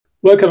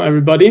Welcome,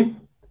 everybody.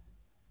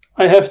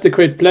 I have the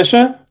great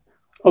pleasure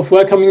of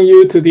welcoming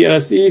you to the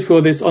LSE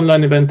for this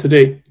online event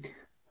today.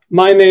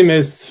 My name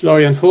is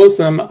Florian Voss,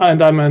 and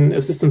I'm an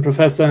assistant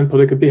professor in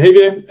political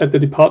behavior at the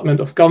Department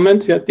of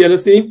Government here at the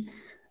LSE,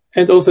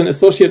 and also an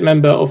associate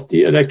member of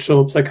the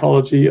Electoral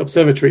Psychology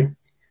Observatory.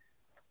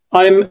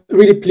 I'm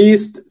really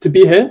pleased to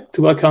be here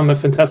to welcome a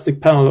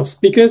fantastic panel of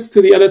speakers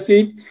to the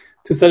LSE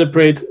to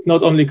celebrate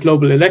not only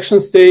Global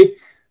Elections Day,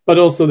 but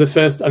also the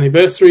first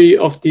anniversary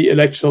of the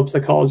Electoral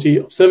Psychology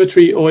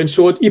Observatory, or in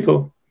short,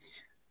 EPO.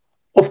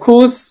 Of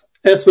course,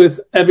 as with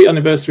every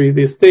anniversary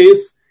these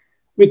days,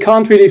 we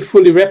can't really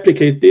fully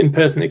replicate the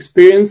in-person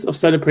experience of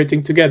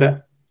celebrating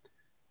together.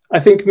 I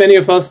think many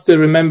of us still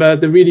remember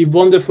the really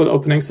wonderful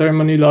opening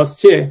ceremony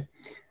last year,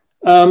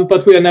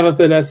 but we are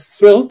nevertheless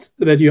thrilled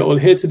that you're all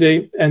here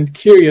today and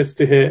curious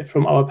to hear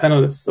from our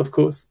panelists, of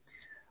course.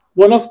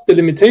 One of the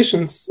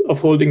limitations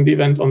of holding the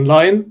event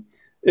online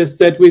is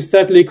that we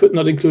sadly could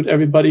not include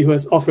everybody who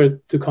has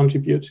offered to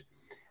contribute.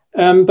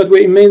 But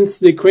we're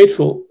immensely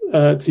grateful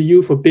to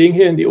you for being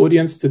here in the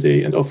audience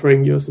today and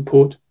offering your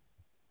support.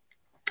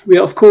 We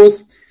are, of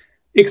course,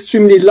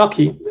 extremely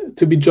lucky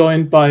to be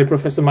joined by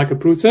Professor Michael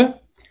Pruter,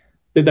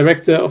 the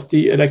director of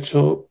the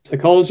Electoral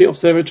Psychology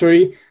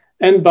Observatory,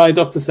 and by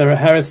Dr. Sarah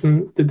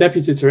Harrison, the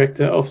deputy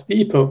director of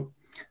the EPO.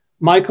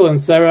 Michael and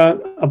Sarah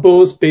are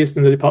both based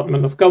in the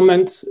Department of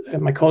Government,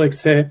 my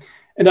colleagues here,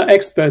 and are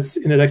experts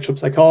in electoral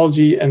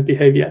psychology and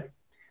behavior.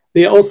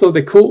 They are also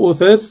the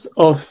co-authors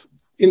of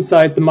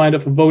Inside the Mind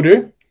of a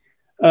Voter,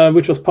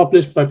 which was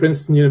published by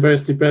Princeton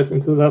University Press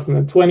in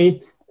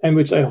 2020, and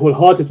which I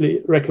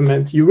wholeheartedly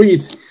recommend you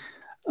read.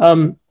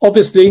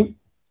 Obviously,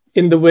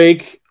 in the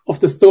wake of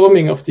the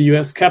storming of the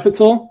US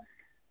Capitol,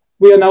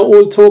 we are now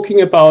all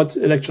talking about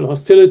electoral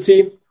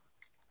hostility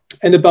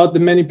and about the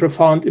many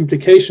profound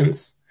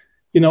implications,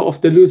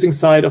 of the losing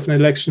side of an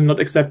election not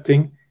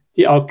accepting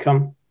the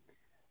outcome.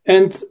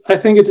 And I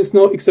think it is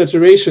no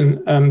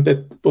exaggeration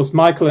that both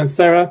Michael and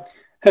Sarah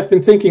have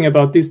been thinking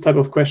about these type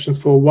of questions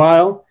for a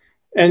while,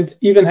 and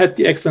even had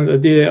the excellent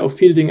idea of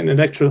fielding an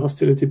electoral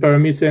hostility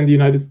barometer in the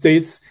United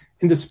States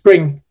in the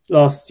spring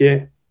last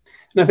year.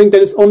 And I think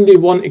that is only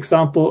one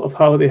example of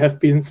how they have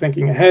been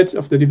thinking ahead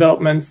of the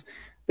developments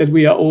that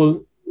we are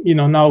all,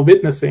 now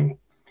witnessing.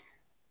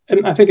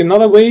 And I think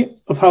another way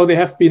of how they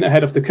have been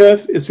ahead of the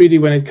curve is really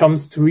when it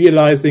comes to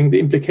realizing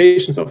the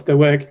implications of their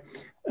work,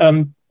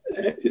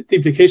 the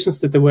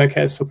implications that the work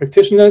has for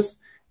practitioners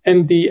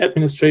and the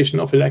administration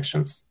of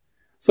elections.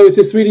 So it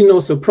is really no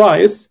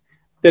surprise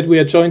that we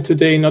are joined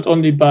today not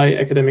only by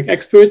academic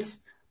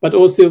experts, but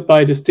also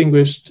by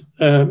distinguished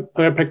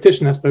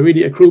practitioners, by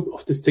really a group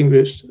of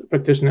distinguished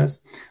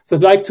practitioners. So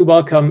I'd like to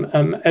welcome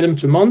Adam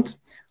Tremont,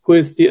 who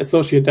is the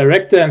Associate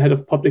Director and Head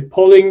of Public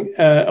Polling,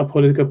 or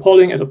Political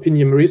Polling at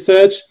Opinium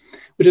Research,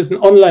 which is an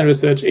online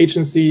research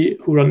agency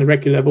who run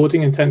regular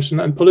voting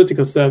intention and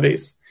political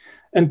surveys.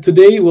 And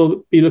today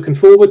we'll be looking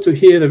forward to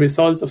hear the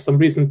results of some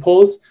recent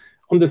polls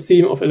on the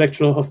theme of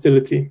electoral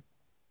hostility.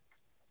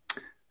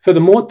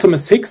 Furthermore,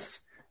 Thomas Hicks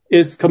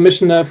is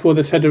Commissioner for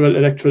the Federal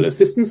Electoral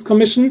Assistance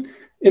Commission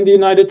in the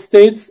United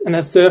States and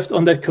has served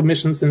on that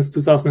commission since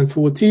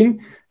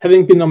 2014,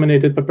 having been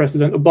nominated by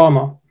President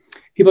Obama.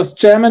 He was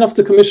chairman of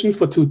the commission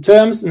for 2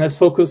 terms and has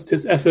focused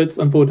his efforts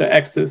on voter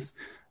access.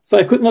 So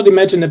I could not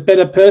imagine a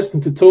better person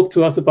to talk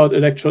to us about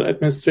electoral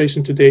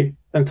administration today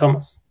than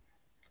Thomas.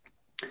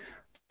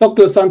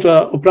 Dr.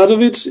 Sandra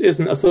Obradovic is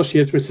an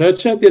associate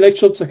researcher at the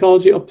Electoral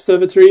Psychology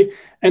Observatory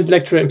and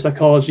lecturer in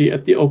psychology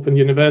at the Open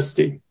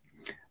University.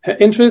 Her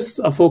interests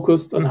are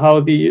focused on how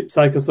the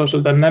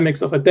psychosocial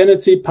dynamics of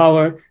identity,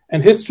 power,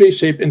 and history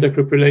shape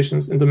intergroup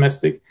relations in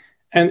domestic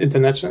and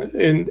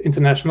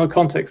international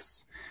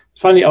contexts.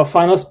 Finally, our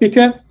final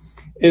speaker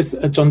is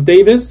John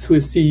Davis, who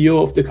is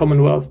CEO of the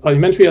Commonwealth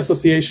Parliamentary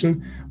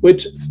Association,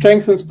 which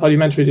strengthens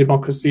parliamentary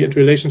democracy and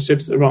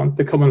relationships around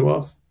the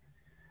Commonwealth.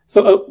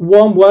 So a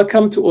warm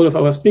welcome to all of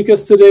our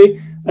speakers today.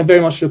 I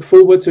very much look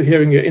forward to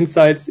hearing your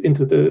insights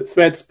into the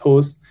threats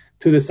posed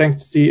to the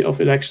sanctity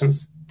of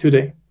elections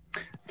today.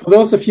 For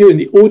those of you in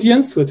the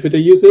audience who are Twitter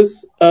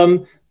users,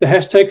 the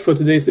hashtag for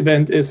today's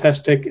event is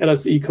hashtag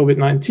LSE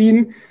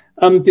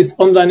COVID-19. This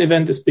online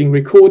event is being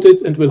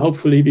recorded and will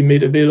hopefully be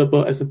made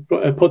available as a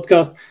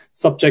podcast,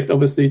 subject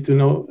obviously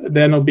to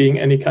there not being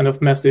any kind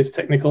of massive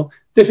technical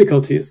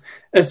difficulties.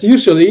 As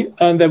usually,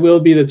 there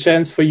will be the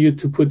chance for you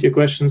to put your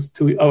questions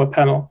to our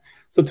panel.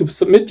 So to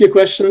submit your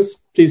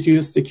questions, please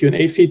use the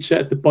Q&A feature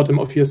at the bottom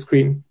of your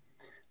screen.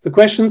 So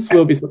questions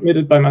will be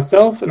submitted by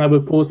myself, and I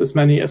will pose as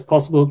many as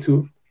possible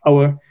to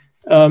our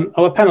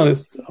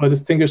panelists, our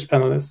distinguished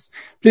panelists.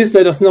 Please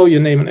let us know your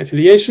name and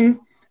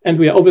affiliation. And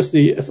we are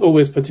obviously, as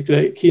always,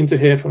 particularly keen to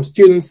hear from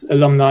students,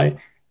 alumni,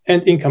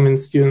 and incoming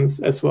students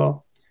as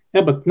well.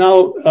 Yeah, but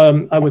now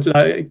I would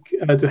like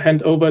to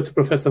hand over to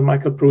Professor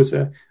Michael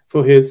Pruter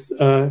for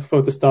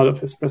the start of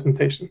his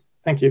presentation.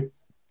 Thank you.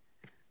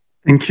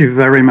 Thank you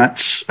very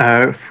much,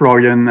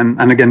 Florian.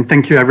 And again,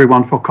 thank you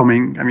everyone for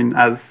coming. I mean,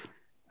 as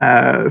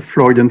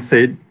Florian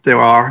said, there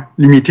are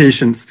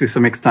limitations to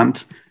some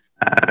extent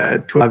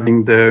to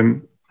having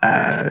the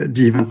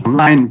the event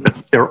online, but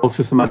there are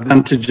also some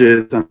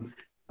advantages. And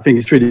I think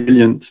it's really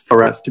brilliant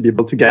for us to be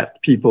able to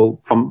get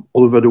people from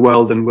all over the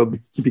world, and we'll be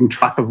keeping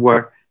track of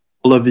where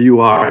all of you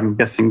are, I'm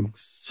guessing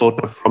sort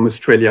of from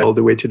Australia all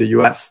the way to the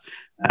US,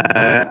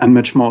 and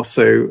much more.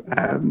 So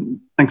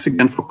thanks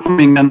again for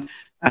coming.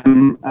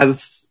 And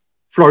as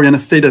Florian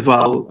has said as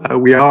well,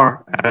 we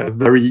are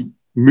very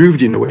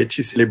moved in a way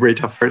to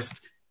celebrate our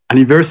first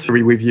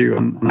anniversary with you.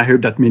 And I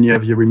hope that many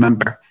of you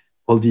remember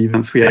all the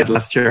events we had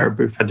last year,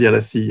 both at the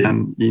LSE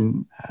and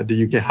in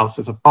the UK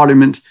Houses of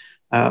Parliament.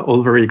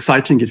 All very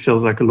exciting. It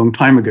feels like a long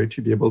time ago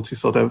to be able to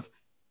sort of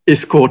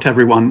escort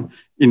everyone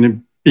in a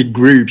big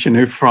group, you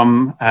know,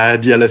 from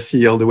the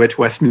LSE all the way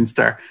to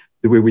Westminster,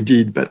 the way we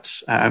did.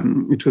 But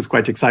it was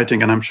quite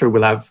exciting, and I'm sure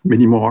we'll have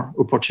many more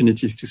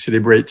opportunities to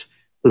celebrate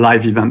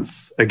live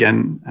events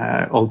again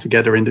all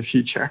together in the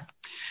future.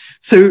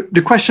 So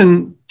the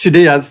question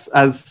today, as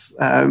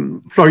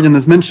Florian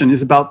has mentioned,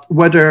 is about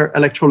whether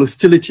electoral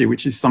hostility,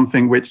 which is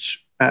something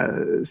which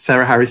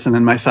Sarah Harrison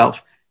and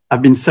myself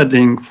have been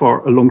studying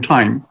for a long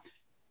time,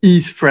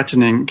 is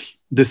threatening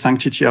the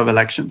sanctity of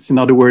elections. In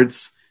other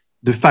words,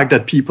 the fact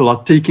that people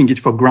are taking it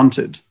for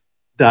granted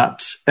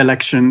that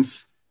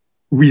elections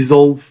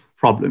resolve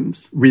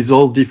problems,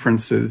 resolve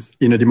differences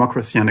in a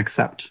democracy, and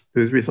accept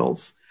those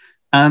results.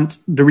 And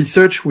the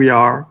research we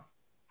are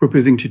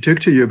proposing to talk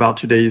to you about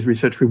today is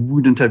research we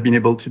wouldn't have been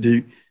able to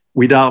do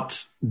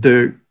without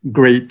the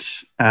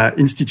great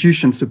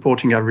institutions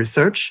supporting our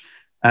research,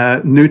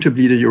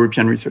 notably the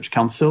European Research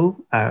Council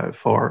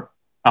for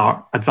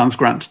our advanced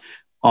grant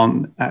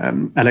on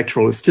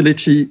electoral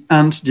hostility,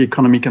 and the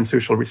Economic and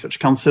Social Research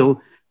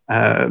Council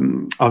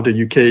of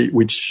the UK,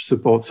 which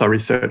supports our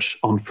research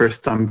on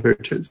first-time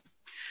voters.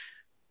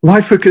 Why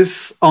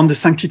focus on the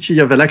sanctity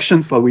of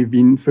elections? Well, we've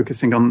been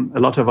focusing on a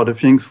lot of other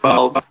things.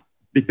 Well,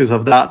 because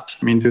of that,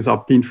 I mean, those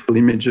are painful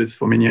images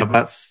for many of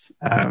us,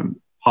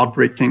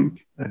 heartbreaking,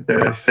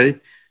 dare I say,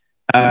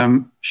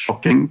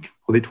 shocking,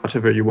 call it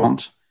whatever you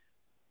want.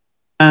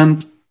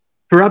 And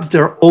perhaps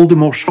they're all the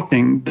more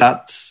shocking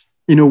that,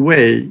 in a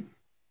way,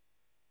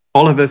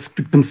 all of us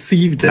could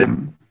conceive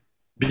them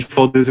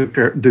before those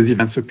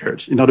events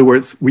occurred. In other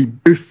words, we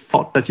both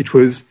thought that it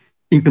was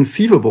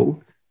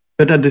inconceivable,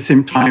 but at the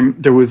same time,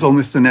 there was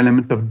almost an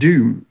element of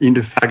doom in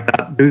the fact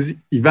that those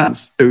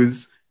events,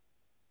 those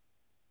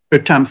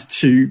attempts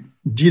to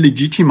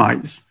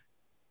delegitimize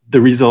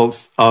the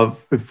results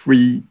of a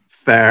free,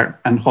 fair,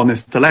 and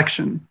honest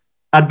election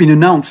had been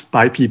announced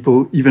by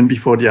people even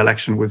before the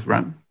election was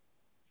run.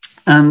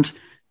 And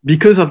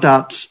because of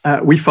that,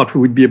 we thought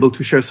we would be able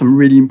to share some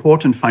really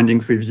important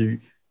findings with you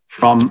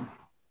from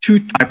two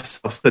types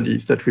of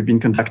studies that we've been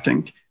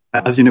conducting.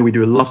 As you know, we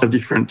do a lot of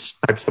different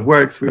types of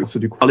works. We also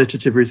do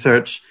qualitative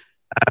research.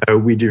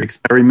 We do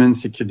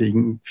experiments,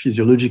 including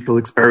physiological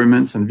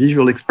experiments and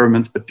visual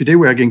experiments. But today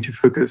we are going to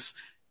focus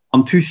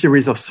on two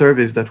series of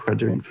surveys that we're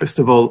doing. First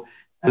of all,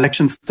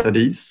 election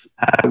studies,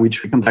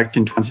 which we conduct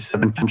in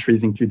 27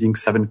 countries, including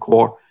 7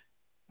 core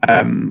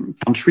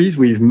countries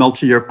with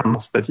multi-year panel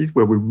studies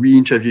where we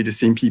re-interview the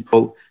same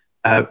people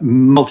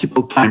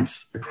multiple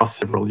times across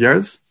several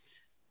years.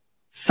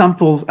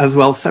 Samples as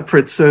well,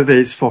 separate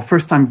surveys for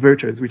first-time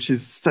voters, which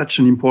is such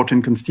an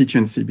important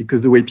constituency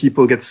because the way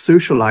people get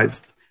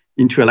socialized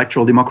into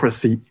electoral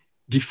democracy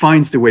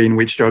defines the way in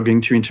which they're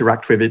going to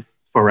interact with it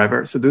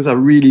forever. So those are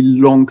really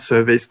long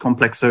surveys,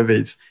 complex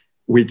surveys,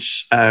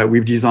 which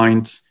we've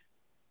designed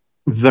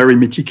very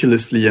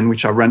meticulously and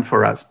which are run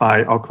for us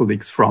by our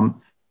colleagues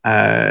from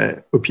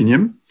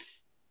Opinium.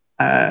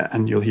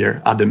 And you'll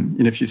hear Adam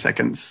in a few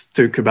seconds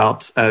talk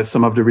about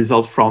some of the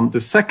results from the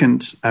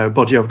second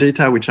body of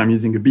data, which I'm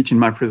using a bit in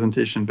my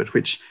presentation, but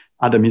which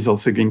Adam is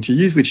also going to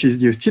use, which is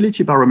the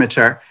Hostility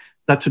Barometer.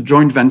 That's a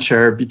joint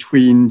venture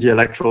between the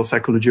Electoral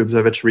Psychology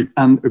Observatory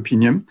and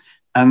Opinium.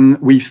 And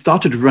we've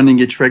started running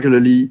it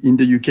regularly in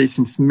the UK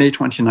since May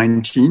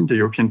 2019, the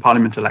European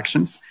Parliament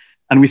elections.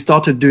 And we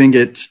started doing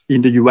it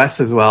in the US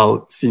as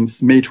well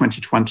since May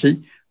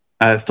 2020,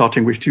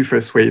 starting with 2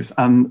 first waves.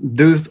 And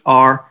those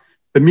are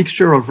a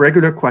mixture of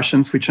regular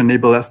questions which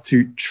enable us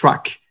to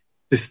track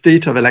the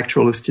state of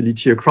electoral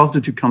hostility across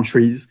the 2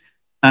 countries,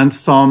 and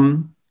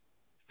some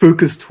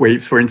focused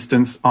waves, for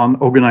instance, on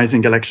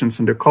organizing elections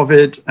under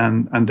COVID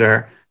and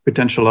under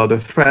potential other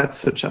threats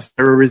such as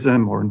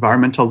terrorism or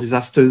environmental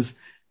disasters,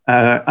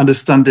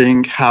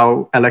 understanding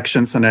how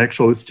elections and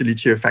electoral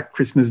hostility affect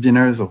Christmas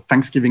dinners or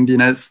Thanksgiving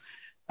dinners,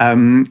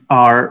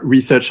 our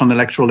research on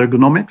electoral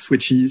ergonomics,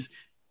 which is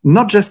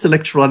not just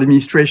electoral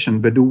administration,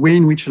 but the way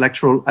in which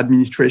electoral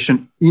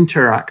administration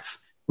interacts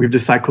with the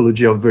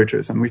psychology of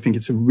voters. And we think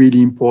it's a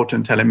really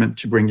important element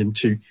to bring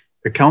into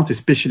account,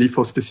 especially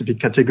for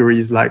specific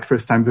categories like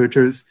first-time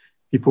voters,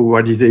 people who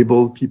are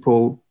disabled,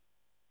 people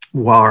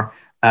who are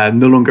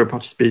no longer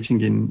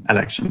participating in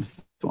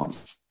elections, and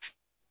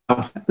so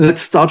on.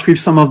 Let's start with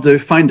some of the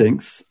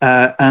findings.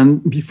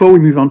 And before we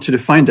move on to the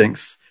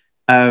findings,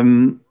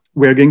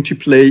 we're going to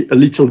play a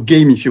little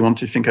game, if you want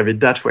to think of it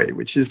that way,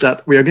 which is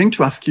that we are going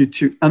to ask you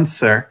to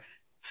answer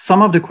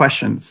some of the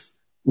questions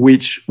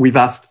which we've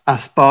asked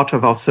as part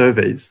of our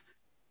surveys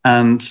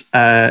And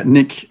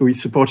Nick, who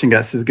is supporting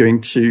us, is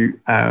going to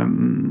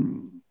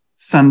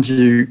send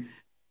you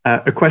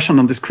a question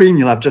on the screen.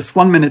 You'll have just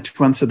 1 minute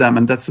to answer them,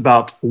 and that's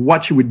about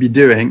what you would be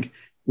doing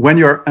when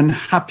you're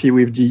unhappy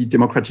with the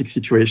democratic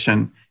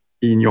situation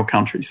in your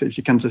country. So if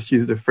you can just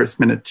use the first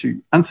minute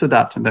to answer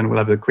that, and then we'll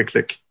have a quick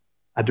look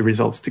at the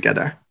results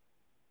together.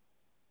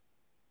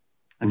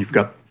 And you've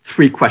got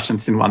 3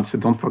 questions in one, so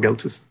don't forget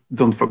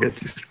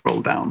to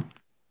scroll down.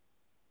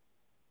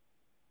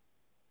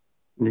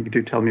 Nick,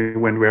 do tell me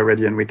when we're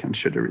ready and we can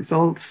show the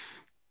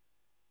results.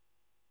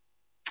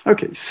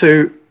 Okay,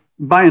 so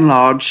by and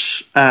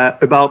large,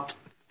 about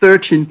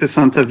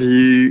 13% of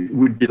you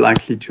would be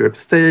likely to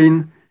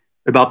abstain.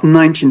 About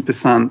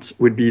 19%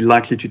 would be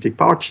likely to take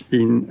part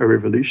in a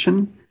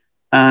revolution.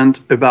 And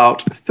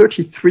about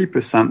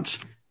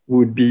 33%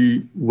 would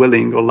be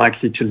willing or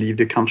likely to leave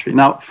the country.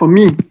 Now, for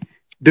me,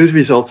 those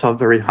results are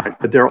very high,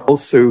 but they're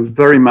also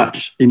very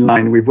much in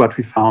line with what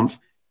we found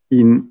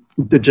in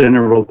the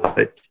general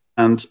public.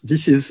 And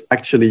this is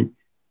actually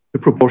the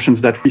proportions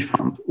that we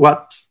found.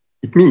 What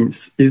it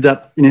means is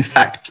that, in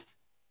effect,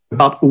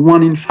 about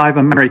 1 in 5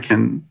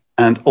 American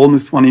and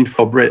almost 1 in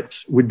 4 Brit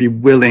would be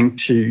willing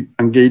to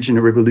engage in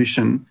a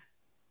revolution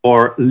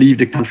or leave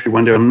the country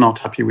when they're not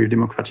happy with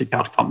democratic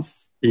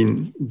outcomes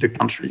in the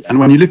country. And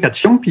when you look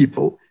at young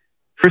people,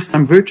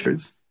 first-time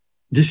voters,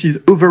 this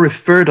is over a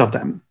third of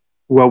them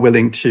who are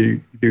willing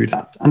to do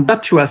that. And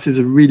that to us is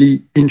a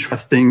really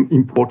interesting,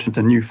 important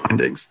and new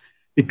findings,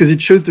 because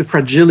it shows the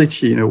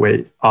fragility in a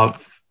way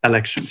of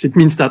elections. It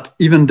means that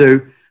even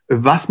though a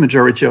vast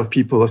majority of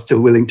people are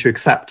still willing to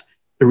accept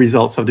the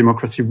results of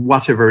democracy,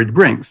 whatever it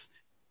brings,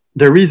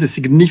 there is a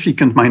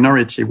significant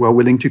minority who are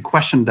willing to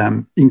question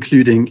them,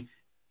 including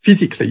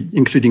physically,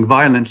 including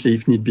violently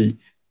if need be,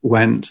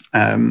 when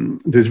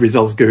those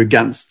results go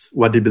against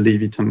what they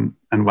believe in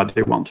and what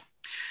they want.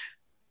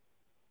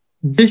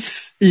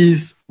 This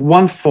is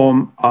one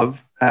form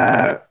of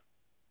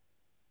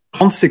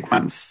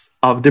consequence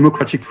of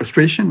democratic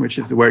frustration, which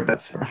is the work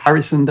that Sarah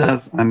Harrison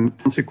does, and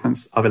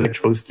consequence of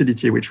electoral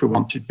hostility, which we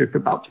want to talk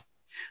about.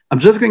 I'm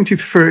just going to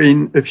throw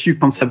in a few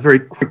concepts very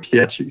quickly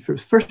at you.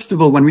 First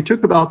of all, when we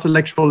talk about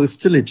electoral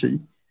hostility,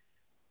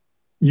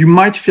 you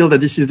might feel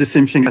that this is the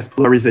same thing as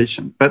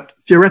polarization, but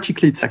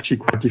theoretically, it's actually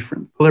quite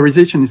different.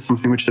 Polarization is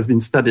something which has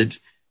been studied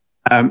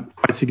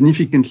quite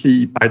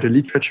significantly by the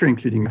literature,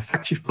 including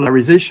affective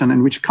polarization,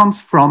 and which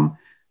comes from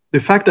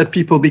the fact that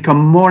people become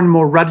more and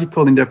more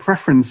radical in their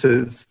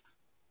preferences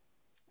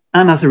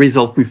and as a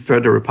result move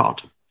further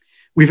apart.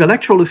 With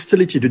electoral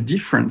hostility, the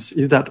difference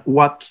is that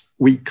what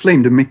we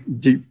claim,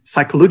 the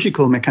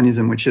psychological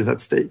mechanism which is at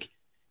stake,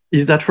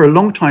 is that for a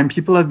long time,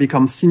 people have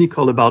become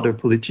cynical about their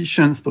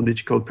politicians,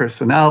 political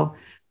personnel,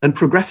 and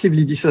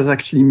progressively this has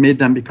actually made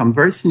them become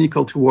very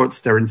cynical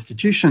towards their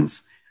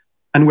institutions.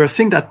 And we're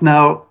seeing that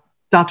now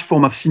that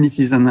form of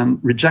cynicism and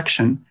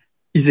rejection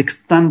is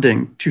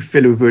extending to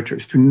fellow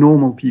voters, to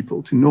normal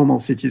people, to normal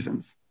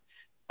citizens.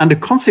 And the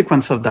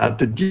consequence of that,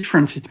 the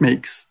difference it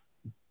makes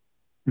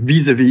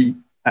vis-a-vis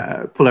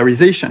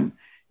polarization,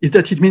 is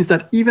that it means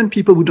that even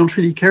people who don't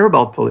really care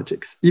about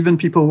politics, even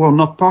people who are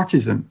not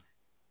partisan,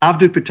 have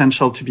the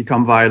potential to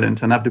become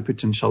violent and have the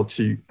potential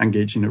to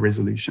engage in a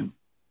revolution.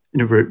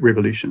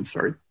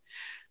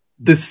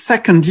 The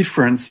second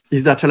difference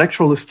is that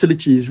electoral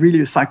hostility is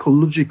really a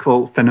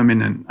psychological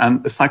phenomenon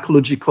and a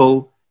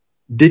psychological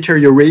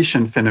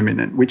deterioration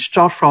phenomenon, which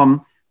starts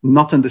from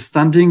not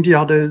understanding the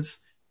others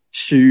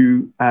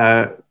to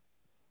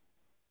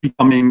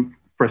becoming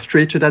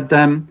frustrated at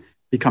them,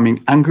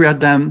 becoming angry at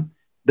them,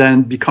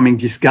 then becoming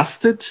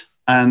disgusted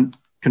and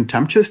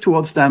contemptuous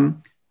towards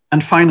them,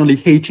 and finally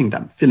hating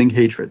them, feeling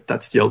hatred.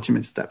 That's the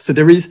ultimate step. So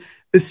there is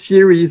a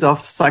series of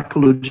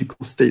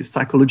psychological states,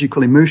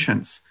 psychological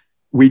emotions,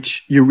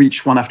 which you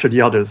reach one after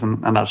the others,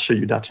 and I'll show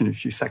you that in a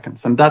few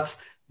seconds. And that's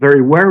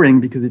very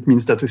worrying because it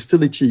means that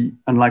hostility,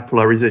 unlike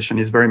polarization,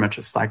 is very much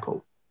a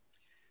cycle.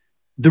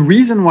 The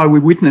reason why we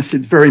witness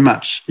it very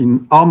much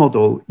in our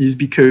model is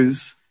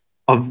because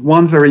of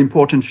one very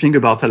important thing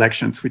about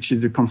elections, which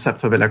is the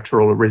concept of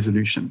electoral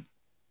resolution.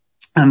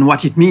 And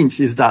what it means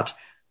is that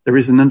there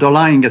is an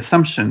underlying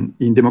assumption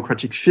in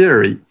democratic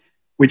theory,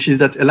 which is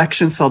that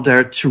elections are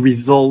there to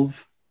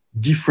resolve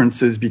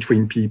differences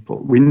between people.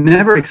 We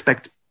never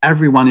expect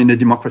everyone in a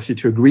democracy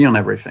to agree on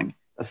everything.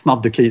 That's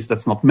not the case.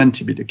 That's not meant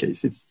to be the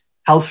case. It's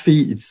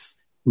healthy. It's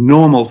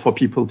normal for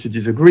people to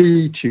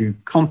disagree, to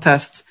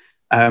contest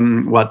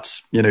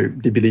what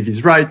they believe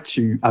is right,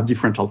 to have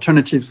different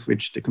alternatives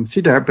which they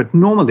consider. But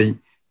normally,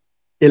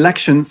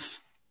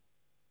 elections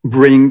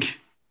bring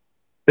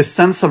a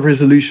sense of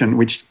resolution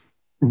which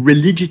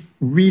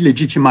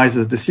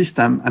re-legitimizes the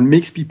system and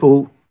makes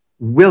people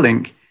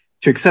willing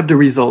to accept the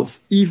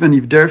results, even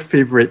if their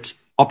favorite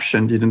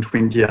option didn't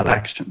win the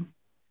election.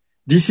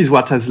 This is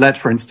what has led,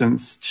 for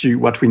instance, to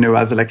what we know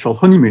as electoral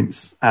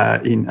honeymoons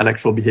in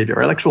electoral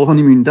behavior. Electoral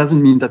honeymoon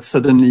doesn't mean that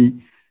suddenly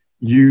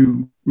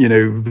you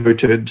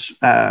voted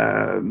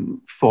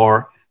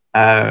for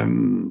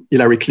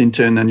Hillary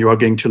Clinton and you are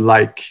going to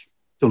like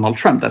Donald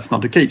Trump. That's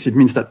not the case. It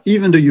means that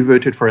even though you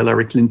voted for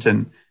Hillary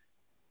Clinton,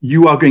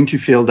 you are going to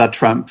feel that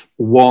Trump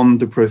won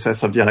the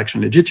process of the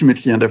election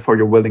legitimately, and therefore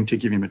you're willing to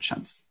give him a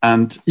chance.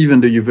 And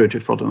even though you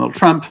voted for Donald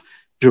Trump,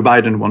 Joe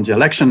Biden won the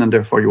election, and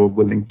therefore you're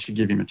willing to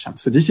give him a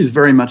chance. So this is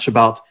very much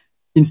about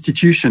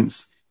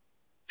institutions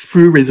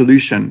through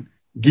resolution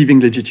giving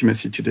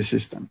legitimacy to the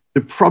system.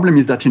 The problem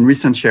is that in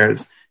recent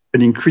years,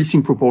 an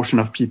increasing proportion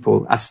of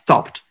people has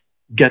stopped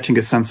getting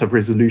a sense of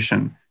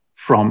resolution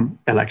from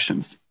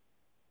elections.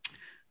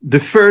 The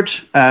third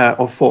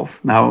or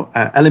fourth now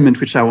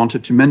element which I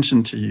wanted to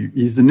mention to you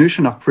is the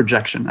notion of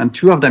projection, and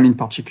two of them in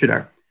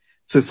particular,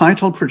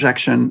 societal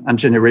projection and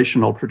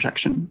generational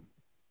projection.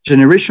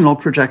 Generational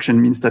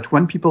projection means that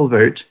when people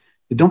vote,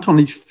 they don't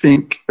only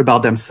think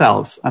about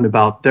themselves and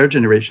about their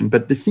generation,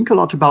 but they think a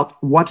lot about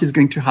what is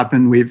going to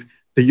happen with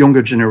the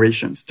younger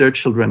generations, their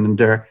children and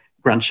their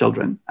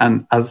grandchildren.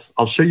 And as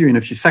I'll show you in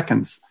a few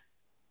seconds,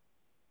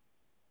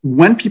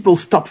 when people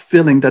stop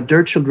feeling that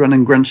their children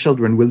and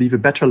grandchildren will live a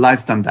better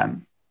life than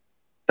them,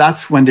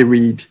 that's when they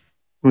reach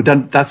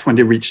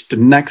the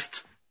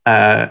next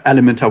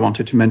element I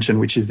wanted to mention,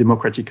 which is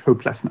democratic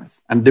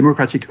hopelessness. And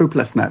democratic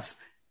hopelessness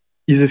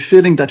is a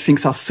feeling that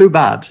things are so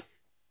bad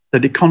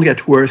that they can't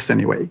get worse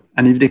anyway.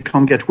 And if they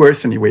can't get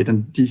worse anyway,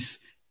 then this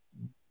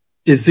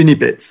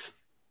inhibits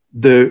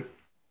the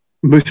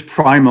most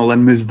primal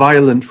and most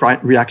violent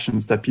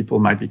reactions that people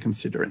might be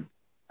considering.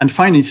 And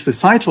finally,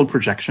 societal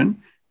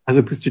projection, as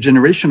opposed to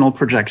generational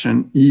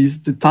projection,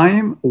 is the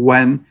time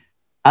when,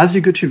 as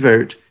you go to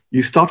vote,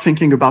 you start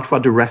thinking about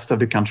what the rest of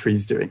the country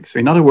is doing. So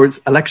in other words,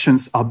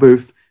 elections are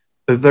both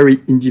a very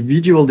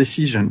individual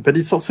decision, but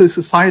it's also a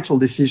societal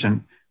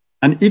decision.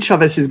 And each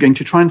of us is going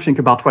to try and think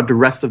about what the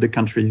rest of the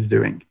country is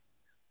doing.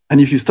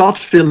 And if you start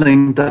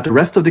feeling that the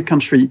rest of the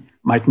country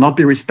might not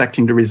be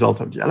respecting the result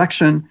of the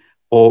election,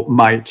 or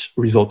might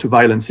resort to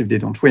violence if they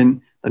don't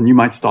win, then you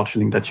might start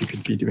feeling that you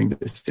could be doing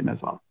the same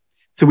as well.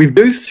 So with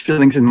those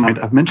feelings in mind,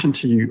 I've mentioned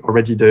to you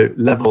already the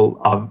level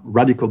of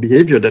radical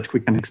behavior that we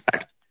can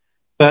expect.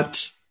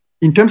 But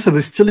in terms of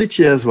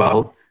hostility as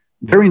well,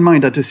 bear in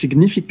mind that a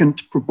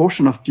significant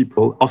proportion of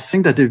people are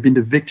saying that they've been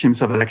the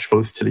victims of electoral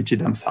hostility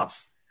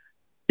themselves.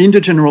 In the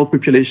general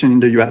population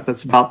in the US,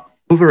 that's about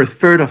over a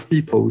third of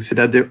people who say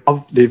that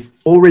they've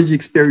already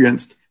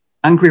experienced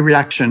angry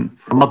reaction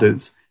from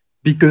others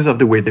because of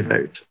the way they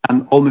vote.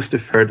 And almost a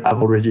third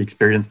have already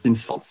experienced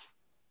insults.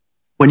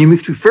 When you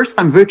move to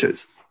first-time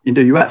voters in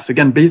the US,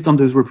 again, based on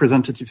those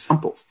representative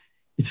samples,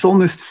 it's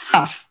almost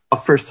half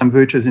of first-time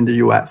voters in the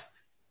US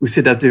who say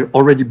that they've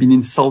already been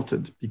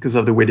insulted because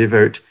of the way they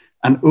vote,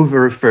 and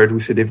over a third who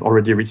say they've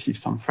already received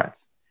some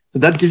threats. So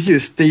that gives you a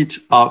state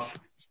of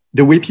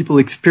the way people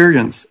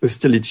experience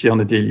hostility on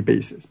a daily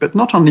basis. But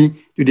not only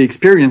do they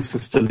experience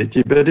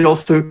hostility, but they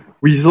also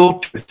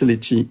resort to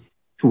hostility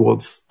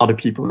towards other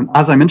people. And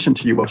as I mentioned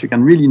to you, what you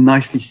can really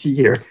nicely see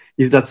here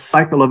is that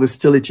cycle of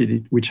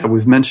hostility, which I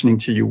was mentioning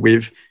to you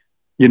with,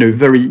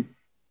 very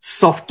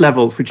soft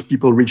levels, which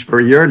people reach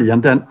very early.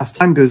 And then as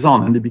time goes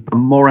on and they become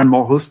more and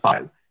more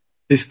hostile,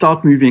 they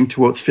start moving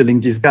towards feeling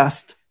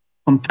disgust,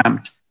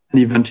 contempt, and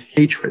even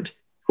hatred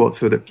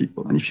towards other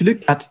people. And if you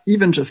look at,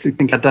 even just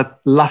looking at that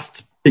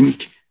last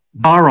pink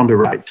bar on the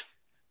right,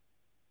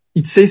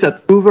 it says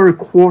that over a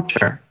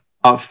quarter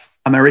of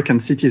American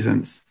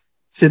citizens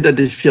say that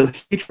they feel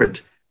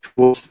hatred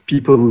towards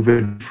people who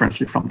vote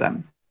differently from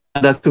them.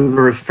 And that's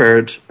over a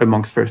third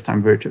amongst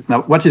first-time voters.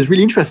 Now, what is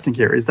really interesting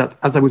here is that,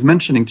 as I was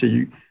mentioning to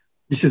you,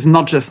 this is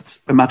not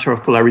just a matter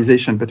of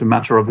polarization, but a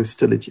matter of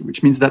hostility,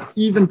 which means that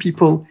even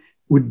people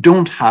who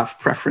don't have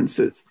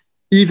preferences,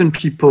 even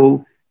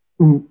people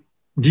who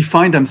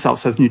define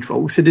themselves as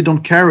neutral, who say they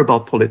don't care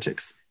about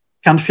politics,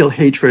 can feel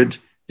hatred,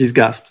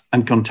 disgust,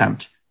 and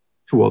contempt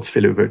towards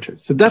fellow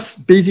voters. So that's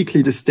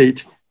basically the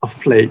state of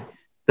play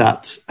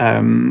that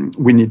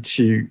we need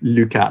to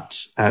look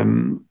at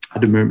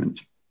the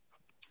moment.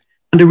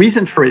 And the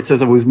reason for it,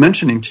 as I was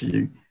mentioning to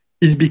you,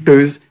 is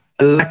because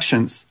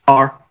elections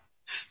are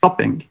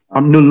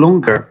no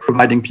longer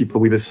providing people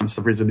with a sense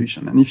of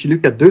resolution. And if you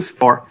look at those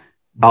four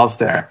bars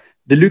there,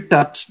 they looked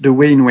at the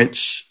way in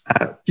which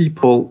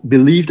people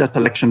believe that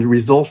elections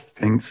resolve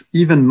things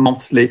even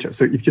months later.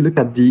 So if you look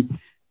at the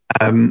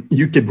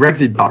UK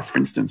Brexit bar, for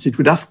instance, it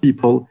would ask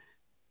people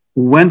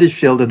when they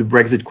feel that the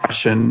Brexit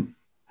question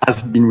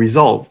has been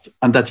resolved.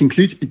 And that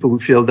includes people who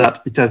feel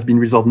that it has been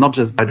resolved not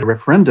just by the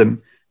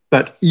referendum,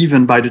 but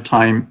even by the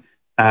time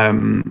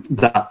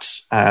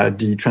that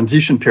the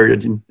transition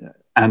period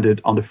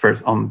ended on the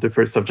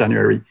 1st of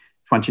January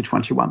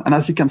 2021. And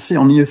as you can see,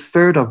 only a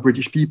third of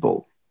British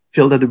people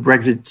feel that the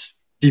Brexit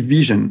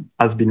division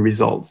has been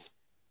resolved.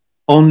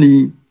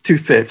 Only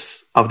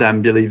 2/5 of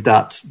them believe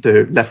that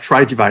the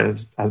left-right divide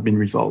has been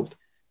resolved.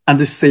 And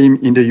the same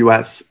in the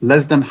US.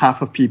 Less than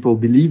half of people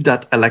believe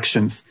that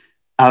elections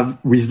have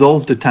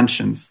resolved the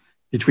tensions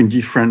between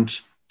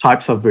different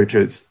types of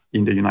voters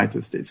in the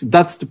United States.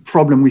 That's the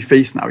problem we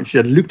face now. If you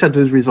had looked at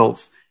those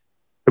results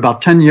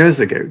about 10 years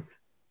ago,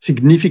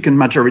 significant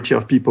majority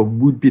of people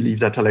would believe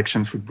that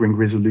elections would bring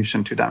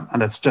resolution to them.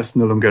 And that's just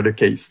no longer the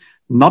case,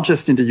 not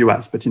just in the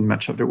US, but in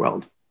much of the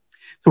world.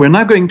 So we're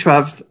now going to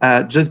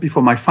have, just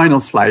before my final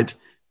slide,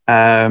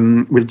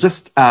 we'll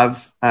just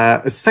have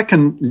a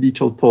second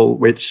little poll,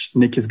 which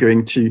Nick is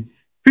going to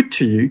put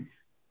to you,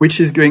 which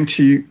is going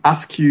to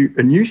ask you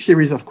a new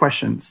series of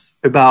questions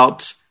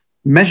about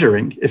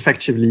measuring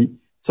effectively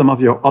some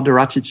of your other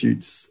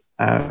attitudes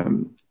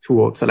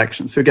towards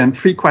elections. So again,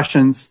 3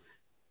 questions,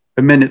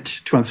 a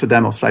minute to answer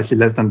them or slightly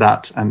less than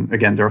that. And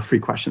again, there are 3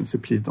 questions, so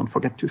please don't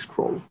forget to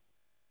scroll.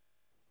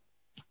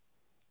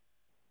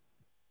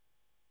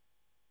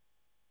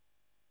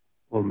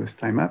 Almost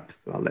time up,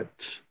 so I'll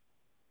let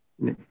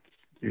Nick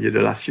give you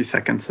the last few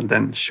seconds and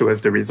then show us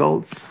the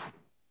results.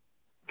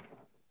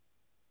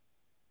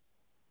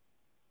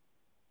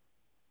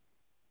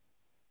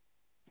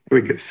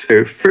 Here we go.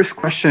 So first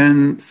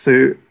question,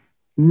 so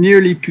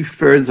nearly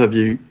 2/3 of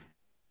you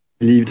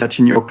believe that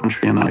in your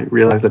country, and I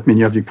realize that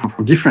many of you come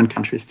from different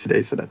countries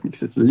today, so that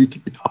makes it a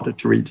little bit harder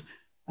to read,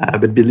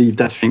 but believe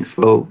that things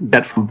will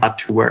get from bad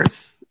to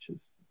worse, which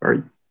is a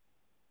very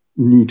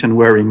neat and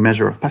worrying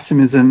measure of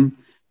pessimism.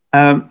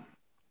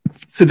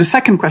 So the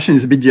second question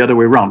is a bit the other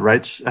way around,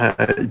 right?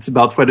 It's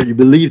about whether you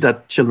believe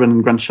that children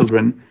and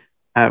grandchildren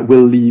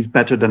will live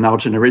better than our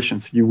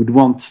generations. You would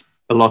want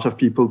a lot of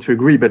people to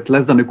agree, but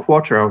less than a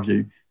quarter of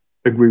you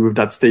agree with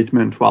that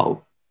statement,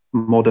 while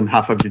more than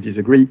half of you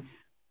disagree.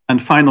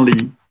 And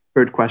finally,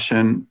 third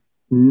question,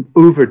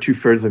 over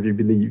 2/3 of you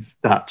believe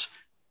that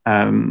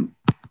the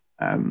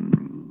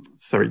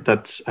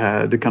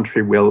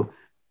country will,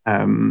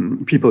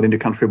 people in the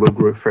country will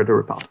grow further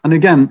apart. And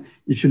again,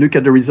 if you look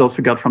at the results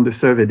we got from the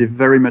survey, they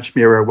very much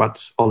mirror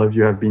what all of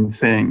you have been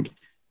saying.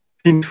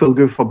 Things will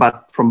go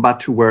from bad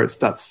to worse.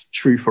 That's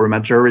true for a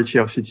majority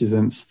of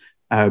citizens,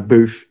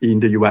 both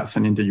in the US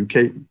and in the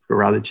UK,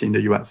 plurality in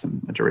the US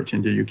and majority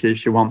in the UK,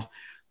 if you want.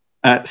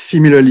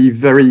 Similarly,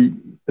 very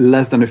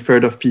less than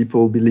 1/3 of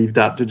people believe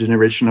that the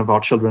generation of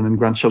our children and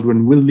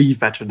grandchildren will live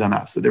better than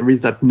us. So there is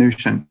that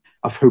notion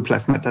of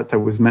hopelessness that I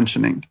was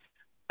mentioning.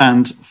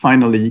 And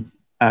finally,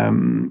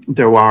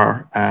 there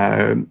are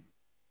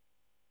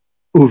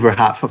over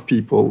half of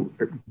people,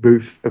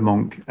 both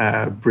among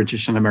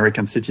British and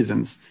American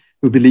citizens,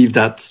 who believe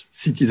that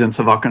citizens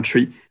of our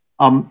country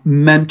are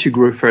meant to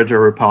grow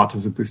further apart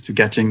as opposed to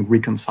getting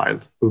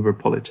reconciled over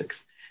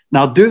politics.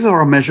 Now, those are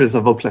our measures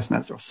of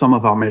hopelessness, or some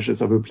of our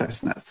measures of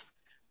hopelessness.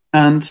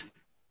 And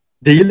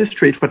they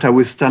illustrate what I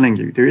was telling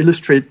you. They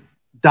illustrate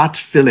that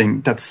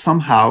feeling that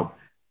somehow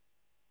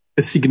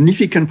a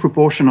significant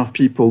proportion of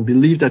people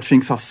believe that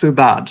things are so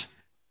bad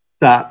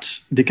that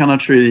they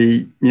cannot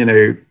really,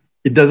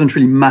 it doesn't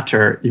really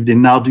matter if they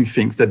now do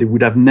things that they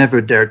would have never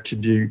dared to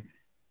do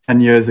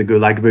 10 years ago,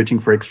 like voting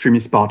for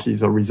extremist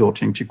parties or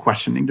resorting to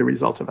questioning the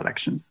result of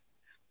elections.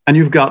 And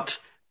you've got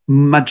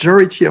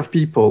majority of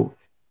people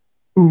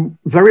who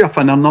very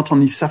often are not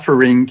only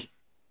suffering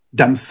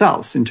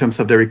themselves in terms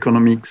of their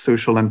economic,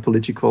 social, and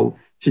political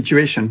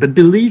situation, but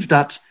believe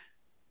that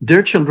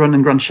their children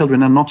and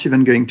grandchildren are not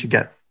even going to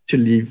get to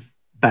live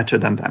better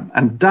than them.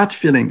 And that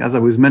feeling, as I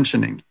was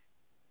mentioning,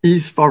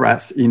 is for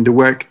us in the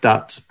work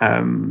that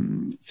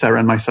Sarah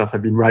and myself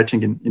have been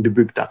writing in the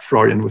book that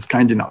Florian was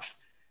kind enough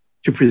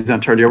to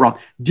present earlier on.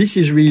 This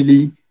is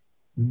really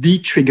the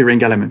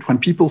triggering element. When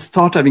people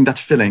start having that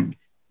feeling,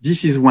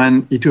 this is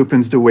when it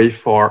opens the way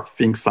for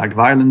things like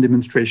violent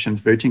demonstrations,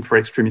 voting for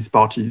extremist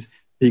parties,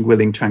 being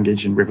willing to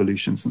engage in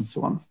revolutions, and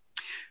so on.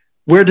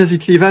 Where does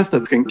it leave us?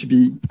 That's going to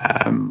be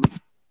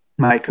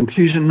my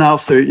conclusion now.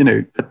 So,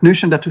 that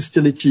notion that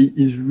hostility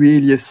is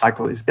really a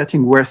cycle. It's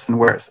getting worse and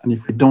worse. And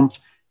if we don't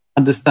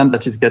understand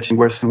that it's getting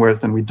worse and worse,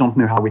 then we don't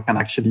know how we can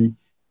actually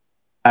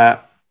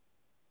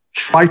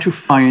try to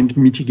find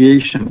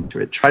mitigation to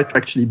it, try to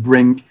actually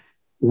bring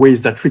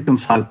ways that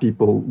reconcile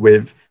people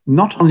with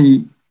not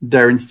only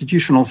their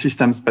institutional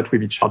systems, but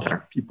with each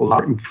other. People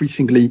are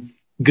increasingly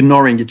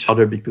ignoring each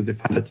other because they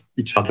find that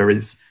each other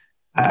is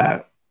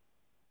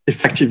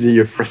effectively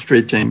a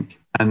frustrating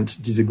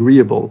and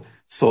disagreeable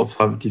source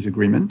of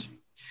disagreement.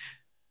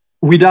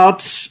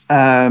 Without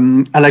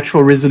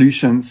electoral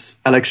resolutions,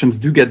 elections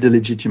do get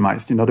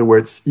delegitimized. In other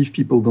words, if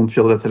people don't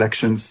feel that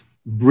elections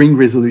bring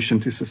resolution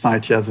to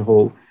society as a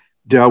whole,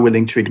 they are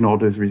willing to ignore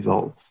those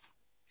results.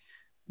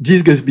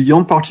 This goes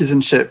beyond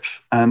partisanship,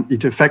 and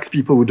it affects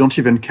people who don't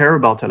even care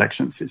about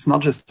elections. It's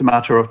not just a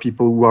matter of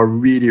people who are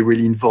really,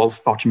 really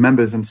involved, party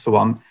members and so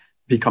on,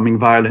 becoming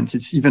violent.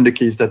 It's even the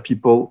case that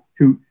people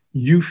who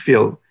you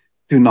feel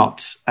do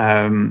not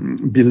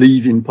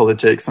believe in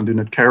politics and do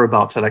not care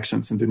about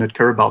elections and do not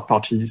care about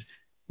parties,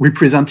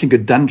 representing a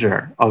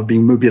danger of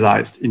being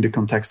mobilized in the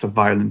context of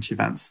violent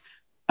events.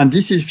 And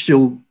this is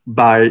fueled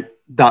by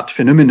that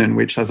phenomenon,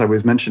 which, as I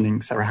was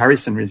mentioning, Sarah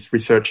Harrison is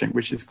researching,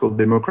 which is called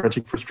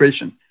democratic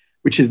frustration,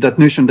 which is that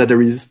notion that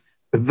there is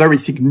a very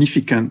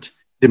significant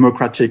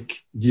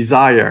democratic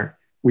desire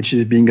which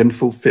is being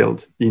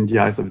unfulfilled in the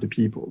eyes of the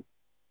people.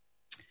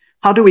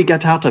 How do we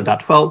get out of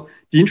that? Well,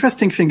 the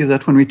interesting thing is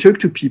that when we talk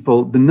to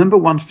people, the number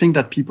one thing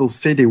that people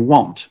say they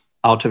want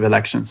out of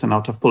elections and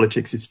out of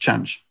politics is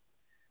change.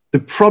 The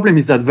problem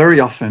is that very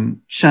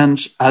often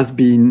change has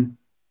been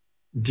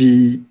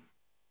the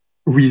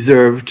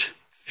reserved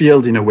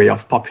field in a way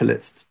of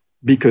populists.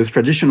 because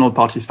traditional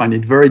parties find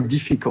it very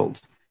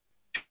difficult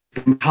to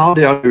think how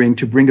they are going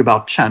to bring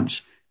about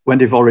change when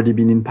they've already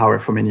been in power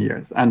for many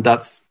years. And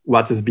that's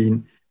what has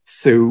been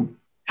so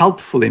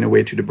helpful in a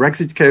way to the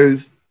Brexit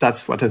cause.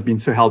 That's what has been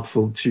so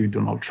helpful to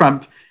Donald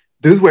Trump.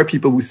 Those were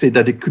people who said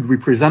that they could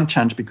represent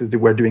change because they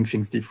were doing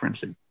things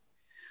differently.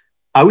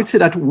 I would say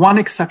that one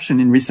exception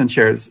in recent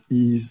years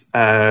is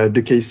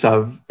the case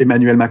of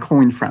Emmanuel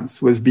Macron in France,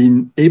 who has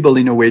been able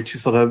in a way to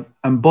sort of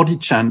embody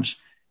change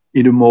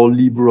in a more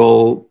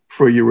liberal,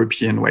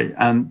 pro-European way.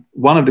 And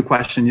one of the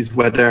questions is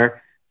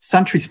whether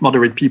centrist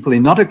moderate people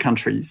in other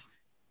countries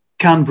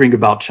can bring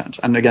about change.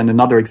 And again,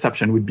 another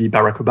exception would be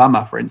Barack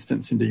Obama, for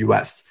instance, in the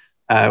US.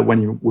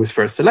 When he was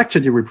first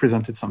elected, he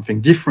represented something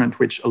different,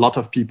 which a lot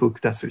of people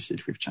could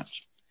associate with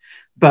change.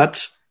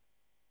 But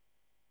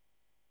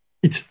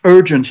it's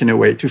urgent in a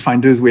way to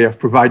find those ways of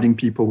providing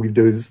people with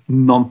those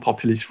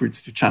non-populist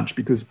routes to change,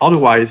 because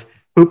otherwise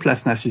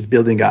hopelessness is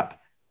building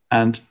up.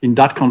 And in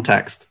that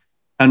context,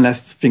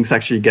 unless things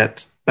actually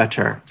get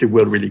better, they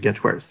will really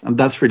get worse. And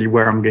that's really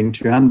where I'm going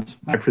to end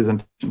my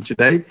presentation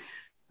today.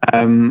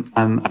 And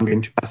I'm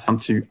going to pass on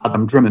to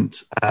Adam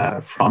Drummond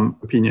from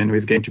Opinion, who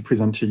is going to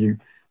present to you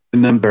a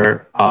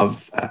number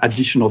of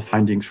additional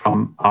findings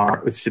from our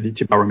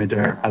hostility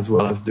barometer, as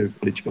well as the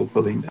political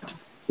polling that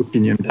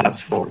Opinion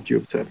does for the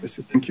observers.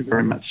 So thank you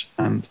very much.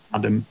 And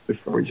Adam, the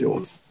floor is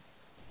yours.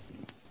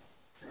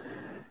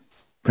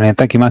 Brilliant.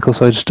 Thank you, Michael.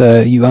 So just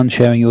you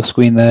unsharing your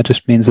screen there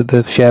just means that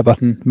the share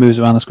button moves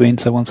around the screen.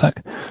 So one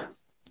sec.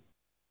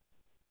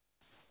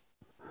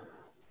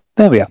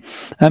 There we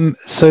are.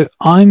 So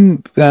I'm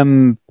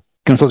going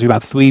to talk to you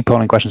about 3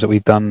 polling questions that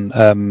we've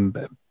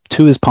done.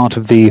 2 as part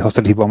of the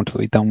hostility barometer that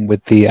we've done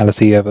with the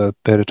LSE over a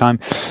period of time,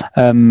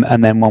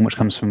 and then 1 which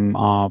comes from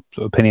our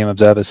sort of Opinion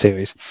Observer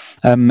series.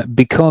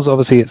 Because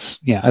obviously it's,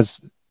 as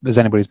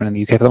anybody who's been in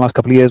the UK for the last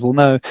couple of years will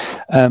know,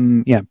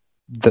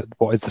 that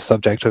what is the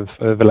subject of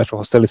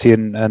electoral hostility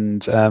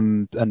and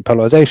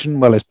polarisation?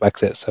 Well, it's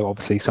Brexit. So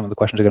obviously some of the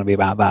questions are going to be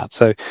about that.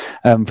 So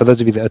for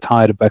those of you that are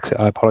tired of Brexit,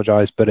 I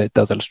apologise, but it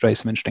does illustrate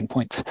some interesting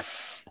points.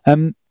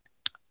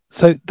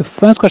 So the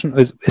first question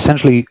was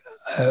essentially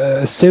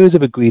a series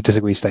of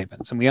agree-disagree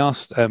statements, and we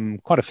asked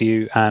quite a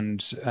few,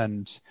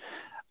 and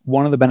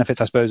one of the benefits,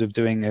 I suppose, of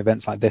doing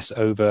events like this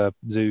over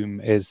Zoom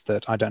is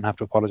that I don't have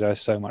to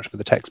apologise so much for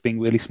the text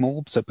being really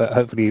small, but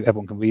hopefully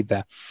everyone can read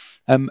there.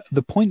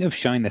 The point of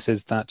showing this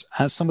is that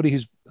as somebody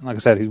who's, like I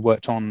said, who's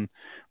worked on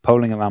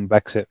polling around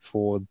Brexit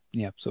for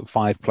sort of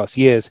 5+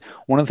 years,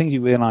 one of the things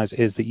you realise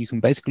is that you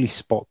can basically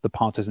spot the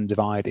partisan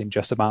divide in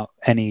just about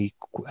any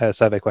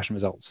survey question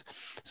results.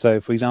 So,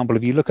 for example,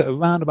 if you look at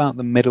around about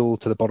the middle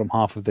to the bottom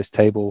half of this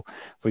table,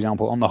 for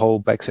example, on the whole,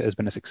 Brexit has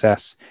been a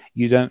success.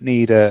 You don't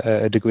need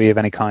a degree of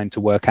any kind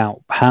to work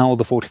out how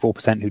the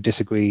 44% who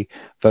disagree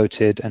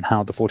voted and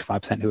how the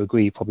 45% who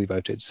agree probably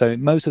voted. So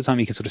most of the time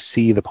you can sort of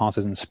see the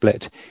partisan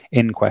split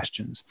in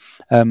questions.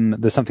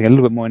 There's something a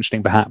little bit more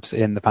interesting perhaps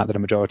in the fact that a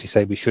majority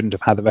say we shouldn't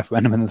have had the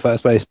referendum in the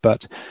first place,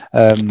 but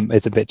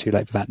it's a bit too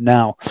late for that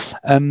now.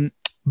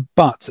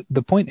 But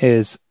the point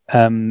is,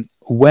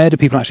 where do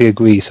people actually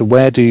agree? So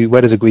where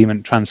does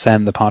agreement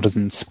transcend the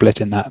partisan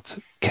split in that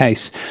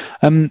case?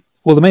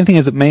 Well, the main thing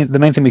is that the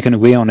main thing we can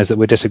agree on is that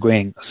we're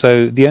disagreeing.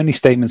 So the only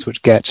statements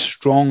which get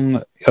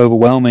strong,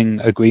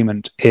 overwhelming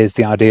agreement is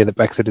the idea that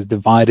Brexit has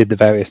divided the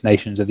various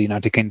nations of the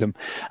United Kingdom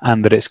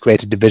and that it's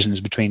created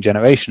divisions between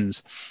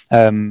generations.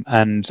 Further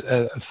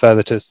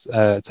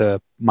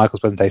to Michael's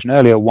presentation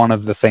earlier, one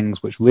of the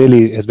things which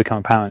really has become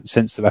apparent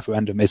since the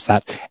referendum is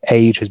that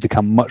age has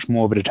become much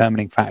more of a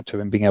determining factor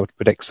in being able to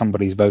predict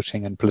somebody's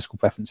voting and political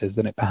preferences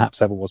than it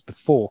perhaps ever was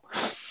before.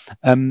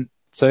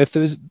 So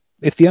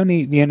if the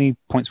only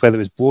points where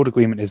there is broad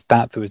agreement is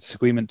that there is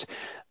disagreement,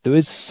 there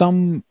is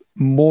some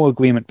more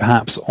agreement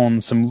perhaps on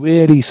some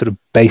really sort of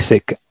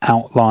basic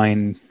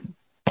outline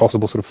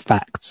possible sort of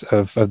facts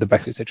of the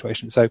Brexit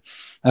situation. So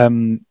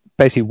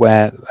basically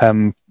where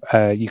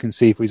you can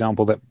see, for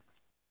example, that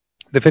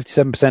the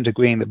 57%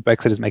 agreeing that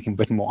Brexit is making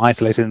Britain more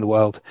isolated in the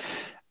world.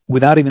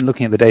 Without even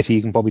looking at the data,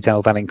 you can probably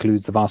tell that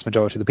includes the vast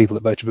majority of the people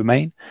that voted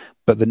Remain,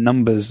 but the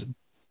numbers,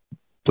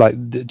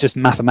 like just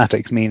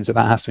mathematics, means that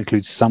has to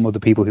include some of the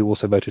people who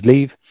also voted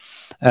Leave.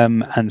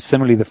 And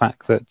similarly, the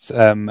fact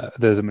that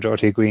there's a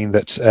majority agreeing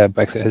that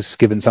Brexit has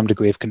given some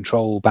degree of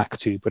control back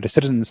to British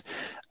citizens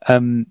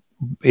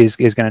is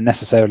going to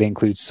necessarily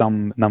include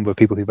some number of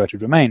people who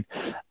voted Remain.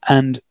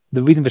 And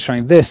the reason for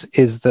showing this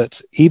is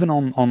that even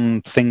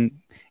on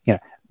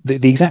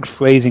the exact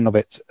phrasing of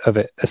it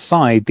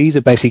aside, these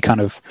are basically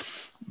kind of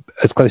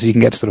as close as you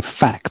can get to sort of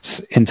facts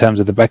in terms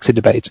of the Brexit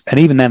debate. And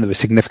even then there was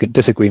significant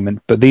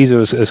disagreement, but these are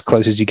as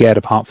close as you get,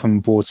 apart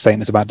from broad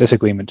statements about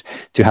disagreement,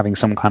 to having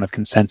some kind of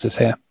consensus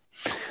here.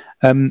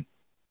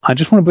 I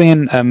just want to bring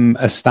in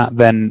a stat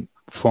then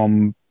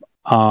from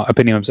our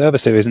Opinion Observer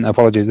series, and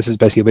apologies, this is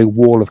basically a big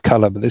wall of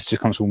color, but this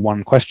just comes from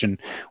one question,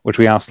 which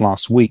we asked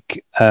last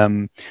week,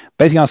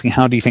 basically asking,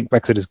 how do you think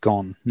Brexit has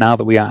gone now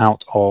that we are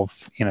out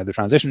of the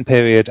transition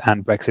period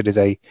and Brexit is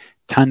a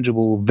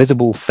tangible,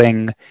 visible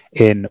thing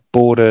in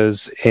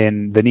borders,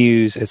 in the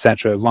news,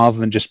 etc., rather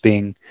than just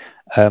being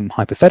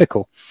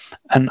hypothetical.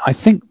 And I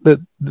think that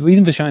the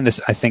reason for showing this,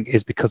 I think,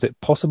 is because it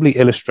possibly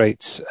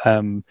illustrates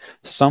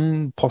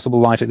some possible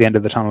light at the end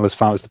of the tunnel as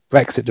far as the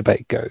Brexit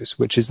debate goes,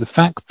 which is the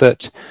fact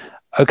that,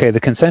 okay, the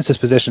consensus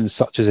position,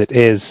 such as it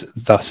is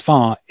thus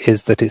far,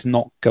 is that it's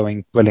not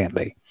going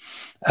brilliantly.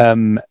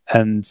 And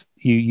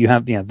you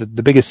have,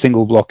 the biggest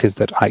single block is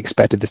that I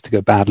expected this to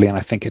go badly, and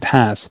I think it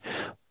has.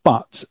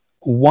 But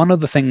one of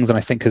the things that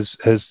I think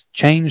has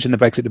changed in the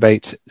Brexit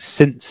debate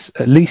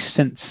at least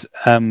since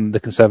the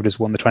Conservatives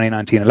won the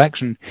 2019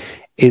 election,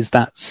 is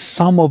that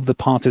some of the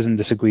partisan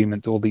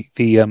disagreement, or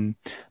the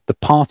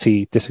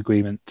party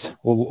disagreement,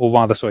 or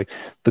rather,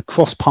 the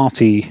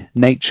cross-party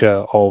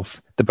nature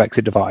of the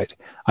Brexit divide,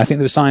 I think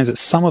there are signs that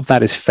some of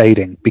that is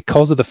fading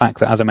because of the fact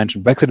that, as I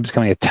mentioned, Brexit is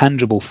becoming a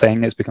tangible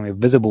thing, it's becoming a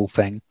visible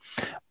thing,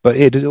 but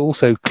it is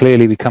also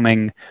clearly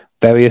becoming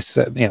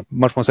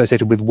much more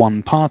associated with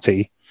one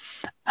party.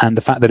 And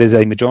the fact that it is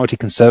a majority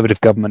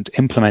Conservative government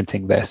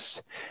implementing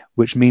this,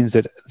 which means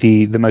that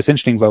the most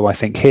interesting row, I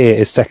think, here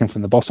is second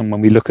from the bottom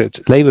when we look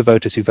at Labour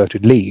voters who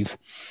voted Leave.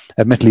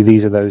 Admittedly,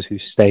 these are those who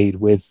stayed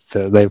with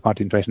the Labour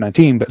Party in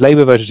 2019, but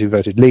Labour voters who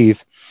voted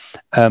Leave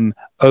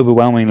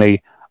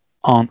overwhelmingly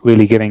aren't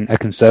really giving a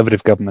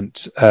Conservative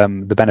government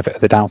the benefit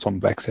of the doubt on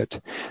Brexit.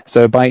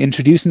 So by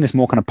introducing this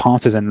more kind of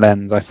partisan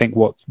lens, I think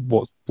what's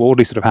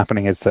broadly sort of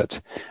happening is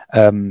that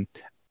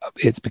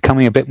it's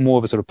becoming a bit more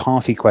of a sort of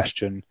party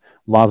question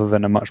rather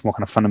than a much more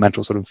kind of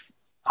fundamental sort of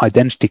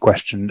identity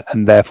question,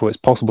 and therefore it's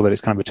possible that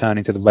it's kind of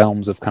returning to the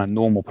realms of kind of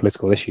normal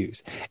political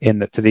issues, in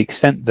that to the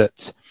extent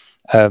that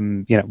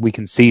we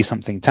can see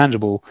something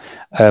tangible,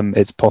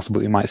 it's possible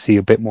we might see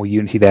a bit more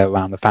unity there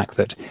around the fact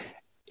that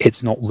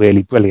it's not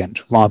really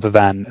brilliant, rather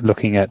than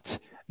looking at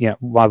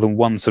rather than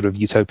one sort of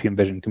utopian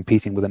vision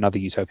competing with another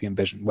utopian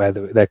vision where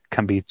there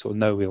can be sort of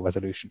no real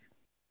resolution.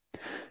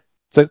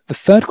 So the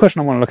third question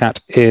I want to look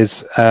at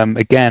is,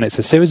 again, it's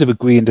a series of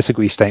agree and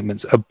disagree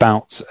statements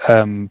about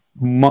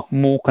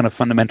more kind of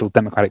fundamental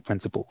democratic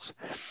principles.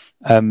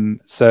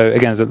 So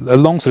again, there's a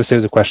long sort of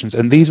series of questions,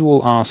 and these were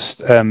all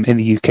asked in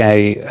the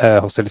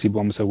UK hostility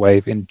barometer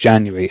wave in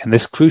January, and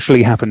this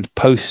crucially happened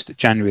post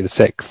January the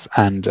 6th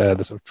and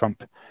the sort of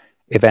Trump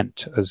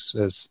event,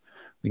 as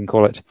we can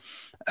call it.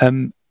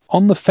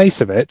 On the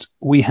face of it,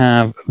 we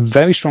have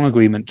very strong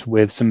agreement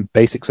with some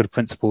basic sort of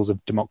principles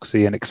of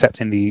democracy and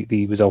accepting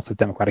the result of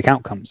democratic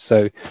outcomes.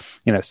 So,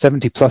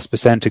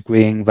 70+%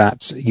 agreeing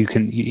that you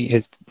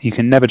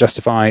can never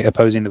justify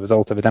opposing the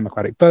result of a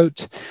democratic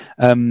vote,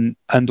 and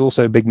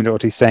also a big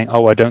majority saying,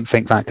 oh, I don't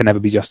think that can ever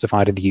be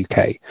justified in the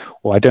UK,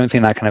 or I don't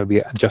think that can ever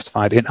be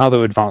justified in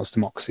other advanced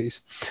democracies.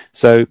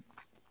 So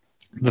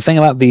the thing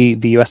about the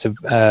US of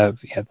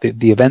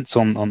the events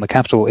on the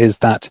Capitol is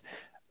that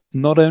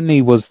not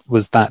only was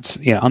that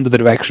under the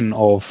direction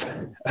of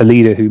a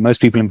leader who most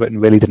people in Britain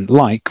really didn't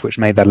like, which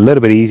made that a little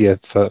bit easier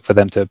for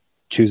them to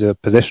choose a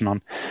position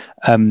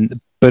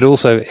on, but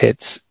also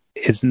it's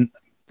the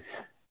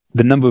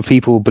number of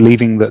people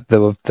believing that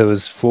there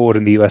was fraud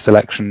in the US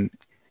election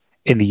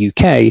in the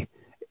UK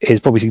is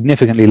probably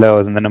significantly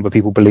lower than the number of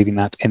people believing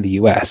that in the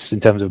US in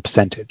terms of a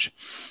percentage.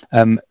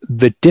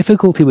 The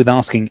difficulty with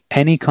asking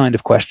any kind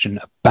of question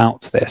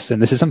about this,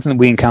 and this is something that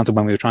we encountered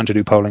when we were trying to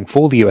do polling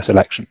for the US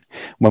election,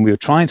 when we were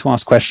trying to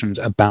ask questions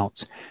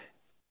about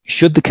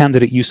should the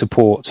candidate you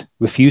support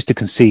refuse to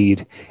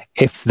concede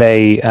if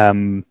they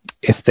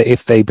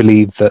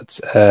believe that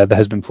there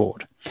has been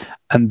fraud.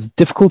 And the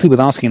difficulty with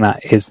asking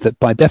that is that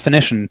by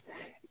definition,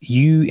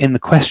 you in the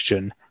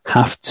question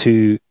have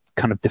to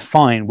kind of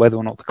define whether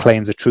or not the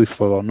claims are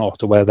truthful or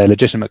not, or whether they're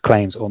legitimate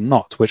claims or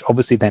not, which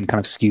obviously then kind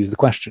of skews the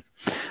question.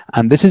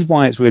 And this is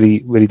why it's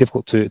really, really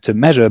difficult to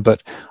measure,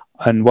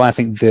 and why I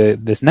think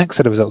this next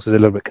set of results is a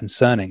little bit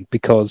concerning,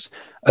 because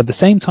at the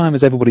same time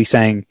as everybody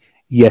saying,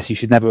 yes, you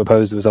should never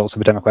oppose the results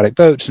of a democratic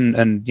vote,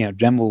 and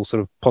general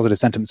sort of positive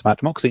sentiments about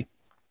democracy,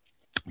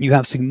 you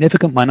have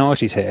significant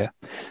minorities here.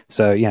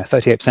 So,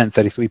 38%,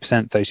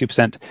 33%,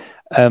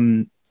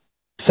 32%,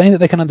 saying that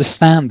they can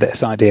understand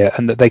this idea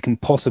and that they can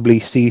possibly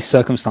see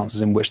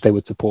circumstances in which they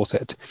would support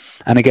it.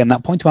 And again,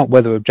 that point about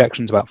whether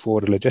objections about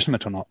fraud are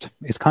legitimate or not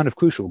is kind of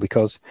crucial,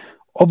 because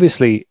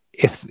obviously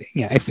if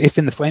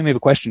in the frame of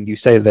a question you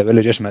say that they're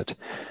illegitimate,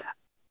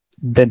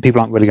 then people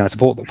aren't really going to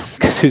support them,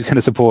 because who's going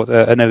to support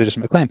an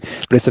illegitimate claim?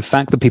 But it's the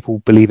fact that people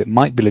believe it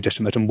might be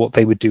legitimate and what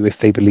they would do if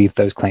they believed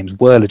those claims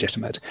were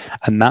legitimate.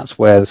 And that's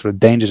where the sort of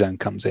danger zone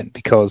comes in,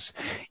 because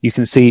you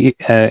can see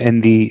in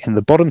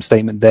the bottom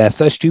statement there,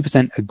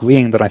 32%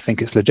 agreeing that I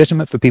think it's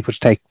legitimate for people to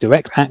take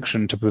direct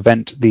action to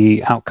prevent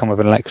the outcome of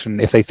an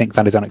election if they think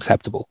that is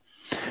unacceptable,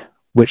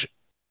 which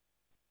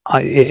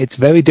it's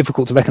very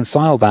difficult to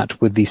reconcile that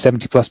with the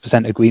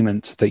 70+%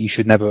 agreement that you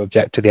should never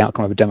object to the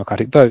outcome of a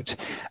democratic vote.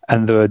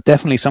 And there are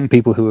definitely some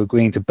people who are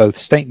agreeing to both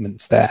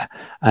statements there,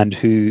 and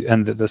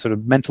the sort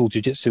of mental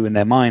jiu-jitsu in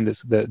their mind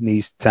that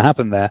needs to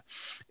happen there,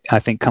 I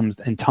think, comes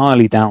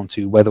entirely down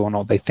to whether or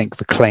not they think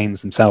the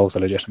claims themselves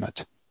are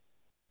legitimate.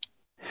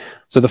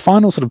 So the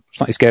final sort of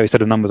slightly scary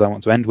set of numbers I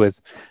want to end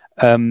with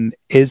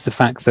is the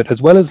fact that,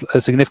 as well as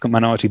a significant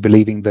minority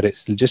believing that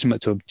it's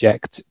legitimate to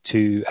object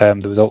to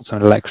the results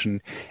of an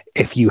election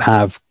if you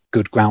have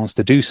good grounds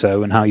to do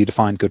so, and how you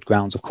define good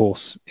grounds, of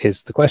course,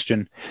 is the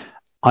question,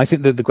 I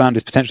think that the ground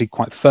is potentially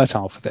quite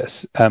fertile for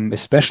this,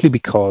 especially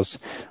because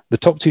the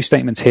top two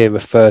statements here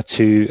refer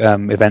to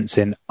events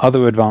in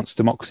other advanced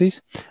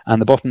democracies, and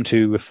the bottom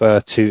two refer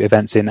to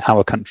events in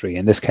our country,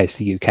 in this case,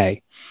 the UK.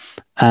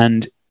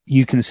 And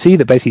you can see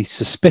that basically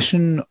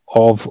suspicion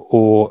of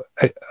or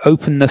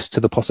openness to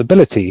the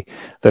possibility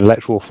that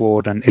electoral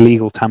fraud and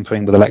illegal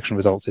tampering with election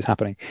results is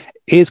happening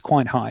is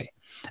quite high.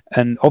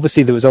 And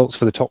obviously the results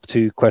for the top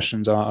two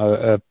questions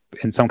are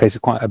in some cases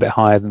quite a bit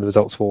higher than the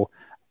results for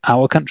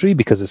our country,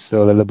 because there's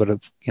still a little bit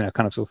of,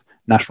 kind of sort of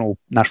national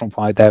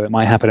pride there. It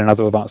might happen in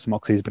other advanced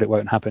democracies, but it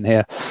won't happen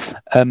here.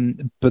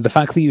 But the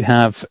fact that you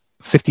have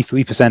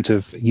 53%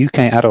 of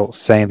UK adults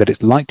saying that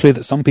it's likely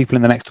that some people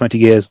in the next 20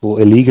 years will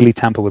illegally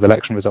tamper with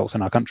election results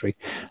in our country,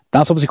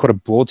 that's obviously quite a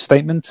broad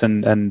statement.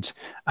 And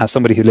as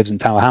somebody who lives in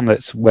Tower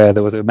Hamlets, where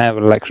there was a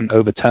mayoral election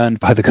overturned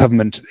by the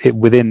government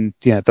within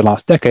the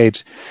last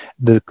decade,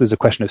 there's a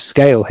question of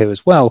scale here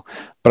as well.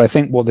 But I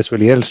think what this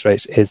really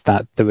illustrates is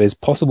that there is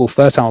possible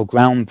fertile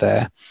ground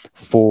there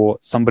for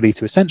somebody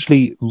to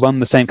essentially run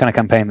the same kind of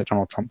campaign that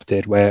Donald Trump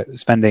did, where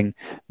spending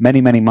many,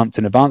 many months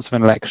in advance of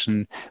an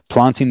election,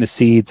 planting the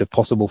seeds of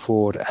possible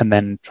fraud, and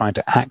then trying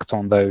to act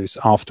on those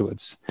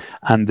afterwards.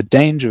 And the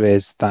danger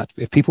is that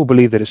if people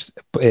believe that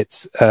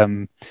it's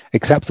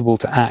acceptable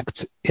to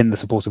act in the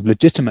support of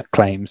legitimate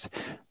claims,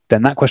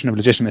 then that question of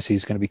legitimacy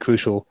is going to be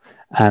crucial,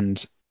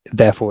 and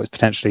therefore it's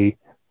potentially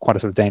quite a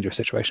sort of dangerous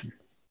situation.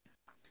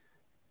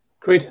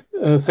 Great.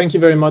 Thank you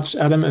very much,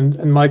 Adam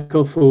and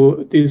Michael,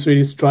 for these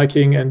really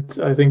striking and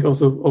I think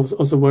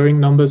also worrying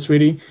numbers,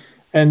 really.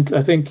 And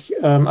I think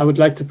I would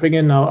like to bring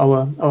in now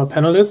our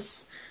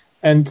panelists.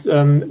 And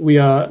we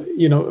are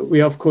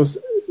of course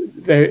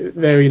very,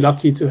 very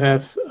lucky to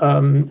have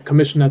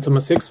Commissioner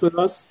Thomas Hicks with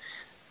us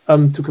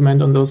to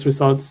comment on those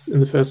results in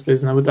the first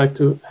place. And I would like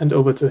to hand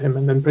over to him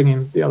and then bring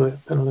in the other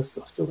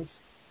panelists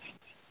afterwards.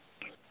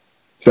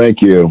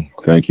 Thank you.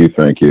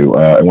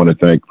 I want to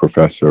thank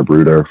Professor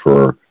Bruder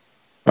for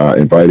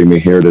inviting me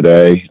here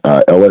today.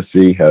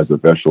 LSE has a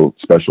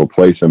special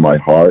place in my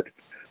heart,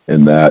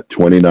 in that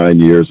 29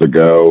 years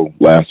ago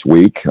last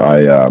week,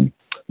 I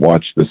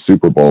watched the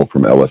Super Bowl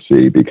from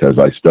LSE because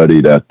I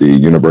studied at the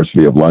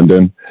University of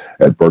London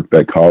at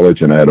Birkbeck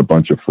College, and I had a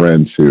bunch of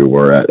friends who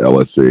were at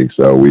LSE.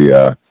 So we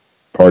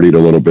partied a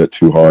little bit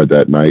too hard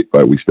that night,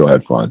 but we still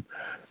had fun.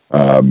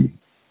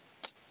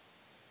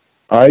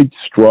 I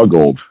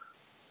struggled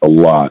a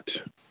lot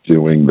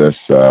doing this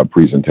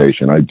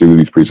presentation. I do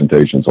these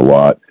presentations a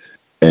lot,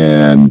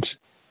 and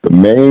the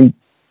main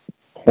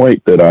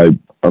point that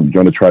I'm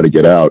going to try to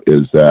get out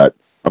is that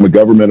I'm a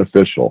government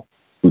official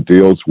who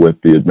deals with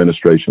the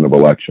administration of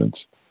elections,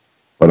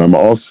 but I'm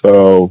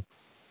also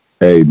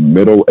a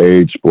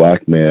middle-aged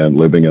Black man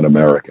living in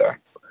America,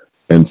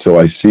 and so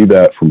I see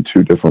that from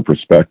two different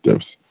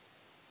perspectives.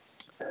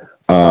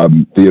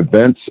 The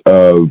events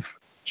of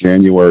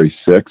January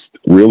 6th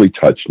really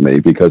touched me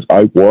because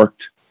I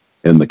worked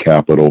in the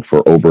Capitol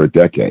for over a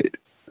decade.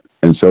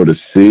 And so to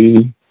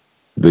see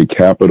the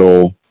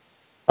Capitol,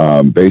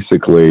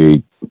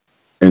 basically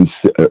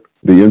the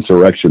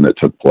insurrection that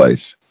took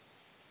place,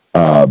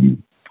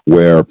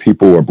 where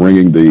people were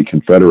bringing the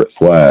Confederate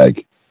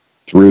flag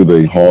through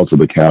the halls of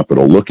the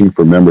Capitol, looking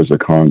for members of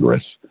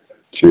Congress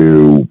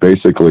to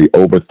basically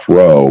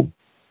overthrow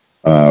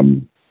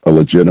a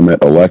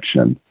legitimate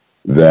election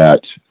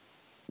that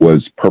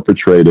was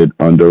perpetrated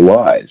under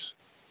lies,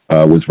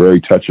 was very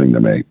touching to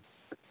me.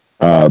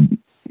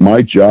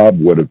 My job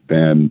would have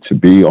been to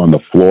be on the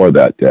floor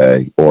that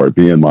day or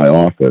be in my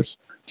office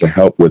to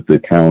help with the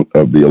count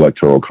of the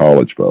Electoral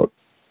College vote.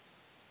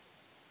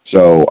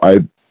 So I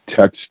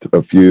texted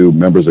a few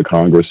members of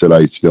Congress that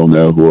I still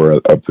know who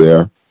are up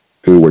there,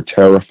 who were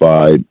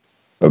terrified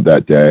of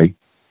that day,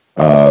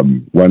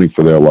 running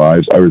for their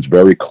lives. I was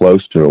very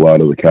close to a lot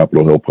of the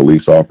Capitol Hill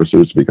police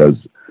officers because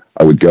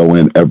I would go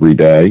in every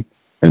day,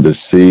 and to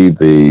see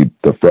the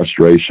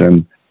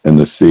frustration and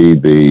to see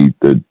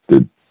the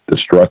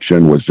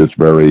destruction was just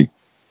very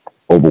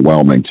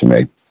overwhelming to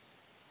me.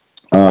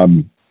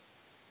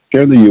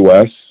 Here in the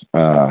U.S.,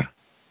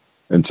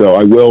 and so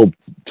I will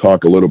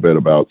talk a little bit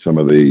about some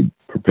of the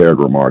prepared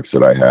remarks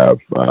that I have,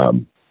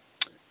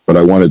 but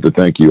I wanted to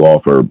thank you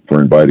all for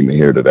inviting me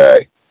here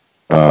today.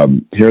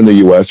 Here in the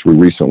U.S., we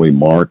recently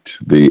marked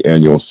the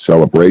annual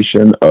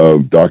celebration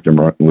of Dr.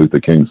 Martin Luther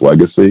King's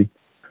legacy,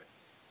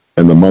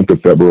 and the month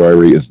of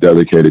February is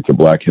dedicated to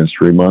Black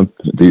History Month.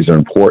 These are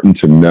important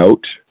to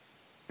note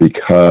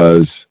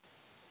because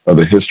of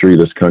the history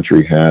this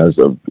country has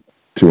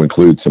to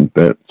include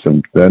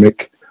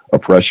systemic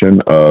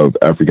oppression of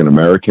African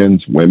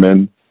Americans,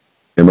 women,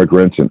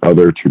 immigrants, and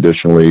other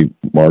traditionally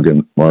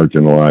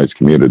marginalized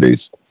communities.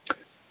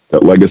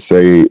 That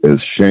legacy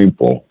is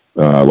shameful,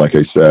 like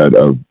I said,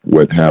 of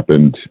what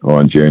happened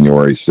on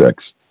January 6th.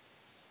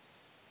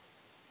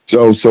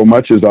 So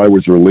much as I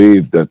was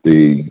relieved that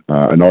the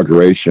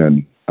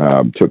inauguration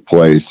took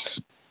place,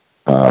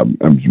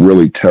 I'm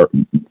really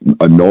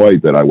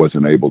annoyed that I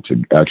wasn't able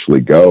to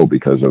actually go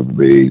because of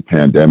the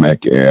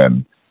pandemic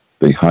and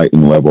the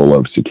heightened level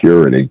of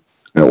security,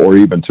 or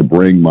even to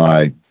bring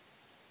my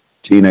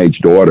teenage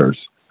daughters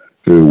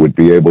who would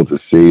be able to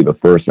see the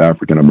first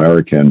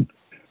African-American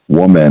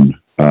woman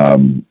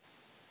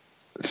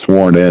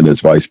sworn in as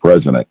vice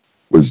president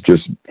was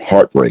just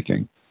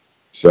heartbreaking.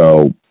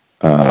 So,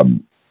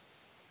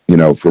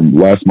 from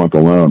last month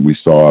alone, we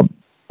saw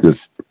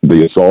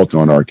the assault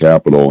on our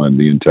Capitol and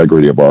the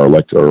integrity of our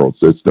electoral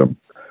system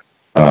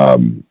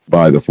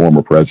by the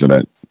former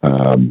president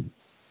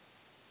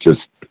is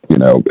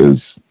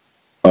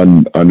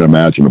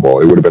unimaginable.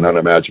 It would have been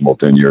unimaginable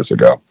 10 years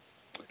ago.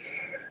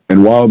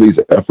 And while these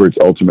efforts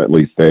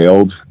ultimately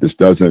failed, this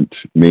doesn't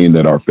mean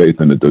that our faith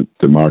in the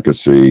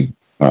democracy,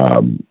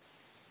 the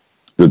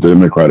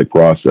democratic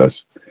process,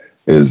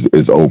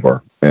 is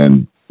over.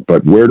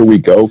 But where do we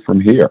go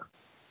from here?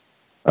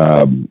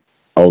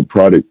 I'll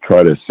try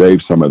to save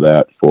some of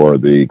that for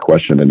the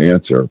question and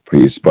answer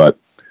piece. But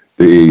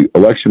the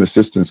Election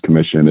Assistance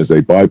Commission is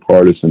a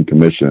bipartisan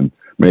commission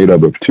made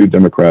up of 2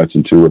 Democrats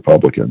and 2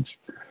 Republicans,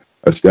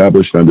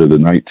 established under the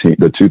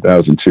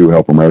 2002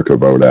 Help America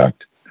Vote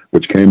Act,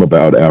 which came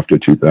about after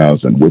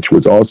 2000, which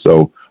was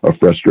also a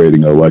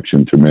frustrating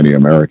election to many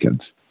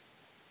Americans.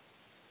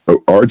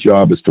 So our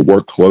job is to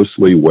work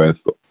closely with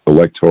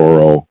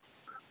election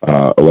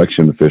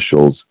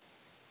officials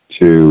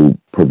to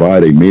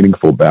provide a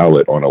meaningful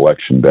ballot on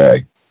election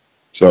day.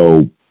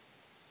 So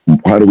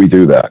how do we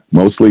do that?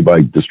 Mostly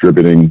by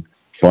distributing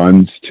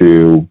funds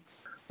to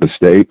the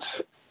states.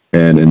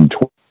 And in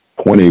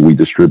 2020, we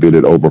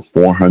distributed over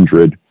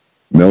 $400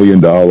 million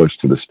to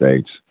the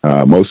states,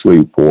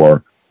 mostly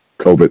for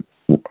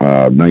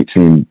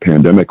COVID-19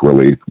 pandemic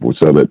relief,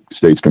 so that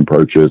states can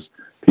purchase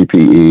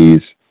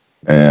PPEs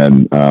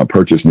and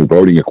purchase new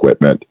voting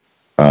equipment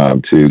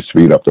to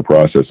speed up the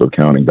process of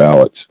counting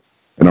ballots.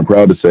 And I'm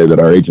proud to say that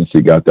our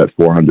agency got that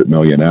 $400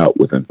 million out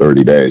within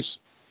 30 days.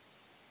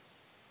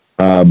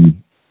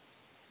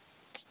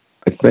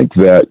 I think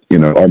that,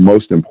 our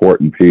most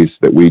important piece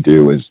that we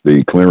do is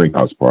the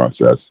clearinghouse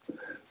process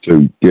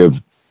to give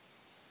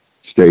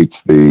states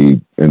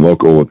and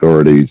local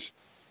authorities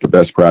the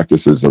best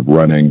practices of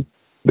running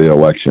the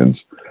elections.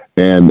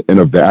 And in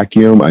a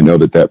vacuum, I know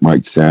that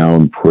might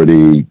sound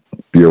pretty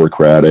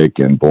bureaucratic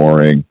and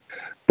boring,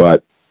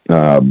 but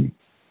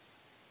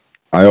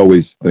I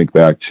always think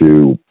back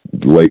to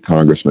the late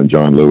Congressman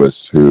John Lewis,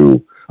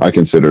 who I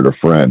considered a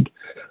friend,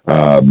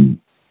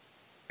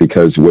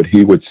 because what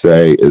he would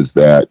say is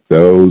that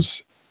those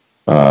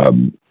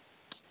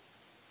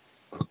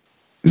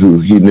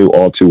who he knew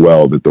all too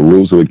well that the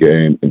rules of the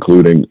game,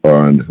 including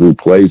on who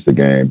plays the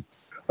game,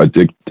 are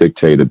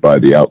dictated by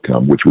the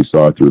outcome, which we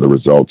saw through the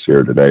results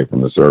here today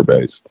from the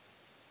surveys.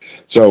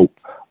 So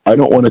I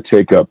don't want to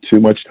take up too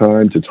much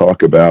time to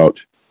talk about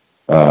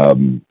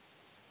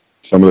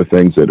some of the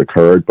things that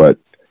occurred, but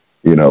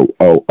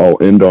I'll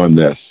end on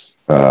this,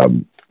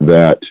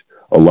 that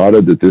a lot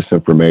of the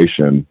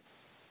disinformation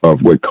of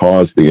what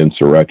caused the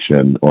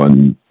insurrection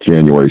on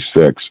January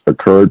 6th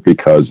occurred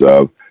because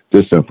of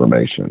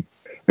disinformation.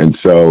 And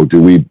so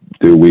do we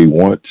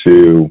want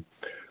to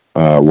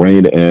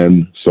rein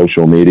in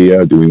social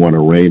media? Do we want to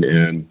rein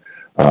in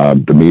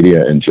the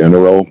media in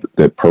general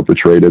that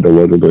perpetrated a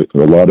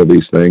lot of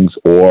these things,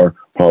 or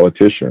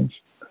politicians?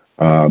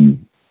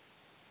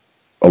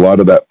 A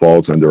lot of that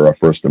falls under our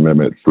First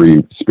Amendment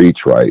free speech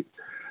right.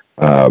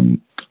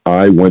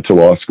 I went to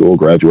law school,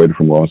 graduated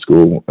from law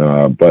school,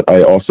 but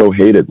I also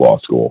hated law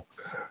school.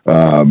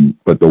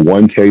 But the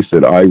one case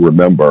that I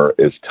remember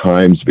is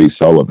Times v.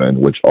 Sullivan,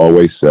 which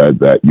always said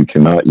that you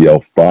cannot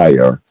yell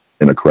fire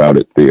in a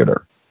crowded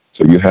theater.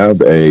 So you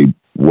have a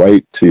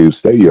right to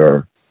say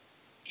your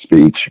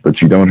speech,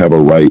 but you don't have a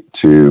right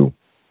to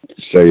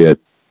say it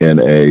in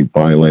a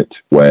violent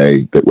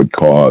way that would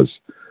cause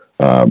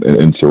an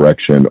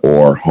insurrection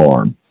or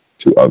harm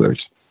to others.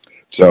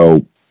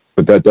 So,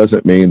 but that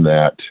doesn't mean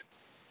that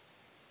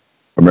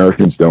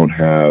Americans don't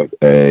have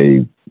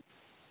a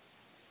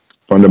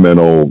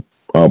fundamental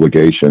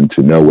obligation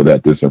to know where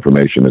that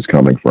disinformation is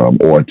coming from,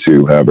 or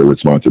to have a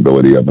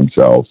responsibility of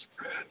themselves,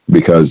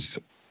 because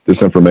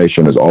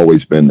disinformation has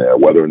always been there,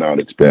 whether or not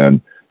it's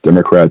been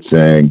Democrats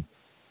saying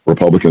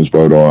Republicans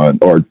vote on,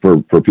 or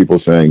for people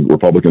saying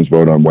Republicans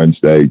vote on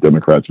Wednesday,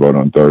 Democrats vote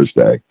on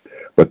Thursday.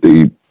 But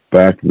the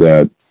fact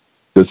that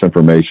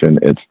disinformation,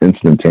 it's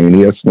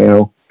instantaneous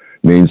now,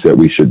 means that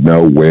we should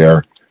know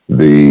where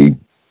the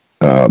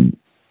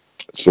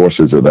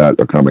sources of that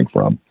are coming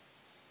from.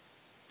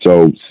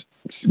 So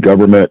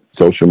government,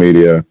 social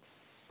media,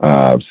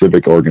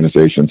 civic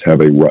organizations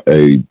have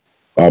a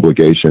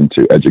obligation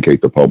to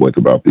educate the public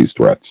about these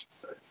threats.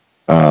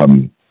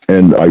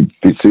 And I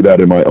see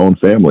that in my own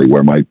family,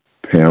 where my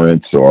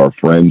parents or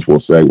friends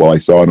will say, well, I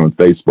saw it on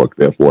Facebook,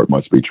 therefore it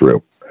must be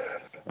true.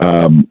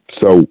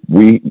 So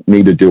we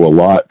need to do a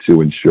lot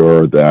to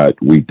ensure that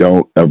we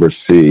don't ever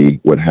see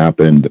what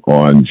happened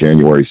on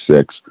January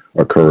 6th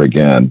occur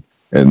again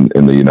in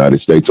the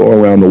United States or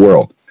around the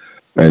world.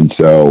 And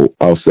so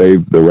I'll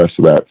save the rest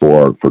of that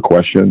for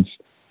questions.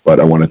 But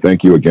I want to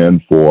thank you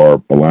again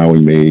for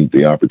allowing me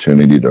the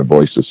opportunity to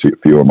voice a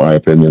few of my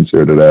opinions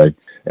here today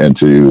and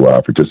to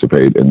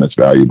participate in this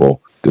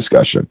valuable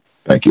discussion.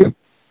 Thank you.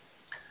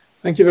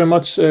 Thank you very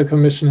much,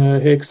 Commissioner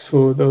Hicks,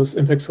 for those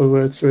impactful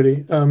words,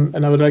 really.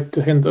 And I would like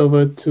to hand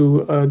over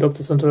to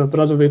Dr. Sandra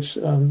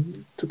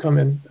Obradović to come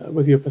in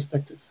with your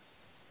perspective.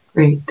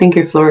 Great. Thank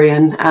you,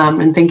 Florian.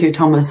 And thank you,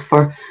 Thomas,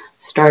 for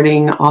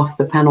starting off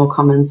the panel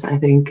comments. I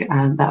think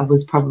that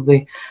was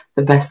probably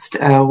the best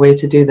way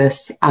to do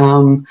this.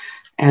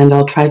 And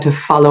I'll try to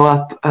follow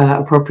up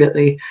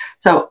appropriately.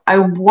 So I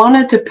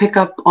wanted to pick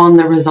up on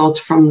the results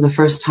from the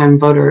first-time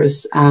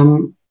voters.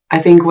 I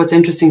think what's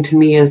interesting to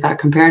me is that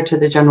compared to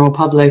the general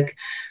public,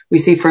 we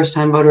see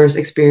first-time voters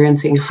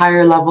experiencing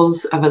higher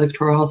levels of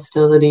electoral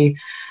hostility,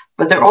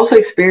 but they're also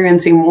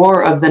experiencing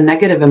more of the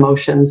negative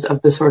emotions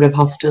of the sort of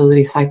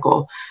hostility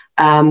cycle.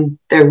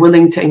 They're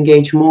willing to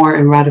engage more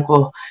in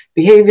radical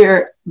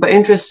behavior, but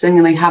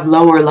interestingly have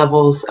lower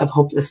levels of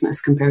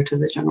hopelessness compared to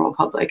the general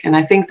public. And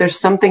I think there's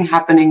something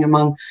happening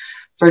among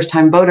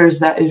first-time voters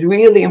that is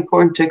really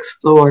important to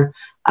explore,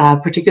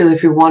 particularly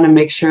if we want to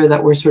make sure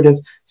that we're sort of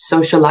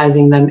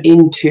socializing them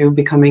into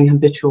becoming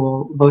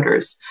habitual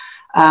voters.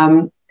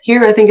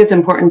 Here, I think it's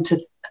important to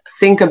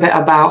think a bit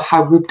about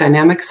how group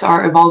dynamics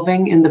are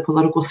evolving in the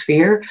political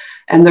sphere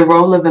and the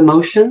role of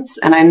emotions.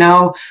 And I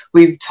know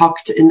we've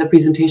talked in the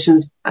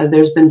presentations,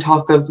 there's been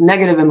talk of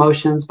negative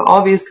emotions, but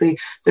obviously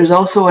there's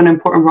also an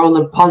important role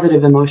of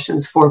positive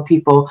emotions for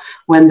people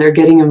when they're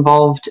getting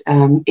involved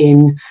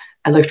in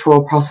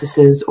electoral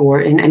processes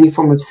or in any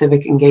form of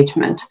civic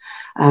engagement.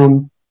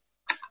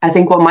 I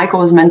think what Michael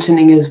was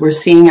mentioning is we're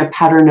seeing a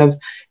pattern of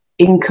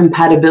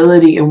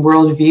incompatibility in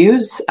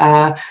worldviews.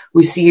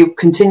 We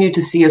continue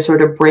to see a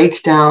sort of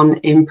breakdown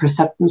in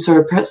perceptions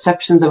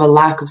of a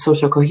lack of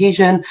social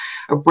cohesion,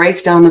 a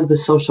breakdown of the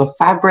social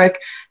fabric,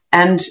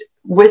 and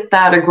with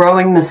that, a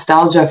growing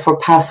nostalgia for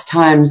past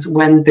times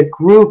when the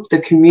group, the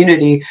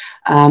community,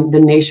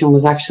 the nation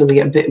was actually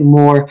a bit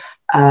more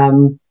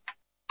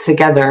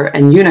together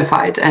and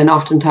unified. And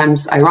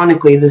oftentimes,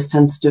 ironically, this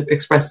tends to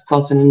express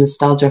itself in a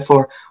nostalgia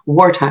for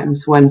war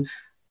times when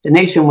the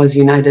nation was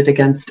united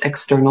against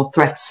external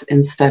threats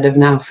instead of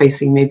now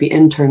facing maybe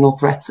internal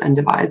threats and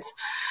divides.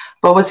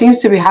 But what seems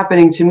to be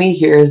happening to me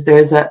here is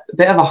there's a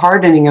bit of a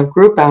hardening of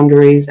group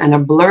boundaries and a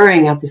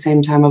blurring at the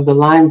same time of the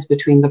lines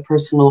between the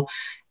personal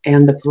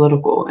and the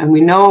political. And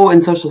we know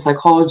in social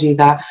psychology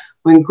that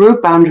when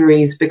group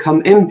boundaries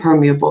become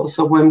impermeable,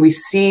 so when we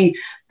see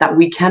that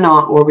we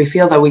cannot, or we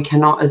feel that we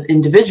cannot as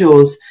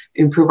individuals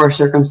improve our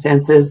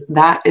circumstances,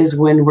 that is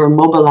when we're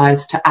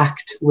mobilized to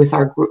act with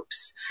our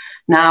groups.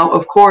 Now,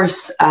 of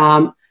course,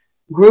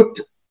 group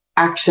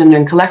action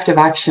and collective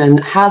action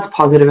has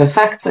positive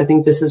effects. I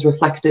think this is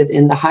reflected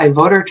in the high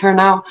voter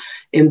turnout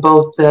in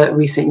both the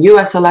recent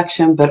US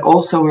election, but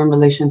also in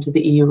relation to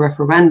the EU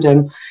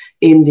referendum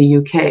in the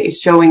UK,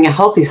 showing a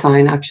healthy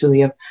sign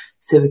actually of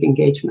civic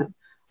engagement.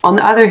 On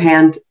the other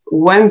hand,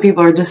 when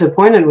people are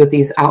disappointed with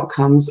these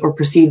outcomes or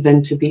perceive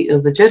them to be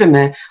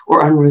illegitimate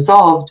or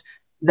unresolved,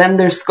 then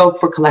there's scope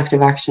for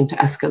collective action to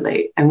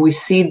escalate. And we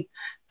see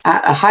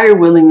a higher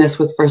willingness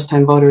with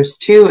first-time voters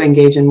to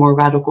engage in more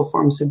radical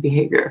forms of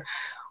behavior,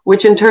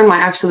 which in turn might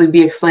actually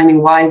be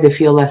explaining why they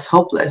feel less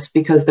hopeless,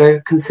 because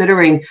they're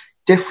considering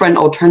different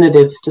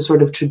alternatives to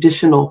sort of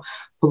traditional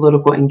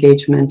political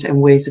engagement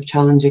and ways of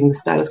challenging the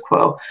status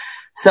quo.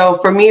 So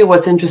for me,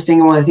 what's interesting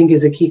and what I think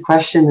is a key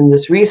question in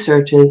this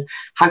research is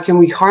how can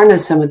we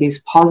harness some of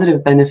these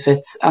positive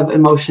benefits of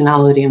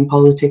emotionality in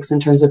politics in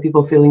terms of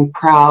people feeling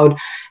proud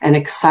and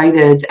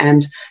excited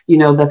and, you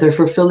know, that they're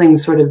fulfilling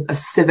sort of a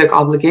civic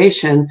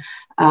obligation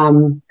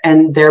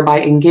and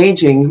thereby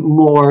engaging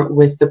more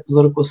with the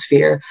political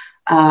sphere.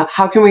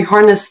 How can we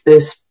harness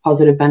this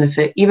positive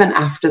benefit even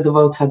after the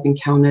votes have been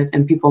counted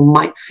and people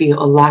might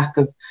feel a lack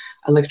of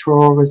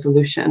electoral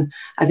resolution?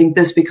 I think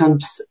this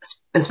becomes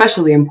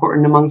especially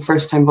important among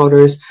first-time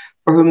voters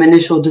for whom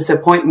initial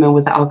disappointment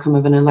with the outcome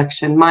of an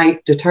election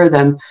might deter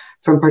them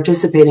from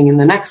participating in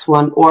the next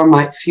one or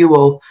might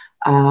fuel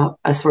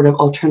a sort of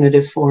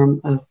alternative form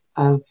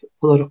of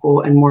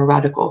political and more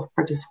radical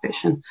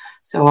participation.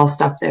 So I'll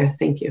stop there.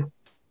 Thank you.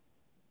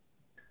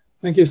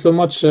 Thank you so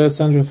much,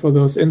 Sandra, for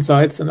those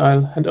insights. And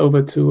I'll hand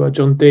over to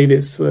John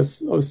Davis, who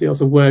has obviously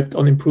also worked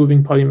on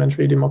improving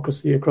parliamentary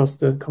democracy across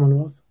the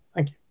Commonwealth.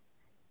 Thank you.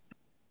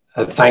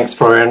 Thanks,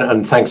 Florian,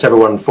 and thanks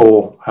everyone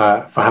for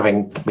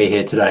having me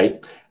here today.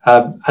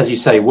 As you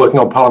say, working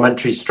on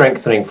parliamentary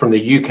strengthening from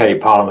the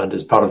UK Parliament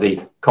as part of the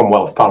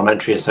Commonwealth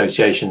Parliamentary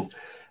Association,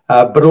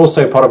 but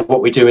also part of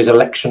what we do is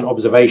election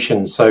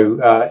observation.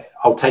 So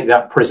I'll take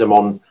that prism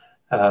on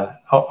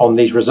on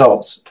these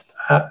results.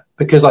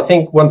 Because I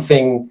think one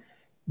thing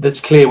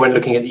that's clear when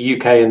looking at the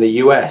UK and the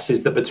US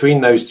is that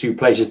between those two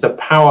places, the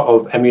power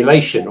of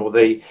emulation, or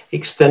the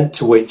extent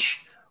to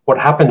which what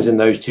happens in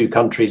those two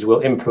countries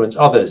will influence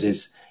others,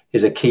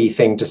 is a key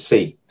thing to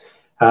see.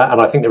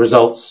 And I think the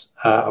results,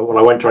 well,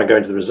 I won't try and go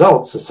into the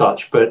results as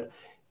such, but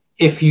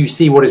if you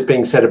see what is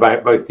being said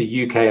about both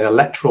the UK and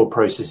electoral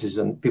processes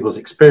and people's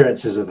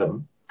experiences of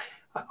them,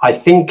 I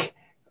think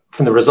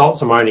from the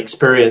results of my own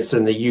experience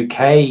in the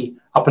UK,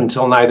 up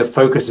until now, the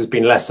focus has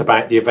been less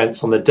about the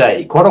events on the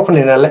day. Quite often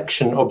in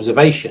election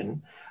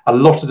observation, a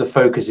lot of the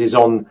focus is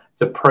on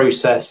the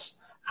process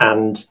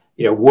and,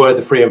 were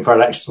the free and fair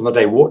elections on the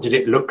day? What did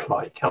it look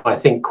like? And I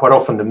think quite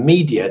often the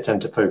media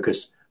tend to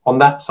focus on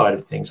that side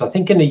of things. I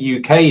think in the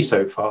UK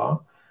so far,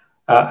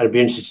 I'd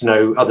be interested to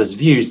know others'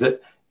 views,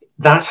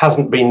 that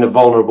hasn't been the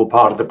vulnerable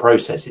part of the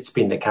process. It's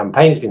been the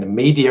campaign, it's been the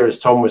media, as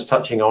Tom was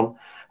touching on.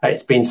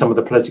 It's been some of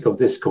the political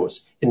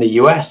discourse. In the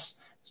US,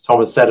 as Tom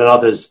has said, and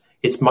others,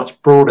 it's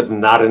much broader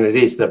than that, and it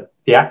is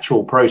the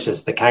actual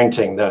process, the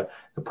counting, the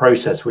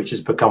process which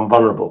has become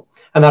vulnerable.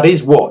 And that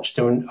is watched.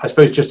 And I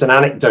suppose just an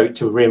anecdote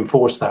to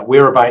reinforce that.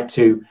 We're about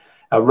to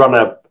run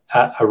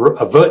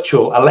a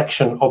virtual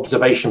election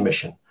observation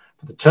mission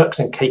for the Turks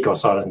and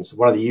Caicos Islands,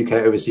 one of the UK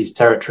overseas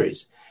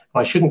territories.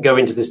 And I shouldn't go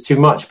into this too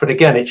much, but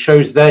again, it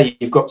shows there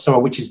you've got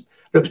somewhere which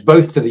looks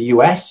both to the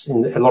US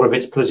in a lot of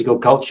its political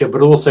culture,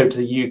 but also to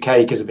the UK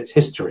because of its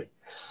history.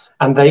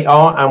 And they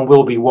are and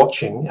will be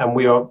watching, and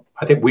we are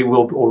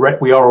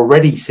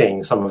already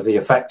seeing some of the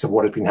effect of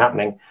what has been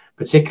happening,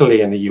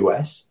 particularly in the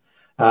US,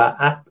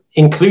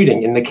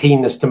 including in the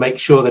keenness to make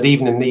sure that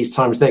even in these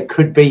times there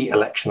could be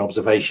election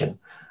observation.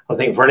 I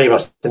think for any of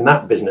us in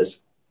that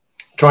business,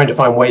 trying to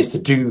find ways to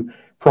do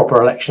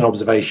proper election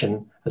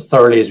observation as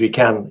thoroughly as we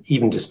can,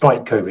 even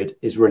despite COVID,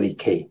 is really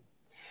key.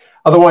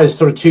 Otherwise,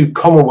 sort of two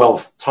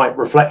Commonwealth type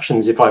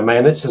reflections, if I may,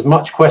 and it's as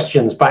much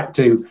questions back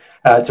to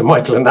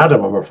Michael and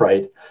Adam, I'm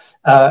afraid.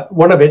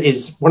 One of it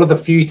is one of the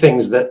few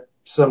things that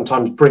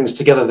sometimes brings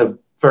together the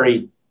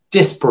very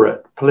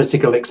disparate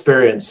political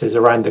experiences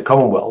around the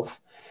Commonwealth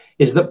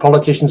is that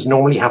politicians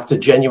normally have to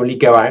genuinely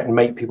go out and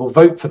make people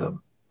vote for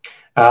them.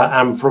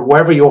 And from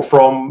wherever you're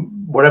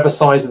from, whatever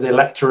size of the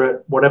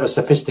electorate, whatever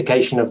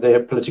sophistication of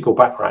their political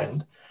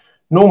background,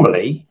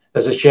 normally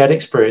there's a shared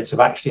experience of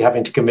actually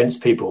having to convince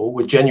people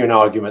with genuine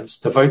arguments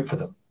to vote for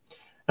them.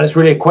 And it's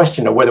really a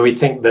question of whether we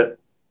think that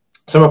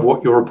some of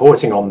what you're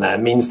reporting on there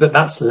means that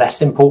that's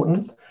less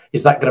important.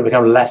 Is that going to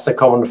become less a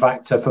common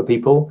factor for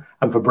people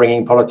and for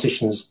bringing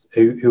politicians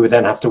who would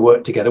then have to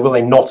work together? Will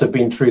they not have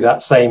been through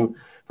that same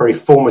very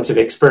formative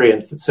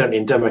experience that certainly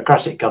in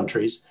democratic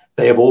countries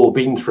they have all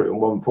been through in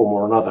one form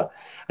or another?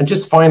 And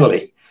just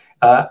finally,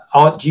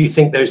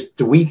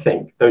 do we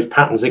think those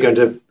patterns are going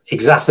to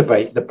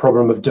exacerbate the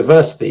problem of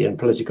diversity in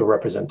political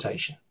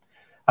representation?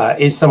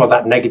 Is some of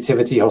that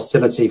negativity,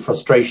 hostility,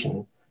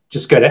 frustration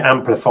just going to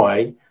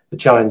amplify the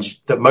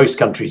challenge that most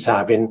countries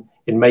have in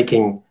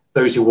making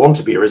those who want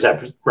to be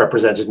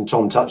represented, and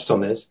Tom touched on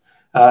this,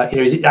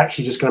 is it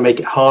actually just going to make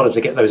it harder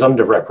to get those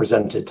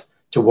underrepresented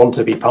to want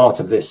to be part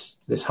of this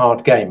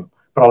hard game?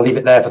 But I'll leave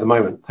it there for the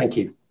moment. Thank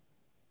you.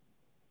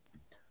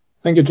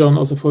 Thank you, John,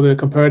 also for the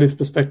comparative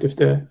perspective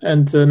there.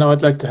 And now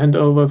I'd like to hand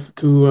over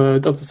to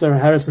Dr. Sarah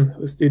Harrison,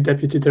 who's the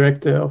Deputy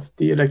Director of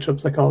the Electoral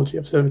Psychology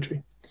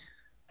Observatory.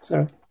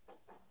 Sarah.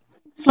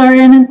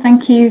 Florian, and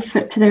thank you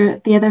to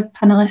the other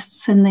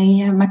panelists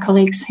and my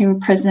colleagues who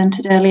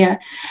presented earlier.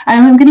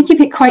 I'm going to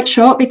keep it quite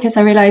short because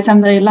I realise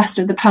I'm the last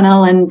of the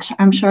panel, and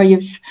I'm sure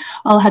you've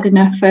all had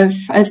enough of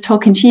us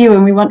talking to you,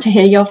 and we want to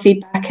hear your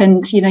feedback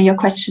and your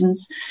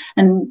questions,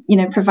 and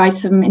provide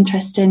some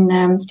interesting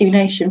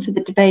stimulation for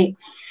the debate.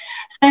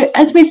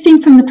 As we've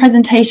seen from the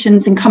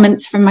presentations and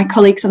comments from my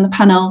colleagues on the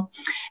panel,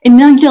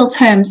 in ideal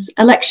terms,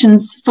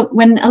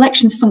 when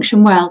elections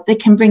function well, they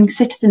can bring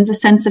citizens a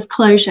sense of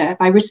closure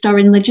by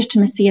restoring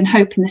legitimacy and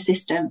hope in the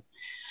system.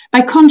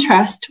 By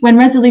contrast, when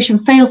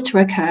resolution fails to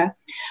occur,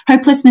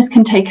 hopelessness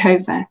can take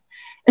over,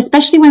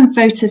 especially when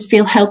voters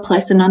feel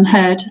helpless and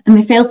unheard, and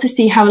they fail to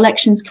see how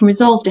elections can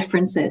resolve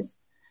differences.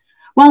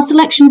 Whilst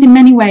elections in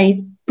many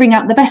ways bring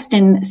out the best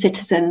in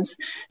citizens,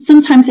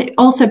 sometimes it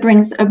also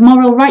brings a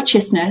moral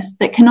righteousness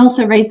that can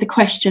also raise the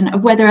question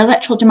of whether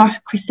electoral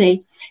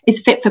democracy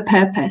is fit for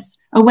purpose,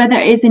 or whether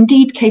it is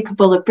indeed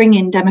capable of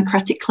bringing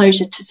democratic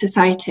closure to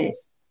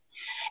societies.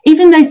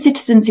 Even those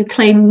citizens who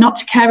claim not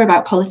to care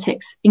about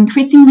politics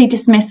increasingly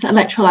dismiss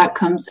electoral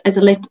outcomes as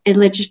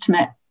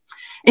illegitimate.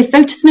 If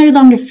voters no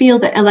longer feel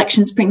that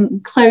elections bring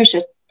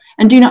closure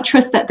and do not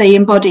trust that they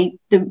embody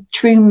the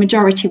true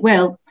majority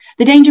will,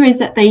 the danger is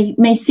that they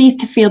may cease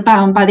to feel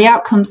bound by the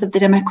outcomes of the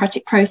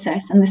democratic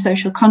process and the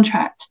social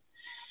contract.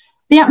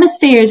 The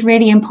atmosphere is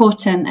really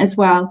important as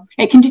well.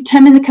 It can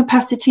determine the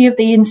capacity of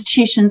the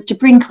institutions to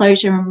bring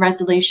closure and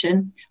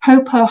resolution,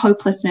 hope or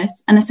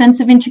hopelessness, and a sense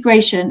of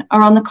integration,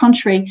 or on the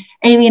contrary,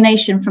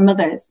 alienation from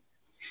others.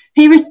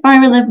 Here a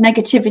spiral of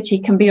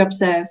negativity can be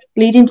observed,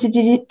 leading to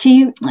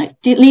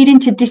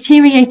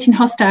deteriorating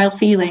hostile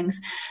feelings,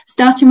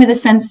 starting with a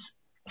sense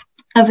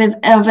of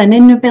an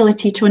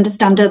inability to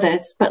understand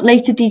others, but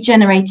later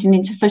degenerating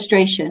into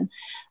frustration,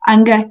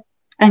 anger,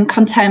 and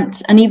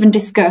contempt, and even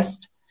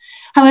disgust.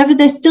 However,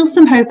 there's still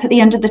some hope at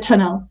the end of the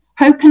tunnel.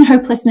 Hope and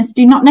hopelessness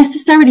do not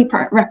necessarily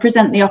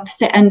represent the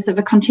opposite ends of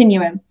a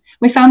continuum.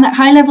 We found that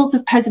high levels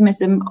of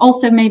pessimism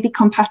also may be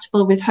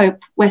compatible with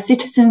hope, where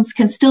citizens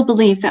can still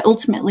believe that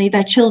ultimately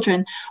their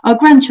children or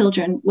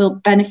grandchildren will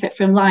benefit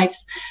from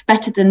lives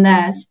better than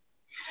theirs.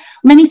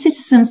 Many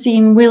citizens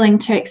seem willing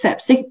to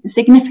accept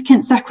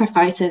significant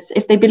sacrifices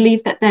if they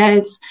believe that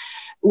this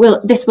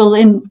will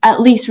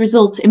at least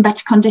result in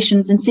better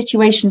conditions and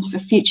situations for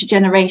future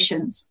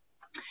generations.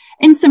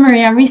 In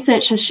summary, our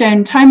research has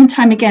shown time and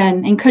time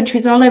again in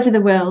countries all over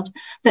the world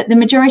that the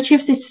majority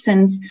of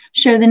citizens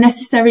show the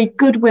necessary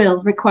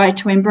goodwill required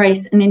to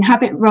embrace and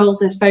inhabit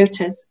roles as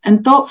voters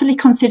and thoughtfully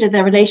consider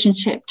their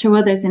relationship to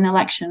others in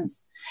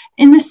elections.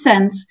 In this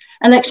sense,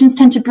 elections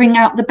tend to bring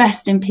out the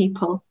best in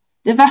people.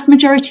 The vast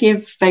majority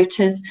of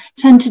voters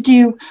tend to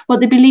do what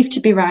they believe to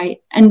be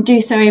right and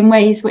do so in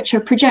ways which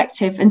are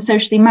projective and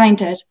socially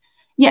minded.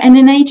 Yet in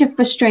an age of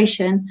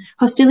frustration,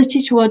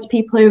 hostility towards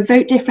people who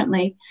vote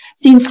differently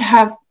seems to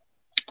have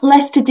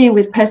less to do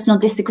with personal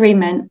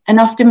disagreement and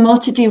often more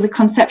to do with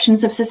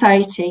conceptions of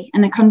society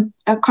and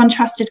a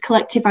contrasted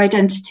collective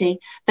identity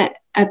that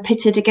are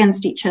pitted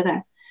against each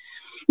other.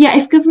 Yet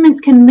if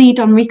governments can lead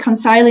on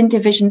reconciling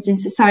divisions in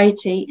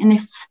society and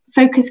if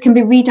focus can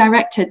be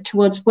redirected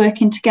towards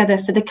working together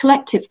for the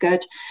collective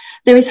good,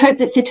 there is hope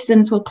that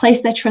citizens will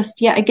place their trust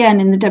yet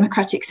again in the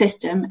democratic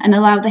system and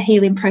allow the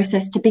healing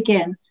process to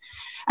begin.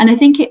 And I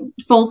think it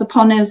falls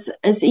upon us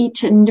as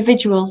each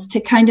individuals to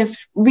kind of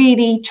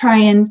really try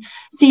and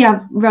see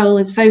our role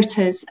as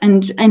voters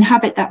and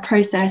inhabit that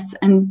process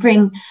and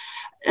bring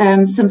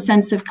some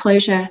sense of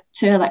closure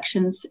to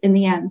elections in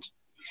the end.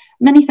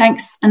 Many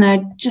thanks, and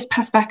I just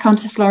pass back on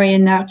to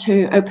Florian now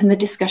to open the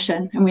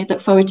discussion, and we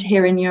look forward to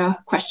hearing your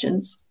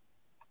questions.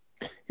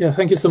 Yeah,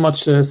 thank you so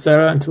much,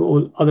 Sarah, and to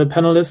all other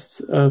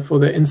panelists for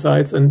their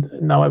insights. And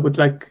now I would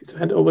like to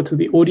hand over to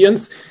the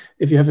audience.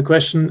 If you have a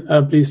question,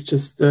 please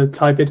just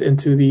type it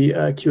into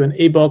the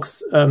Q&A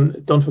box.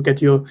 Don't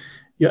forget your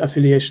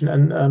affiliation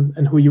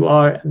and who you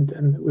are,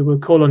 and we will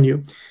call on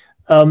you.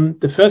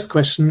 The first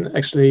question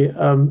actually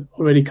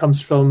already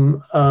comes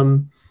from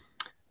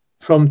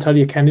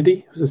Talia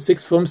Kennedy, who's a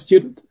sixth form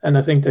student, and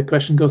I think that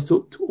question goes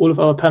to all of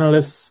our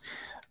panelists.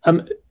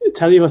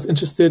 Talia was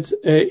interested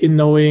in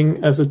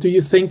knowing, so do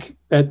you think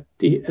that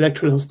the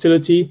electoral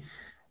hostility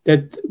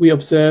that we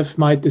observe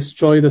might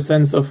destroy the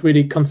sense of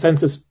really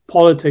consensus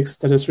politics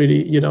that has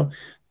really,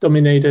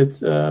 dominated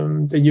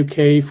the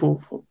UK for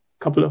a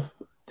couple of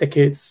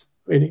decades,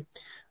 really?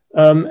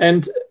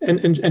 And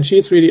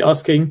she's really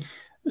asking,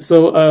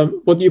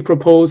 so what do you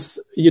propose,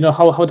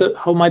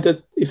 how might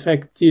that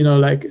affect,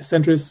 like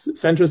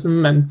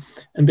centrism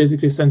and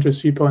basically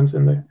centrist viewpoints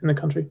in the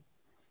country?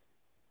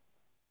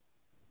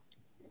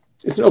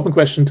 It's an open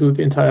question to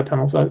the entire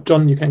panel. So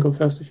John, you can go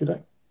first if you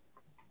like.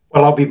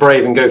 Well, I'll be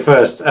brave and go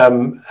first.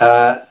 And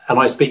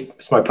I speak,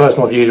 it's my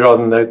personal views rather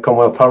than the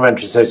Commonwealth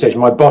Parliamentary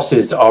Association. My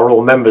bosses are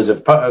all members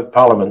of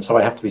Parliament, so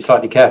I have to be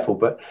slightly careful.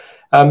 But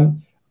I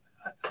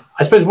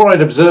suppose what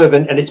I'd observe,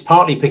 and it's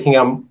partly picking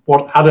up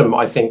what Adam,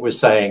 I think, was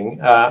saying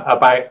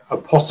about a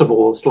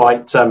possible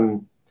slight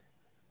sort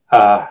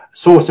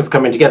of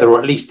coming together, or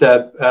at least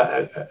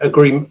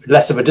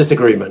less of a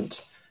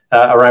disagreement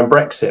around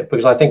Brexit,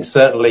 because I think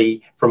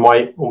certainly from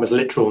my almost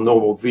literal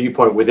normal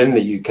viewpoint within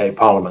the UK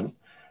Parliament,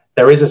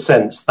 there is a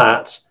sense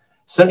that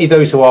certainly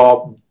those who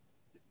are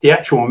the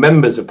actual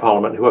members of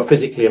Parliament who are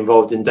physically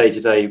involved in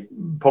day-to-day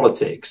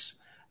politics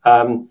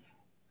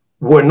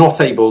were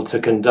not able to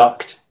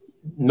conduct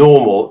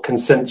normal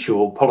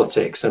consensual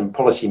politics and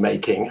policy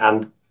making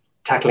and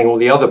tackling all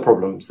the other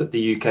problems that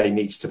the UK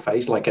needs to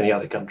face like any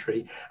other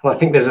country. And I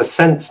think there's a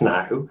sense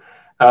now,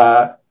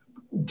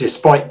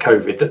 despite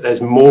COVID, that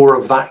there's more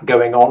of that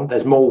going on.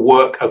 There's more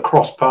work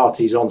across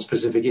parties on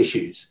specific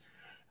issues.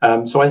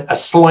 So a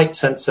slight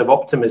sense of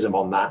optimism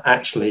on that,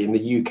 actually, in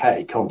the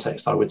UK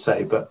context, I would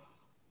say, but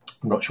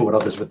I'm not sure what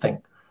others would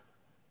think.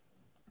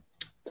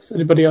 Does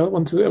anybody else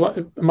want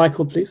to?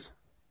 Michael, please.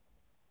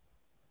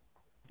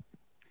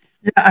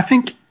 Yeah, I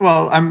think,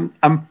 well,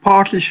 I'm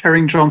partly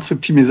sharing John's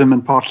optimism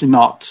and partly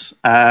not.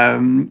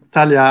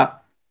 Talia,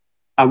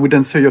 I would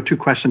answer your two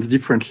questions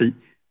differently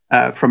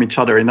from each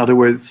other. In other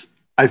words,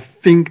 I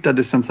think that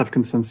the sense of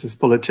consensus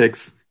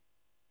politics,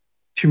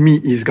 to me,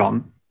 is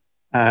gone.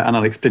 And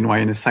I'll explain why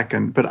in a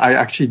second. But I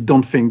actually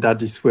don't think that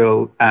this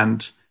will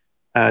end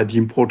the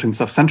importance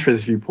of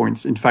centrist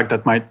viewpoints. In fact,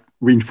 that might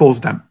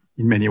reinforce them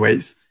in many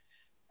ways.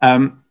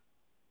 The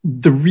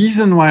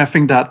reason why I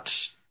think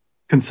that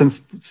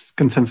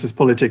consensus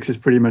politics is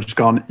pretty much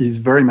gone is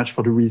very much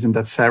for the reason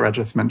that Sarah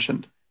just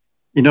mentioned.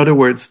 In other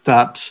words,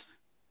 that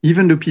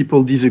even though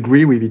people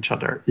disagree with each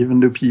other, even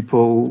though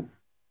people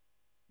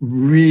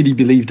really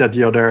believe that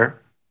the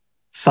other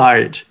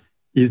side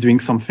is doing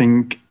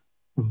something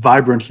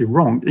vibrantly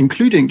wrong,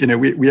 including,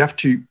 we have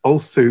to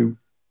also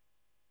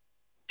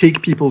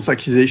take people's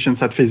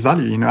accusations at face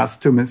value. As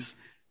Thomas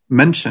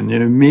mentioned,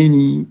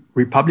 many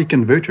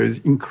Republican voters,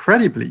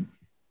 incredibly,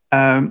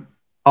 are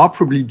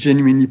probably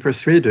genuinely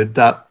persuaded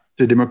that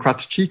the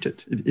Democrats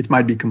cheated. It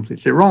might be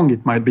completely wrong.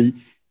 It might be,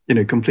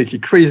 completely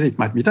crazy. It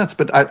might be nuts.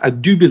 But I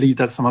do believe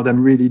that some of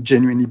them really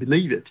genuinely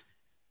believe it.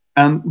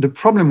 And the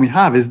problem we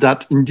have is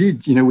that,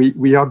 indeed,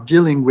 we are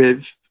dealing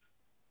with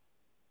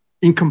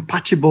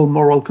incompatible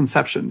moral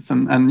conceptions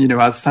and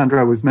as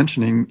Sandra was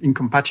mentioning,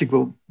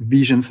 incompatible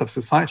visions of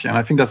society. And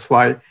I think that's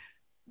why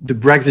the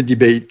Brexit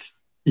debate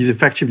is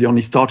effectively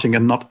only starting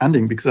and not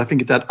ending, because I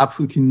think it had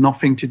absolutely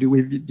nothing to do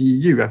with the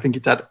EU. I think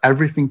it had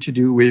everything to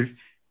do with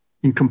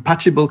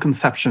incompatible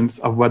conceptions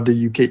of what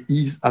the UK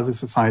is as a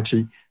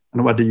society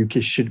and what the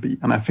UK should be.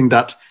 And I think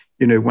that,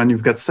 when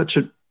you've got such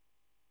a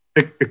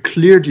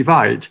clear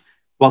divide,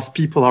 whilst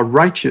people are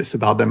righteous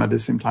about them at the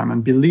same time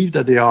and believe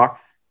that they are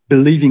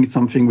believing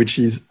something which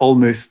is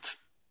almost,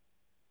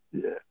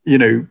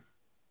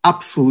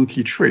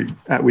 absolutely true,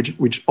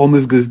 which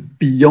almost goes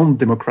beyond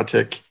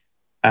democratic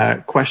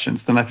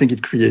questions, then I think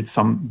it creates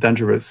some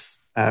dangerous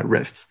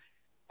rifts.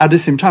 At the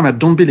same time, I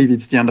don't believe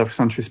it's the end of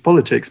centrist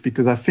politics,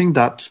 because I think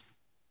that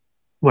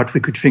what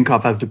we could think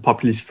of as the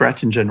populist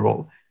threat in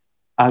general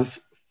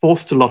has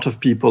forced a lot of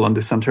people on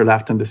the center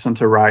left and the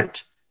center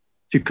right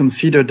to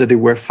consider that they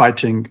were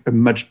fighting a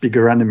much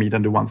bigger enemy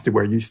than the ones they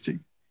were used to.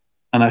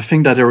 And I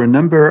think that there are a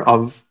number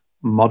of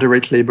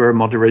moderate Labour,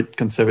 moderate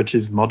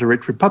Conservatives,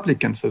 moderate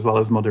Republicans, as well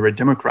as moderate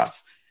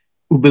Democrats,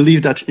 who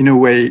believe that, in a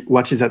way,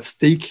 what is at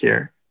stake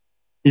here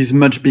is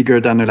much bigger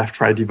than a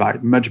left-right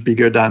divide, much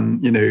bigger than,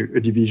 a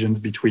division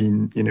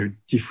between,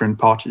 different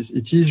parties.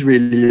 It is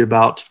really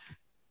about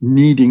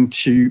needing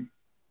to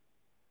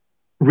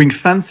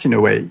ring-fence, in a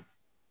way,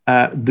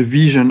 the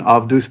vision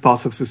of those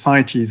parts of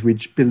societies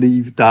which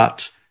believe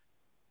that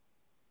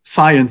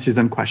science is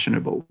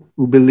unquestionable,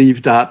 who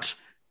believe that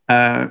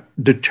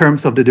the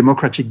terms of the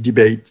democratic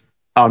debate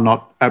are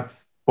not up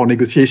for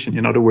negotiation.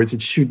 In other words,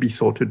 it should be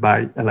sorted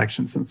by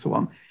elections and so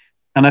on.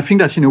 And I think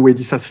that, in a way,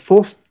 this has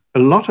forced a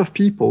lot of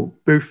people,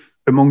 both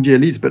among the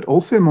elites, but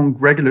also among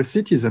regular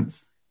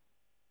citizens,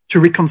 to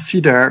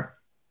reconsider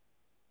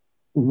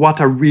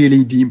what are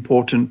really the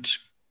important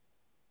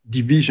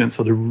divisions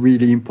or the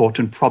really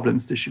important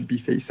problems they should be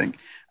facing.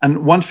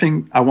 And one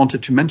thing I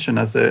wanted to mention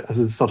as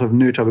a sort of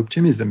note of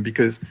optimism,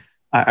 because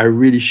I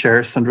really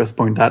share Sandra's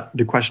point that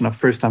the question of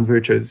first-time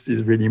voters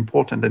is really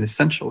important and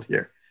essential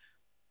here.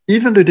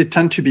 Even though they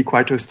tend to be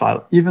quite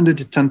hostile, even though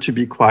they tend to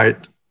be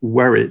quite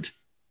worried,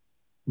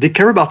 they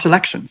care about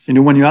elections.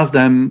 When you ask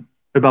them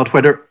about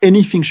whether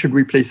anything should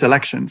replace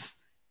elections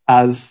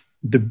as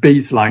the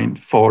baseline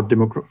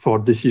for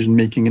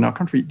decision-making in our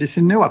country, they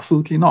say no,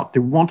 absolutely not. They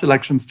want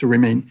elections to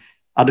remain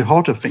at the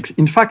heart of things.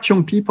 In fact,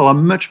 young people are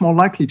much more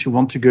likely to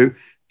want to go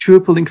to a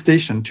polling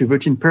station, to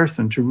vote in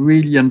person, to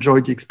really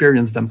enjoy the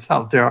experience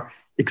themselves. They are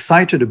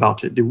excited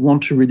about it. They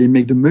want to really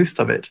make the most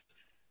of it.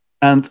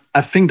 And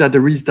I think that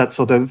there is that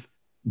sort of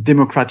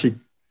democratic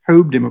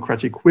hope,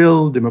 democratic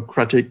will,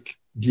 democratic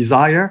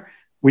desire,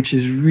 which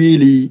is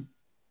really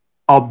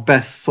our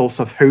best source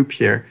of hope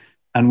here,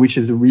 and which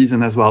is the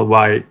reason as well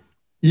why,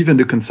 even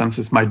the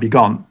consensus might be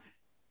gone,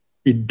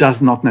 it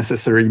does not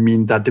necessarily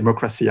mean that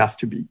democracy has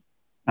to be.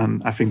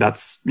 And I think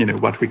that's,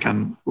 what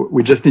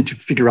we just need to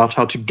figure out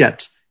how to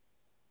get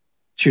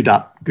to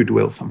that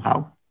goodwill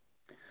somehow.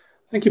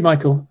 Thank you,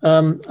 Michael.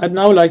 I'd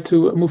now like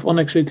to move on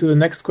actually to the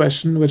next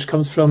question, which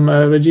comes from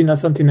Regina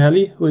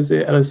Santinelli, who is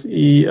a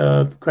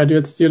LSE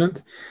graduate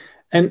student.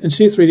 And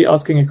she's really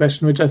asking a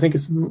question which I think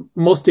is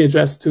mostly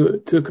addressed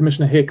to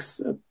Commissioner Hicks.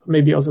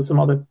 Maybe also some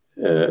other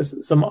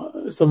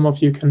some of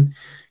you can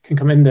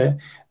come in there.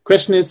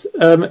 Question is,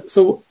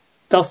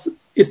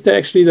 is there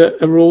actually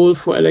a role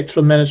for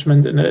electoral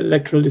management and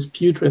electoral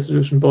dispute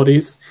resolution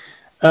bodies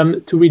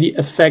to really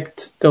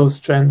affect those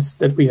trends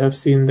that we have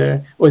seen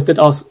there, or is that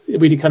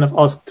really kind of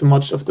ask too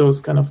much of those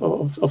kind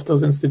of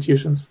those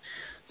institutions?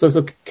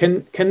 So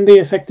can they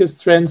affect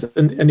these trends,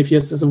 and if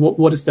yes, so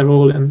what is their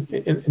role in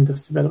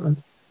this development?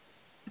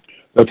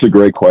 That's a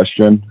great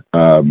question.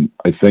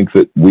 I think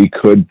that we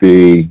could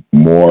be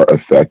more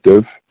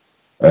effective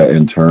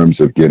in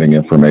terms of getting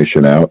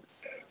information out.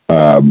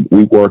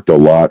 We worked a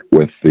lot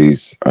with the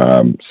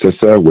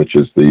CISA, which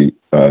is the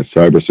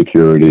Cyber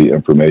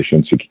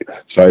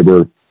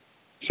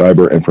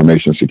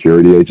Information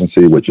Security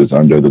Agency, which is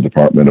under the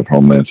Department of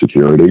Homeland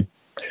Security.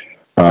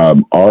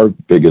 Our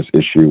biggest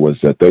issue was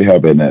that they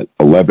have an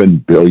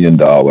 $11 billion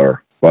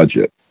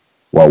budget,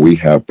 while we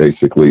have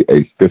basically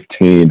a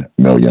 $15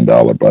 million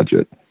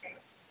budget.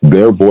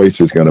 Their voice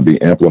is going to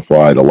be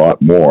amplified a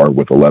lot more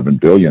with $11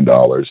 billion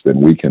than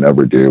we can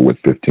ever do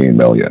with $15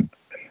 million.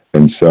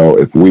 And so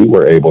if we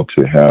were able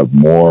to have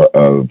more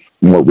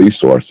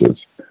resources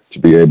to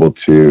be able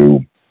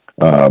to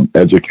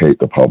educate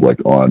the public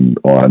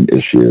on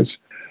issues,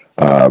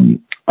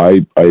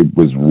 I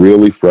was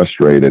really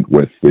frustrated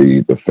with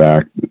the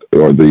fact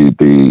or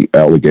the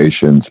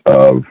allegations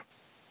of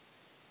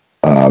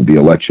the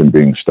election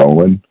being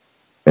stolen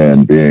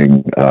and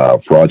being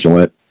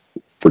fraudulent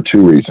for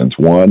two reasons.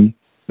 One,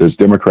 there's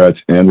Democrats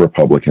and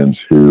Republicans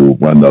who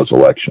run those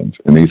elections,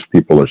 and these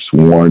people are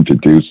sworn to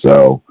do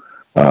so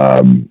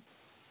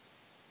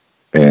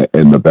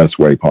in the best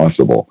way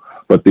possible.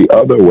 But the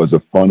other was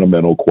a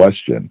fundamental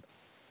question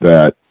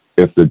that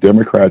if the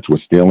Democrats were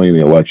stealing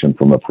the election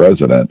from the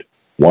president,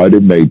 why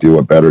didn't they do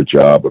a better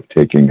job of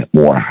taking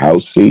more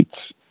House seats?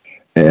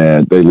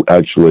 And they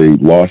actually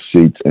lost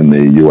seats in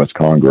the U.S.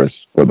 Congress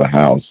for the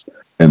House,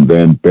 and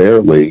then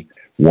barely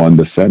won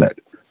the Senate.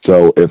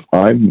 So if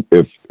I'm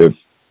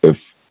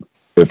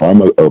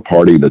a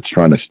party that's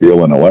trying to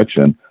steal an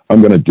election, I'm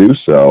going to do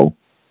so.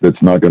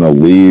 That's not going to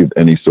leave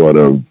any sort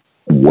of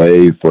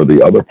way for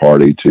the other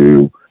party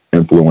to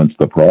influence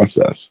the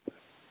process.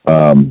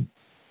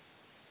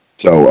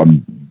 So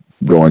I'm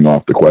going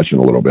off the question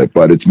a little bit,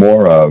 but it's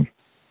more of,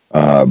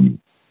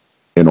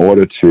 in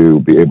order to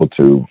be able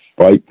to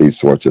fight these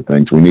sorts of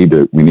things, we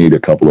need a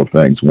couple of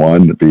things.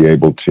 One, to be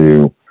able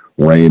to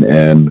rein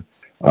in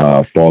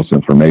false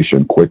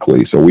information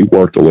quickly. So we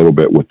worked a little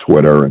bit with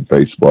Twitter and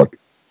Facebook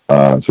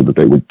so that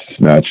they would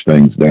snatch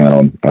things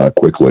down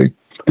quickly.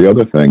 The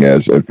other thing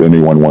is, if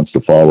anyone wants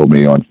to follow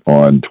me on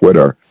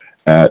Twitter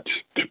at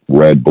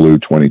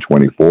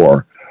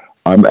RedBlue2024,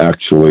 I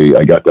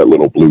got that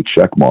little blue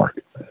check mark.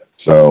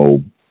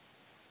 So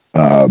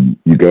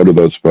you go to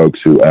those folks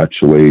who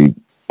actually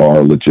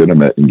are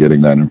legitimate in getting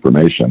that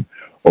information.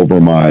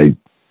 Over my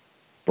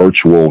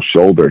virtual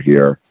shoulder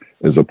here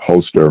is a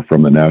poster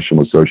from the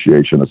National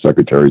Association of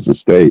Secretaries of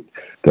State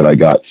that I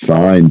got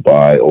signed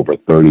by over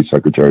 30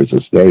 Secretaries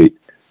of State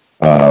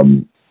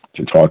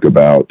to talk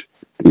about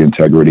the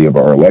integrity of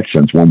our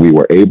elections when we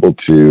were able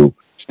to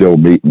still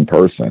meet in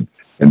person.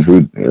 And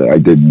I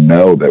didn't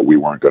know that we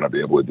weren't going to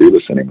be able to do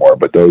this anymore,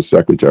 but those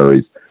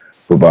secretaries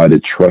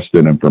provided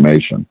trusted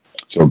information.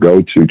 So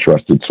go to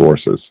trusted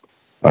sources,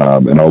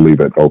 and I'll leave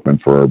it open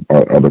for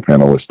our other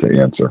panelists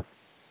to answer.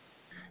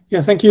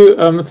 Yeah, thank you.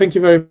 Thank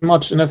you very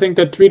much. And I think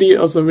that really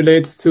also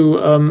relates to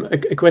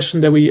a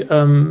question that we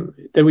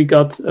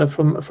got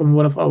from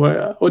one of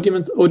our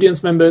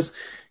audience members.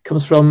 It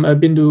comes from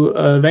Bindu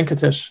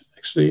Venkatesh,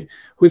 actually,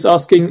 who is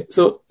asking,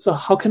 so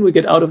how can we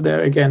get out of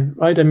there again,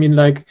 right? I mean,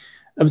 like,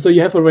 so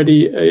you have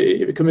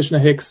already, Commissioner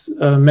Hicks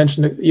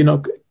mentioned,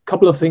 a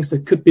couple of things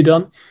that could be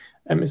done,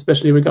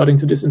 especially regarding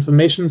to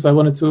disinformation. So I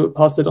wanted to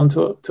pass that on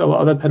to our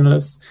other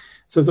panelists.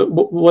 So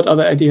what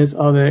other ideas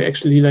are there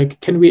actually? Like,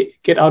 can we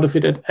get out of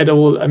it at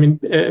all? I mean,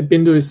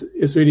 Bindu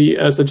is really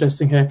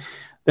suggesting here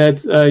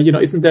that,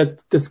 isn't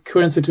that this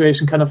current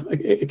situation kind of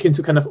akin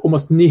to kind of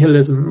almost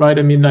nihilism, right?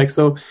 I mean, like,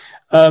 so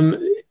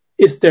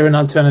is there an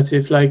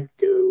alternative? Like,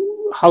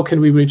 how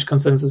can we reach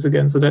consensus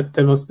again? So that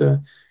was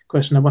the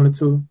question I wanted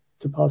to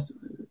pass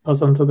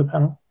on to the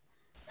panel.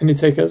 Any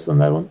takers on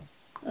that one?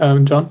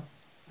 John?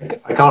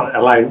 I can't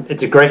allow,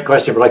 it's a great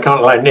question, but I can't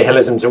allow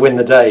nihilism to win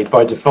the day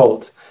by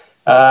default.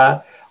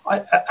 I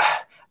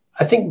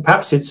think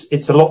perhaps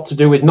it's a lot to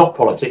do with not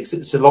politics.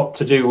 It's a lot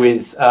to do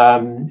with,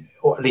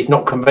 or at least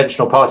not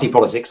conventional party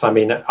politics. I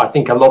mean, I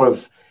think a lot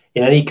of,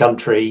 in any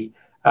country,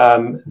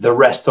 the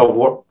rest of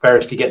what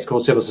variously gets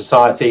called civil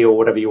society or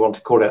whatever you want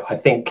to call it, I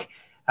think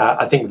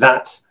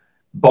that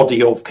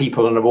body of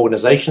people and of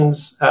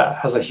organizations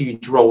has a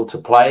huge role to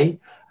play,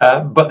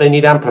 but they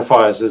need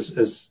amplifiers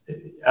as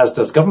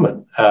does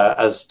government,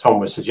 as Tom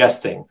was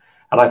suggesting.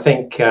 And I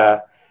think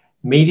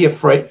media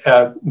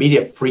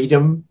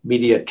freedom,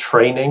 media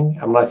training,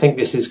 I mean, I think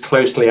this is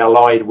closely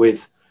allied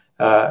with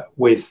the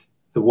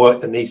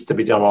work that needs to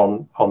be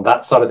done on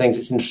that side of things.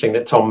 It's interesting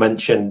that Tom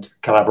mentioned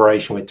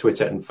collaboration with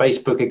Twitter and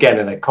Facebook, again,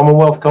 in a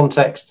Commonwealth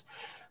context.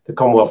 The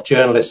Commonwealth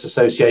Journalists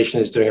Association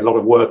is doing a lot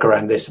of work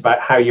around this, about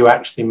how you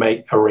actually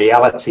make a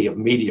reality of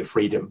media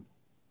freedom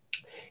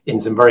in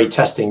some very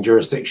testing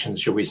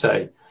jurisdictions, should we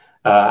say,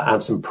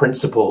 and some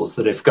principles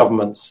that if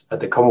governments at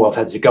the Commonwealth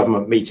Heads of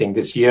Government meeting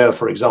this year,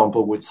 for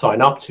example, would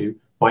sign up to,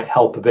 might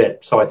help a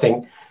bit. So I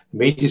think the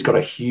media's got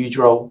a huge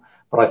role,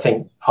 but I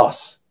think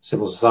us,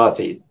 civil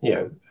society,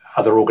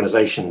 other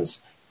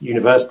organizations,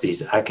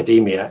 universities,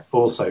 academia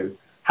also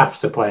have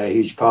to play a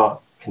huge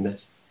part in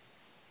this.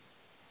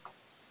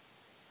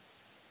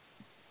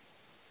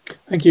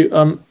 Thank you.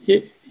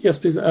 Yes,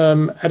 please,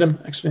 Adam,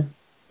 actually.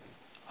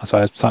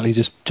 Sorry, I slightly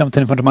just jumped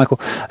in front of Michael.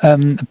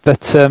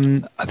 But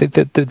I think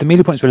the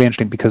media point is really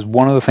interesting, because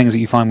one of the things that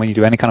you find when you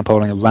do any kind of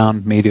polling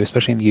around media,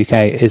 especially in the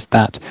UK, is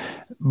that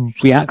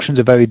reactions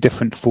are very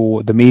different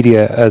for the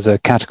media as a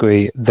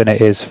category than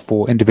it is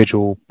for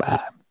individual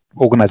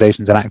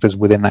organizations and actors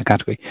within that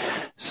category.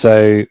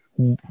 So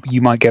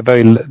you might get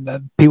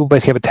people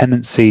basically have a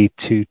tendency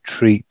to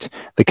treat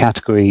the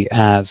category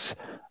as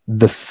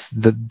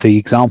the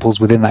examples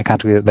within that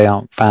category that they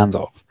aren't fans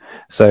of.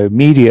 So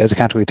media as a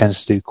category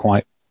tends to do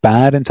quite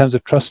bad in terms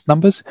of trust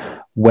numbers,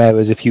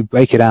 whereas if you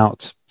break it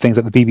out, things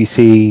like the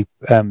BBC,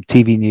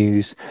 TV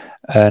News,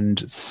 and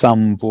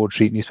some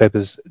broadsheet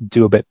newspapers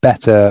do a bit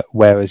better,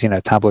 whereas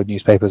tabloid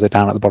newspapers are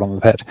down at the bottom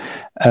of the pit.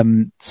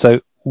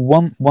 So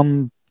one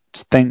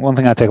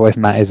thing I take away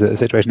from that is that the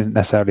situation isn't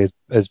necessarily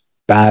as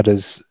bad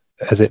as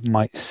it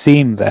might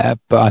seem there,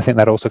 but I think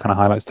that also kind of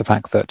highlights the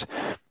fact that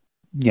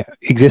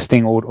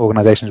existing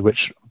organizations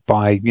which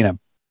by,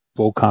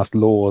 broadcast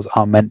laws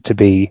are meant to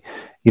be,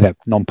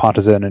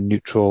 non-partisan and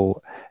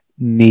neutral,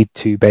 need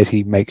to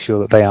basically make sure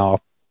that they are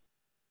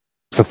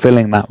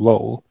fulfilling that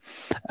role.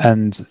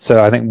 And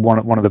so I think one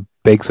of the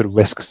big sort of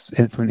risks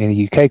in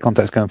the UK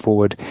context going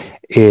forward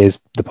is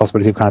the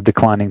possibility of kind of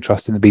declining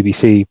trust in the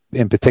BBC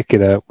in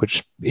particular,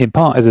 which in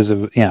part is as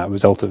a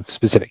result of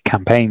specific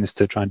campaigns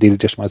to try and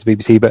delegitimize the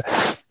BBC. But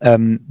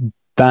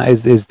that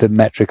is the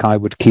metric I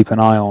would keep an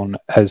eye on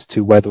as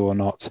to whether or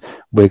not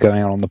we're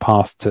going on the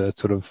path to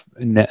sort of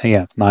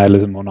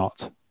nihilism or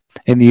not.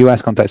 In the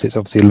US context, it's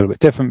obviously a little bit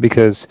different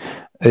because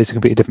it's a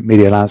completely different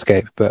media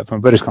landscape. But from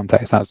a British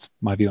context, that's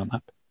my view on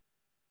that.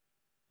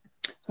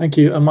 Thank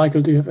you.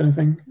 Michael, do you have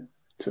anything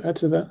to add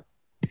to that?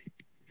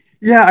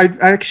 Yeah,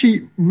 I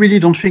actually really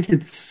don't think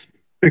it's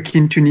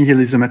akin to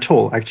nihilism at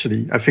all,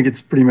 actually. I think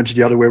it's pretty much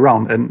the other way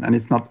around. And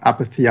it's not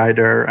apathy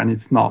either, and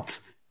it's not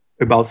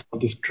about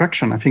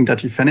self-destruction. I think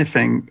that, if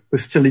anything,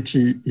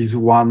 hostility is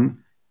one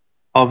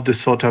of the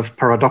sort of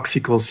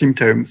paradoxical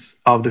symptoms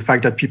of the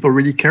fact that people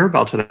really care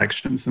about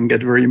elections and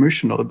get very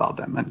emotional about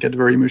them and get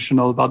very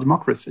emotional about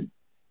democracy.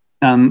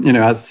 And,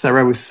 as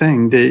Sarah was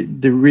saying,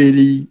 they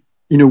really,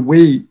 in a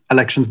way,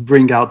 elections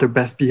bring out their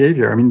best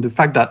behavior. I mean, the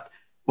fact that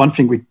one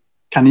thing we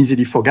can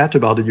easily forget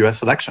about the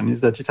US election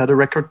is that it had a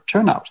record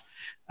turnout.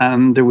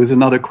 And there was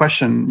another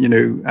question,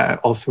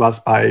 also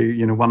asked by,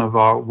 one of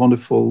our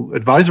wonderful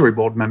advisory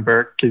board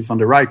member, Kees van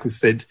der Rijk, who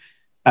said,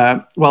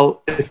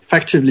 well,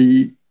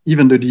 effectively,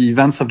 even though the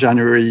events of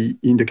January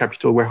in the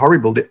Capitol were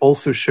horrible, they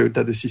also showed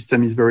that the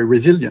system is very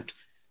resilient.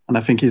 And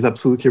I think he's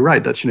absolutely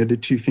right that, the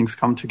two things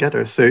come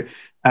together. So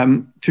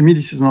to me,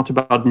 this is not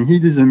about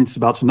nihilism. It's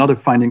about another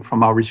finding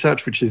from our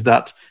research, which is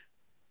that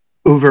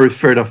over a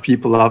third of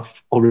people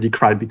have already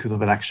cried because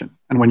of elections.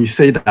 And when you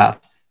say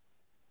that,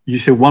 you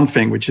say one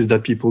thing, which is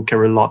that people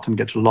care a lot and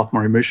get a lot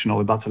more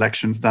emotional about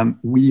elections than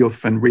we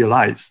often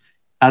realize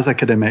as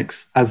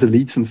academics, as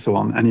elites and so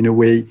on. And in a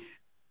way,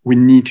 we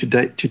need to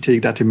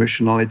take that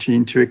emotionality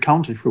into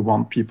account if we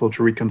want people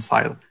to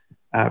reconcile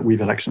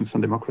with elections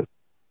and democracy.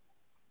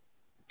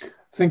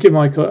 Thank you,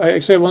 Michael. I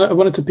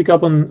wanted to pick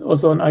up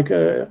on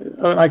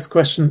Ike's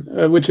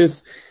question, which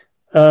is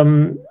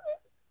that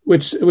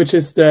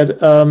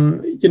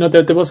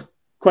that there was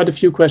quite a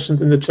few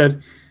questions in the chat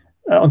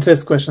on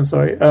Seth's question.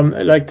 Sorry,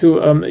 I'd like to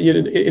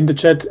in the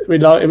chat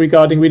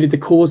regarding really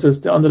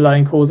the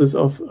underlying causes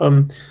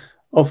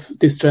of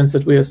these trends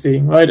that we are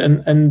seeing, right?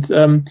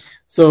 And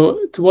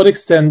so to what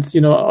extent,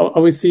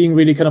 are we seeing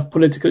really kind of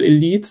political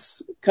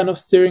elites kind of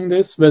steering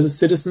this versus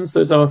citizens? So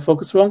is our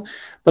focus wrong?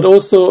 But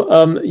also,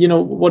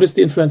 what is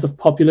the influence of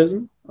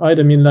populism, right?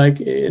 I mean,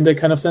 like in that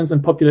kind of sense,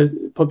 and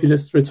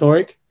populist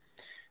rhetoric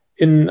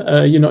in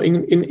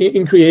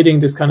creating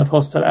this kind of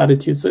hostile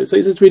attitude. So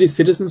is it really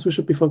citizens we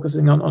should be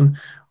focusing on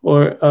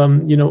or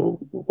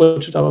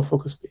what should our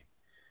focus be?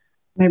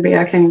 Maybe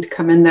I can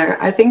come in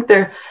there. I think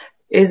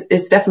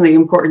it's definitely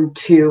important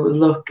to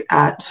look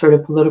at sort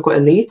of political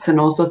elites and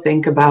also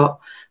think about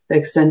the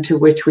extent to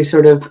which we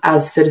sort of,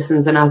 as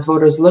citizens and as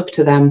voters, look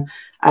to them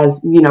as,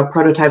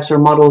 prototypes or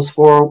models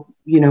for,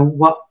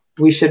 what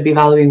we should be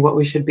valuing, what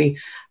we should be,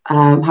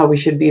 how we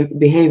should be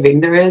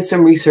behaving. There is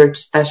some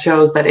research that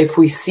shows that if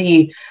we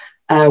see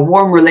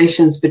warm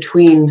relations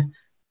between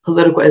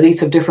political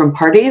elites of different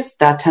parties,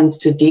 that tends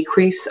to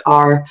decrease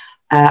our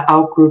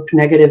out-group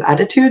negative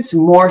attitudes,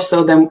 more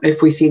so than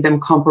if we see them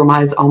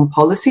compromise on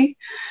policy.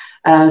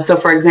 So,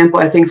 for example,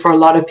 I think for a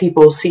lot of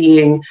people,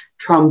 seeing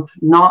Trump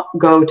not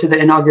go to the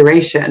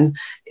inauguration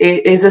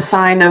is a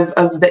sign of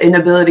the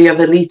inability of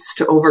elites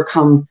to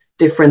overcome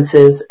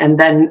differences. And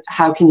then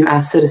how can you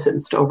ask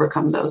citizens to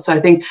overcome those? So I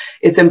think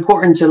it's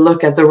important to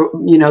look at the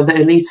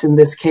elites in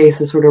this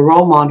case as sort of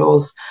role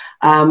models.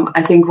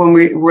 I think when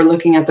we're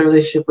looking at the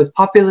relationship with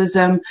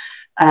populism,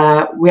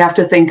 we have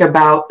to think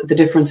about the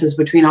differences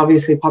between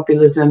obviously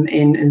populism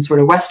in sort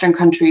of Western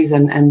countries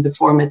and the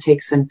form it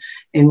takes in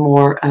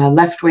more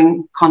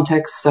left-wing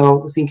contexts.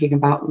 So thinking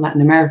about Latin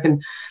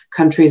American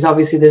countries,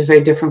 obviously there's a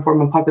very different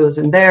form of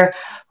populism there.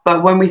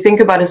 But when we think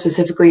about it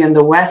specifically in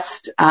the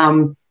West,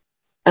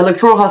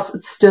 electoral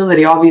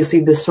hostility, obviously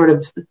these sort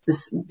of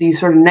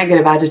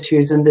negative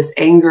attitudes and this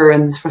anger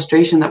and this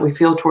frustration that we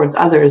feel towards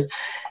others,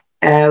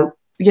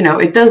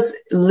 it does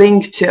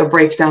link to a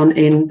breakdown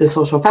in the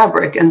social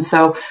fabric. And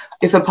so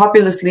if a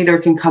populist leader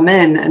can come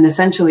in and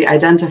essentially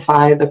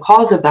identify the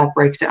cause of that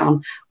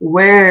breakdown,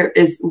 what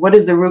is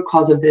the root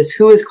cause of this,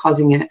 who is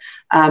causing it,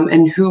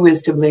 and who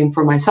is to blame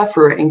for my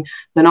suffering,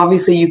 then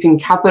obviously you can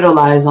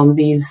capitalize on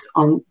these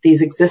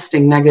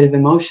existing negative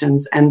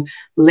emotions and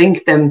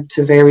link them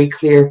to very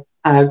clear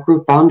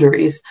group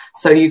boundaries.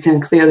 So you can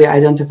clearly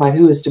identify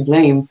who is to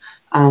blame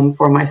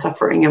for my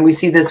suffering. And we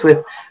see this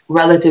with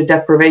relative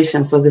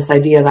deprivation. So this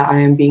idea that I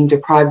am being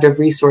deprived of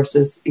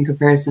resources in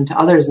comparison to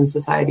others in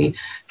society,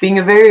 being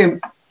a very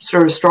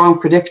sort of strong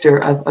predictor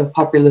of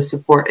populist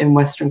support in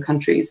Western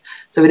countries.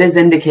 So it is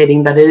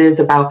indicating that it is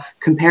about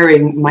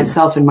comparing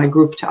myself and my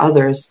group to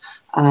others.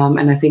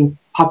 And I think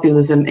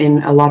populism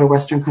in a lot of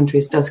Western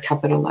countries does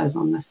capitalize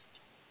on this.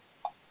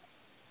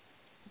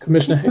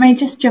 Commissioner Hicks. May I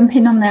just jump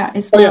in on that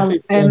as well?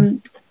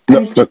 I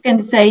was just going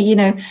to say,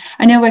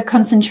 I know we're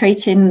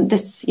concentrating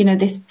this,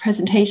 this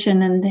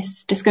presentation and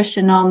this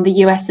discussion on the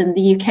US and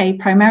the UK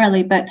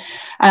primarily, but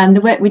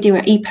the work we do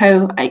at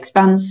EPO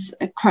expands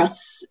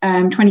across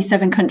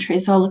 27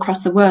 countries all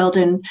across the world.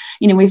 And,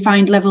 we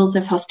find levels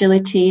of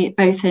hostility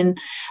both in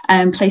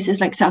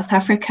places like South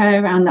Africa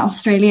and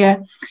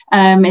Australia,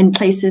 in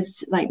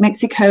places like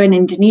Mexico and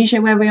Indonesia,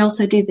 where we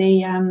also do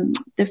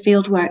the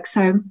field work.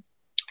 So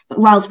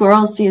whilst we're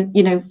also,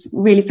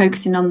 really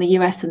focusing on the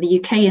US and the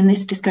UK in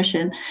this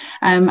discussion,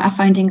 our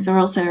findings are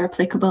also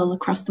applicable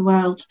across the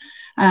world.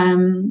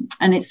 And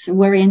it's a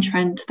worrying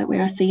trend that we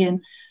are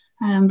seeing.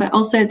 But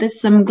also there's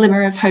some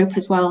glimmer of hope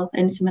as well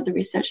in some of the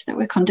research that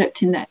we're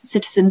conducting, that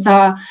citizens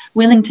are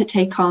willing to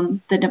take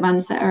on the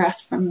demands that are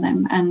asked from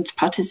them and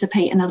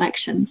participate in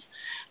elections.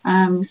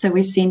 So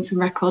we've seen some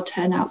record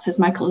turnouts, as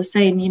Michael is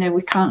saying.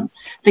 We can't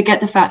forget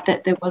the fact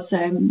that there was,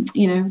 a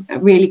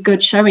really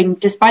good showing.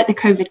 Despite the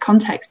COVID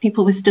context,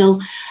 people were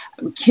still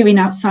queuing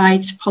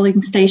outside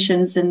polling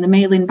stations, and the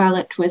mail-in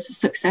ballot was a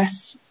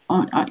success,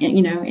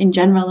 in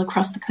general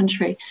across the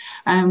country,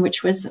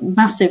 which was a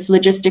massive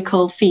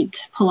logistical feat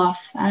to pull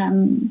off,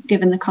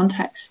 given the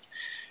context.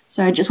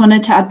 So I just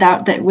wanted to add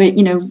that we,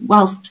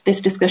 whilst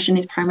this discussion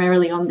is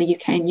primarily on the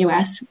UK and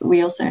US,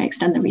 we also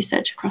extend the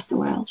research across the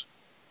world.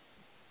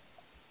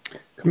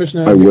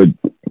 Commissioner, I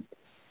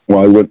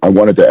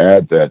wanted to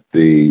add that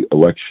the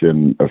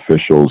election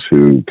officials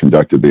who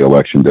conducted the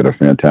election did a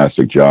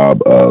fantastic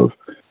job of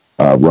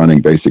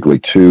running basically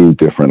two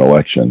different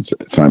elections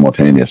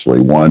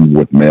simultaneously, one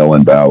with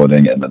mail-in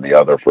balloting and then the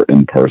other for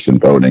in-person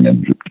voting,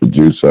 and to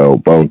do so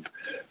both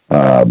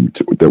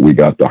that we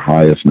got the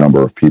highest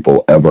number of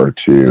people ever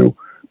to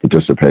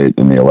participate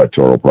in the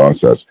electoral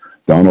process.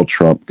 Donald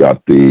Trump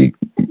got the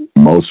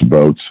most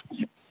votes,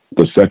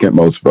 the second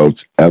most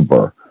votes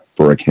ever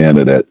for a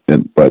candidate,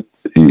 but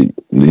he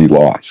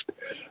lost.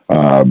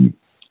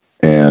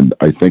 And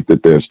I think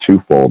that there's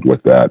twofold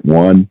with that.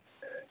 One,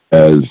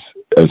 as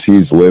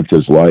he's lived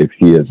his life,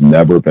 he has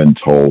never been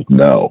told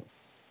no.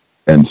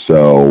 And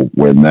so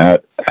when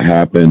that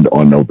happened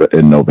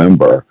in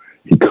November,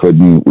 he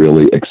couldn't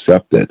really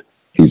accept it.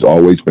 He's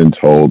always been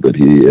told that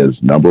he is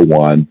number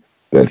one,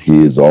 that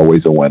he is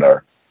always a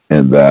winner,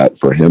 and that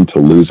for him to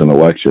lose an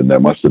election, there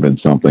must have been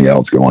something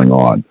else going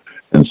on.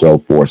 And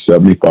so for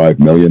 75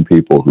 million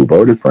people who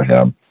voted for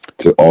him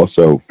to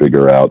also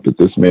figure out that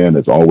this man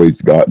has always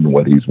gotten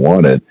what he's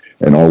wanted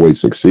and always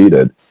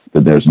succeeded,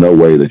 that there's no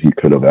way that he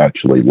could have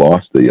actually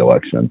lost the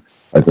election.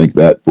 I think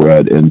that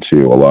bred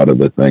into a lot of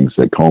the things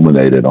that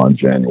culminated on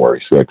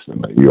January 6th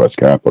in the U.S.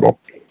 Capitol.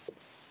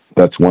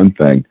 That's one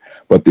thing.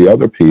 But the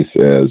other piece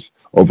is,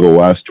 over the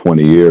last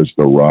 20 years,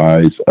 the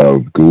rise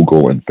of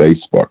Google and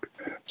Facebook.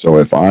 So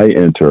if I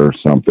enter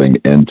something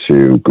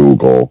into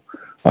Google,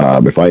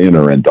 if I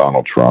enter in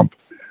Donald Trump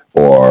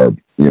or,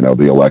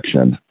 the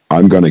election,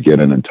 I'm going to get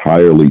an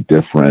entirely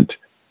different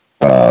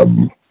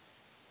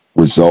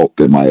result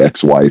that my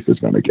ex-wife is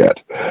going to get.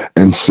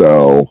 And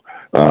so,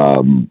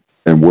 and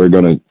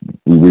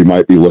we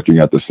might be looking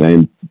at the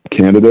same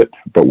candidate,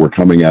 but we're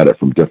coming at it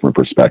from different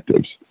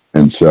perspectives.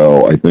 And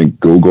so I think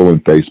Google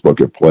and Facebook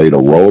have played a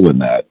role in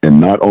that,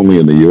 and not only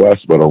in the U.S.,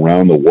 but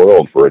around the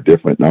world for a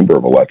different number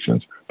of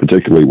elections,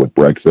 particularly with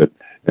Brexit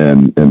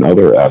and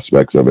other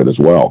aspects of it as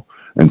well.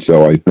 And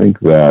so I think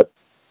that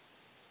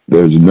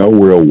there's no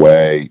real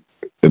way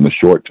in the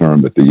short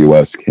term that the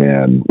U.S.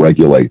 can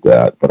regulate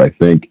that. But I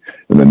think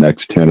in the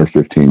next 10 or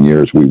 15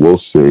 years, we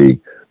will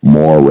see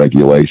more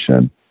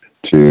regulation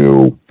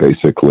to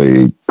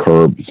basically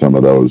curb some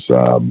of those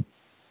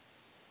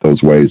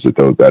ways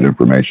that that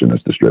information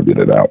is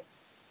distributed out.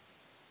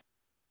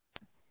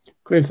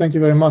 Great, thank you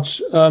very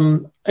much.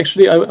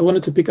 Actually, I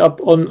wanted to pick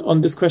up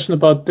on this question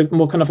about the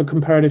more kind of a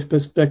comparative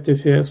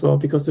perspective here as well,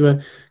 because there were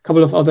a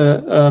couple of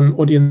other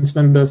audience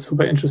members who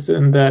were interested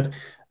in that.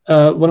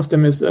 One of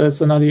them is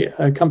Sonali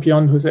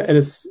Campion, who's an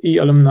LSE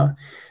alumna,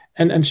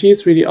 and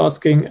she's really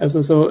asking,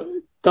 so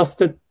does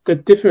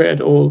that differ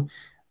at all,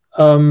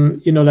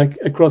 like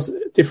across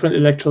different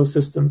electoral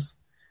systems?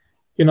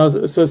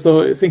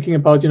 So thinking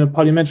about,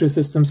 parliamentary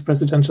systems,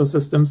 presidential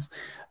systems.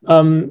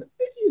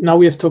 Now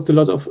we have talked a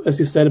lot of, as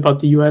you said, about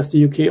the US,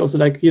 the UK, also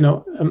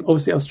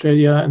obviously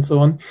Australia and so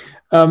on.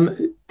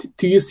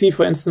 Do you see,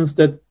 for instance,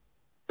 that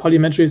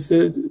parliamentary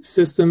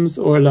systems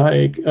or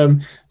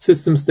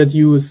systems that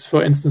use,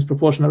 for instance,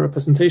 proportional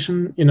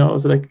representation,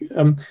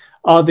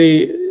 are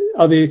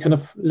they kind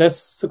of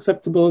less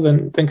susceptible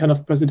than kind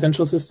of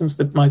presidential systems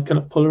that might kind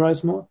of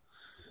polarize more?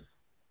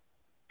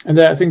 And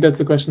I think that's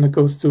a question that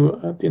goes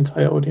to the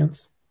entire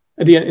audience,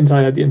 the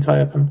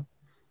entire panel.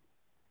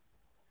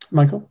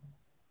 Michael?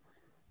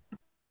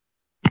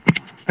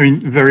 I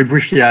mean, very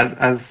briefly,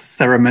 as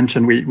Sarah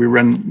mentioned, we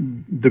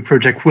run, the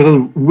project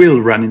will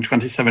run in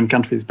 27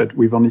 countries, but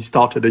we've only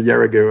started a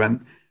year ago,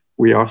 and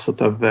we are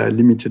sort of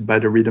limited by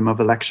the rhythm of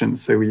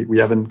elections, so we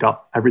haven't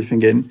got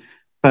everything in.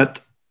 But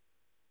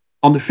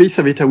on the face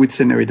of it, I would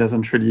say no, it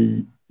doesn't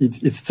really,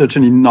 it's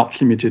certainly not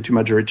limited to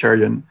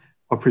majoritarian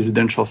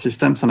presidential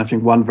systems. And I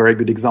think one very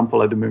good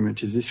example at the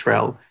moment is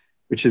Israel,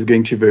 which is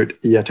going to vote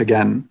yet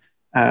again,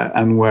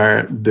 and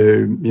where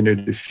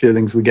the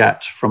feelings we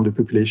get from the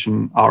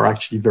population are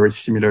actually very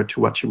similar to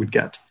what you would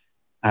get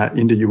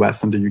in the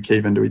US and the UK,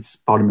 even though it's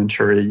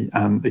parliamentary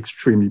and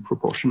extremely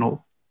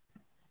proportional.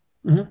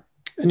 Mm-hmm.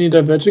 Any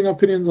diverging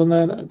opinions on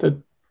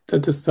that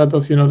this type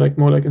of,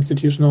 more like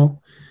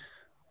institutional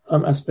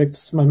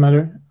aspects might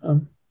matter?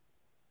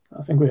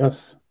 I think we have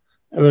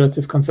a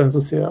relative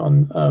consensus here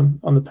on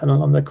the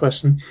panel on that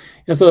question.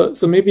 Yeah, so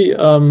maybe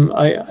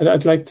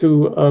I'd like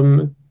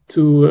to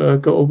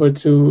go over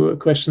to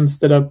questions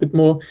that are a bit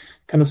more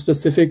kind of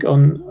specific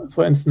on,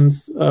 for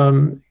instance,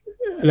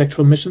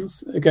 electoral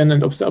missions again,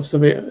 and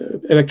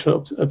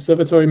electoral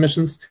observatory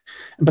missions,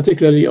 and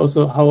particularly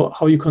also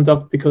how you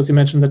conduct, because you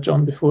mentioned that,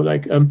 John, before,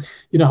 like how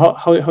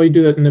you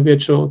do that in a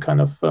virtual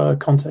kind of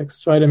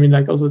context, right? I mean,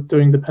 like also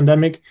during the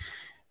pandemic,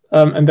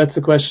 and that's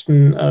a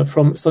question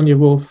from Sonia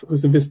Wolf,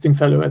 who's a visiting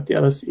fellow at the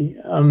LSE.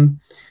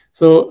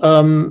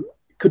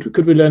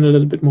 Could we learn a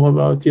little bit more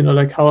about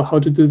like how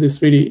to do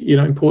this really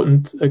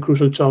important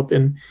crucial job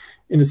in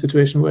the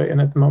situation we're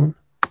in at the moment?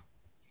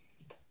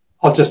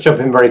 I'll just jump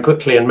in very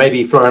quickly, and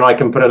maybe Florian, I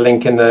can put a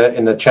link in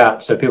the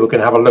chat so people can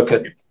have a look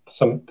at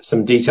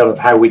some detail of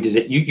how we did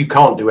it. You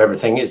can't do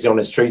everything, is the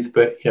honest truth,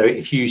 but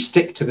if you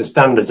stick to the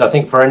standards, I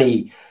think for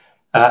any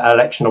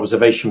election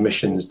observation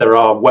missions, there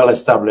are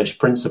well-established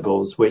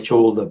principles which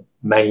all the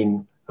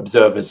main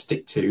observers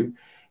stick to.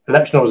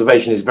 Election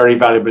observation is very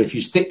valuable if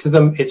you stick to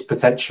them. It's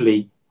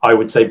potentially, I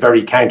would say,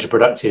 very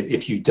counterproductive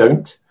if you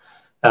don't.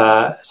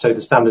 So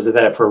the standards are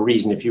there for a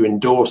reason. If you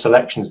endorse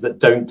elections that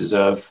don't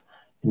deserve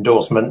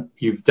endorsement,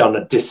 you've done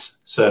a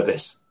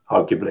disservice,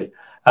 arguably.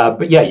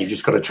 But yeah, you've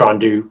just got to try and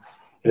do,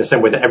 in the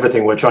same way that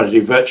everything we're trying to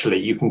do virtually,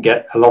 you can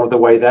get a lot of the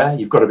way there.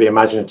 You've got to be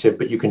imaginative,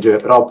 but you can do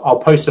it. But I'll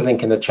post a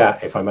link in the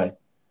chat, if I may.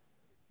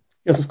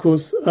 Yes, of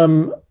course.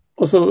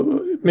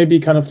 Also, maybe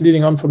kind of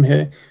leading on from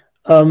here,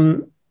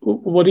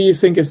 what do you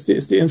think is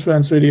the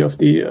influence really of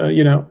the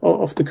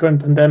of the current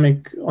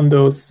pandemic on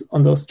those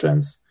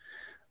trends?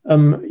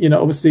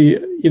 Obviously,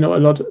 a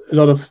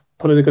lot of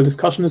political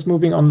discussion is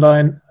moving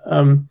online.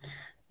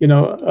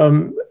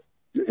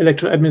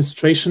 Electoral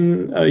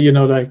administration,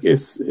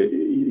 is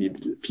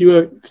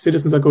fewer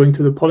citizens are going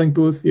to the polling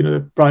booth.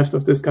 Deprived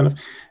of this kind of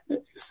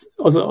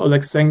also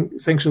like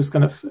sanctions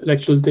kind of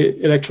electoral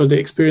day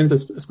experience,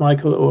 as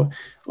Michael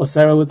or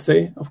Sarah would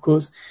say, of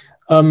course.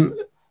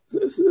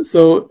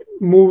 So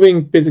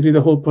moving basically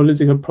the whole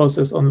political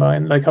process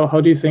online, like how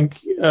do you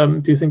think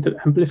that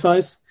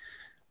amplifies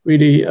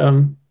really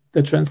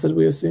the trends that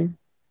we are seeing,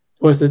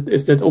 or is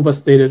that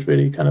overstated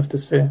really, kind of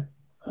this fear?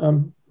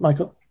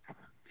 Michael?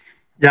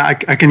 Yeah, I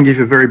can give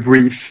a very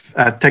brief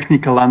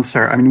technical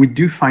answer. I mean, we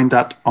do find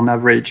that on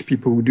average,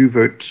 people who do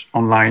vote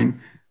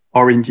online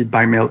or indeed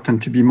by mail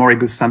tend to be more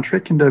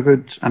egocentric in their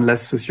vote and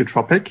less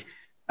sociotropic.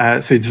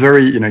 So it's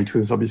very, it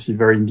was obviously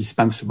very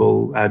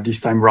indispensable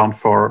this time around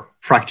for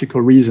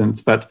practical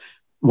reasons. But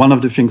one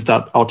of the things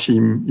that our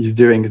team is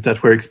doing is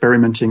that we're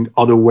experimenting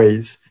other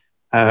ways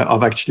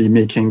of actually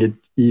making it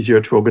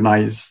easier to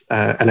organize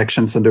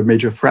elections under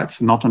major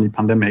threats, not only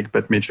pandemic,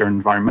 but major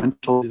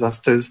environmental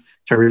disasters,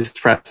 terrorist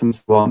threats, and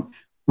so on,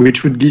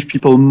 which would give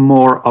people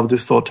more of the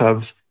sort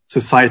of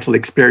societal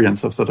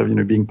experience of sort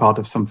of, being part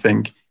of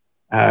something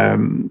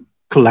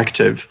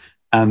collective.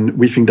 And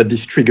we think that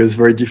this triggers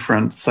very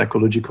different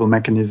psychological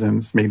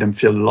mechanisms, make them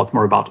feel a lot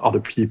more about other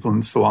people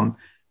and so on,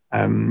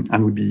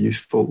 and would be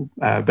useful.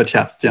 But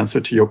yes, the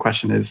answer to your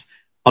question is,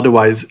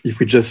 otherwise, if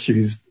we just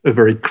use a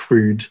very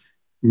crude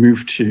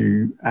move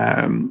to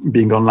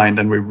being online,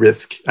 then we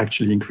risk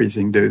actually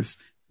increasing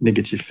those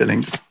negative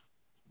feelings.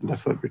 And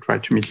that's what we try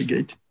to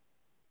mitigate.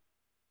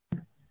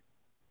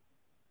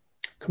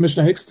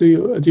 Commissioner Hicks, do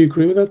you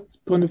agree with that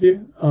point of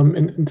view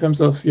in terms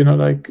of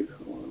like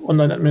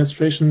online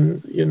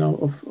administration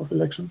of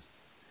elections?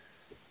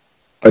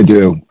 I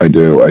do.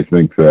 I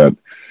think that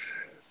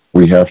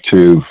we have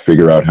to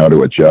figure out how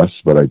to adjust,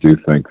 but I do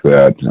think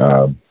that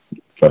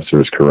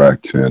Professor is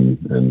correct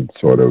in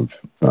sort of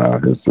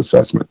his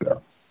assessment there.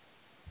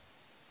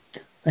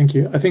 Thank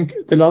you. I think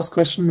the last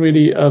question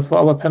really for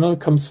our panel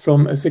comes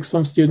from a sixth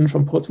form student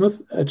from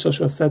Portsmouth,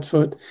 Joshua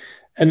Sedford,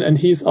 and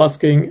he's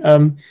asking,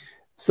 I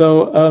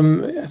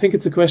think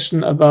it's a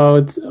question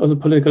about also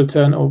political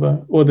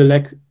turnover or the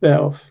lack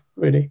thereof,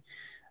 really.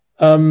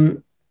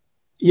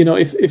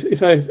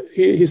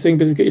 He's saying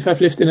basically, if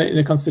I've lived in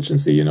a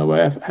constituency,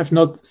 where I have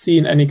not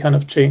seen any kind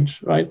of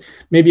change, right?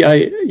 Maybe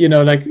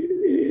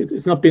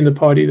it's not been the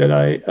party that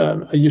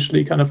I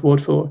usually kind of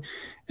vote for.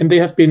 And they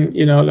have been,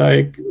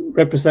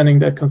 representing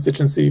that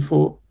constituency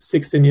for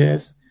 16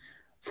 years,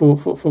 for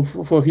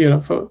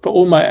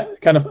all my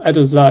kind of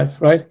adult life,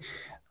 right?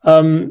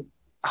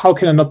 How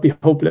can I not be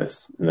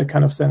hopeless in that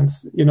kind of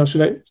sense?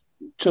 Should I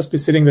just be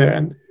sitting there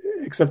and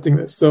accepting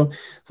this? So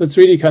it's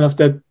really kind of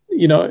that,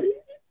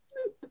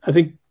 I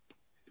think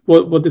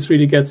what this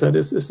really gets at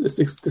is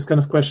this kind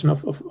of question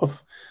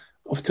of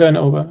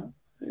turnover,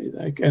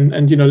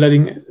 and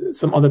letting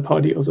some other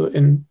party also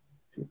in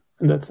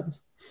that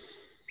sense.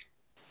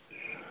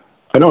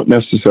 I don't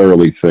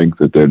necessarily think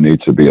that there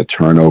needs to be a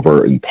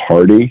turnover in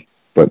party,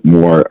 but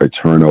more a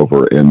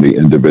turnover in the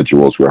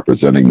individuals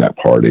representing that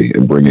party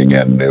and bringing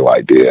in new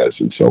ideas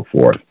and so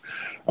forth.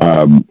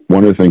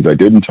 One of the things I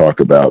didn't talk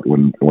about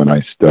when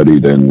I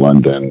studied in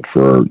London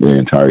for the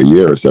entire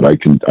year is that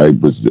I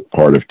was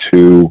part of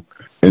 2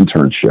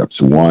 internships,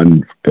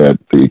 one at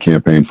the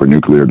Campaign for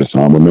Nuclear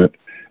Disarmament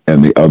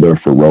and the other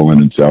for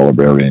Rowland &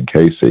 Salaberry and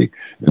Casey.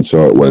 And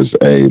so it was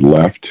a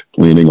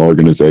left-leaning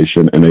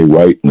organization and a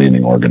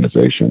right-leaning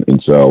organization.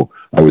 And so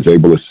I was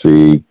able to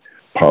see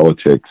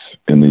politics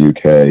in the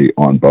UK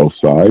on both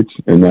sides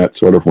in that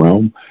sort of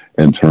realm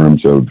in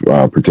terms of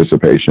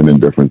participation in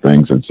different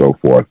things and so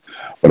forth.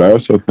 But I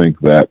also think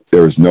that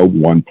there is no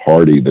one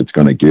party that's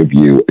going to give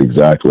you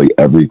exactly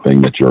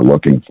everything that you're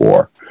looking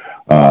for.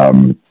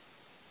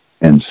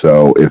 And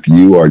so if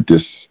you are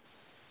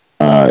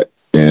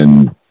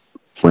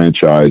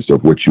enfranchised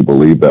of what you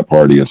believe that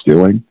party is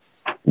doing,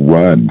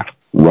 run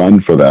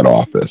for that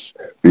office,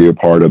 be a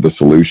part of the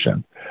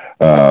solution.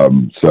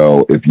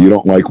 So if you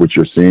don't like what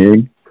you're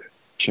seeing,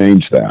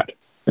 change that.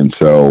 And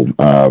so,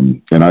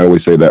 and I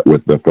always say that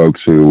with the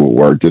folks who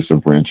were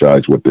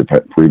disenfranchised with the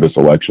previous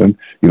election,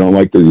 you don't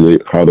like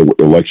how the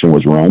election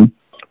was run,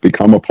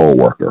 become a poll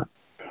worker,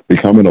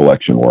 become an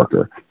election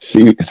worker,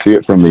 see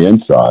it from the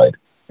inside.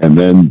 And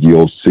then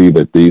you'll see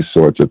that these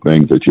sorts of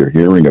things that you're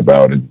hearing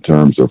about in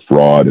terms of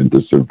fraud and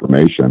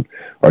disinformation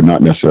are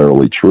not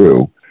necessarily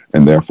true.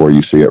 And therefore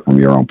you see it from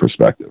your own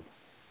perspective.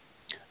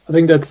 I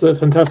think that's a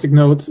fantastic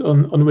note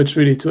on which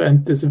really to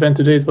end this event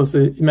today. It was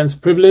an immense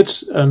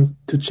privilege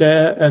to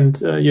chair, and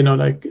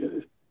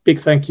big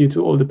thank you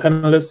to all the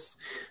panelists.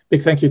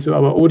 Big thank you to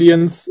our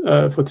audience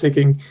for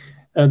taking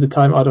the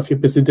time out of your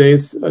busy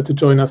days to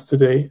join us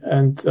today.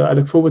 And I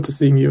look forward to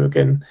seeing you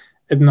again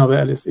at another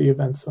LSE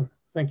event soon.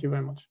 Thank you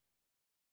very much.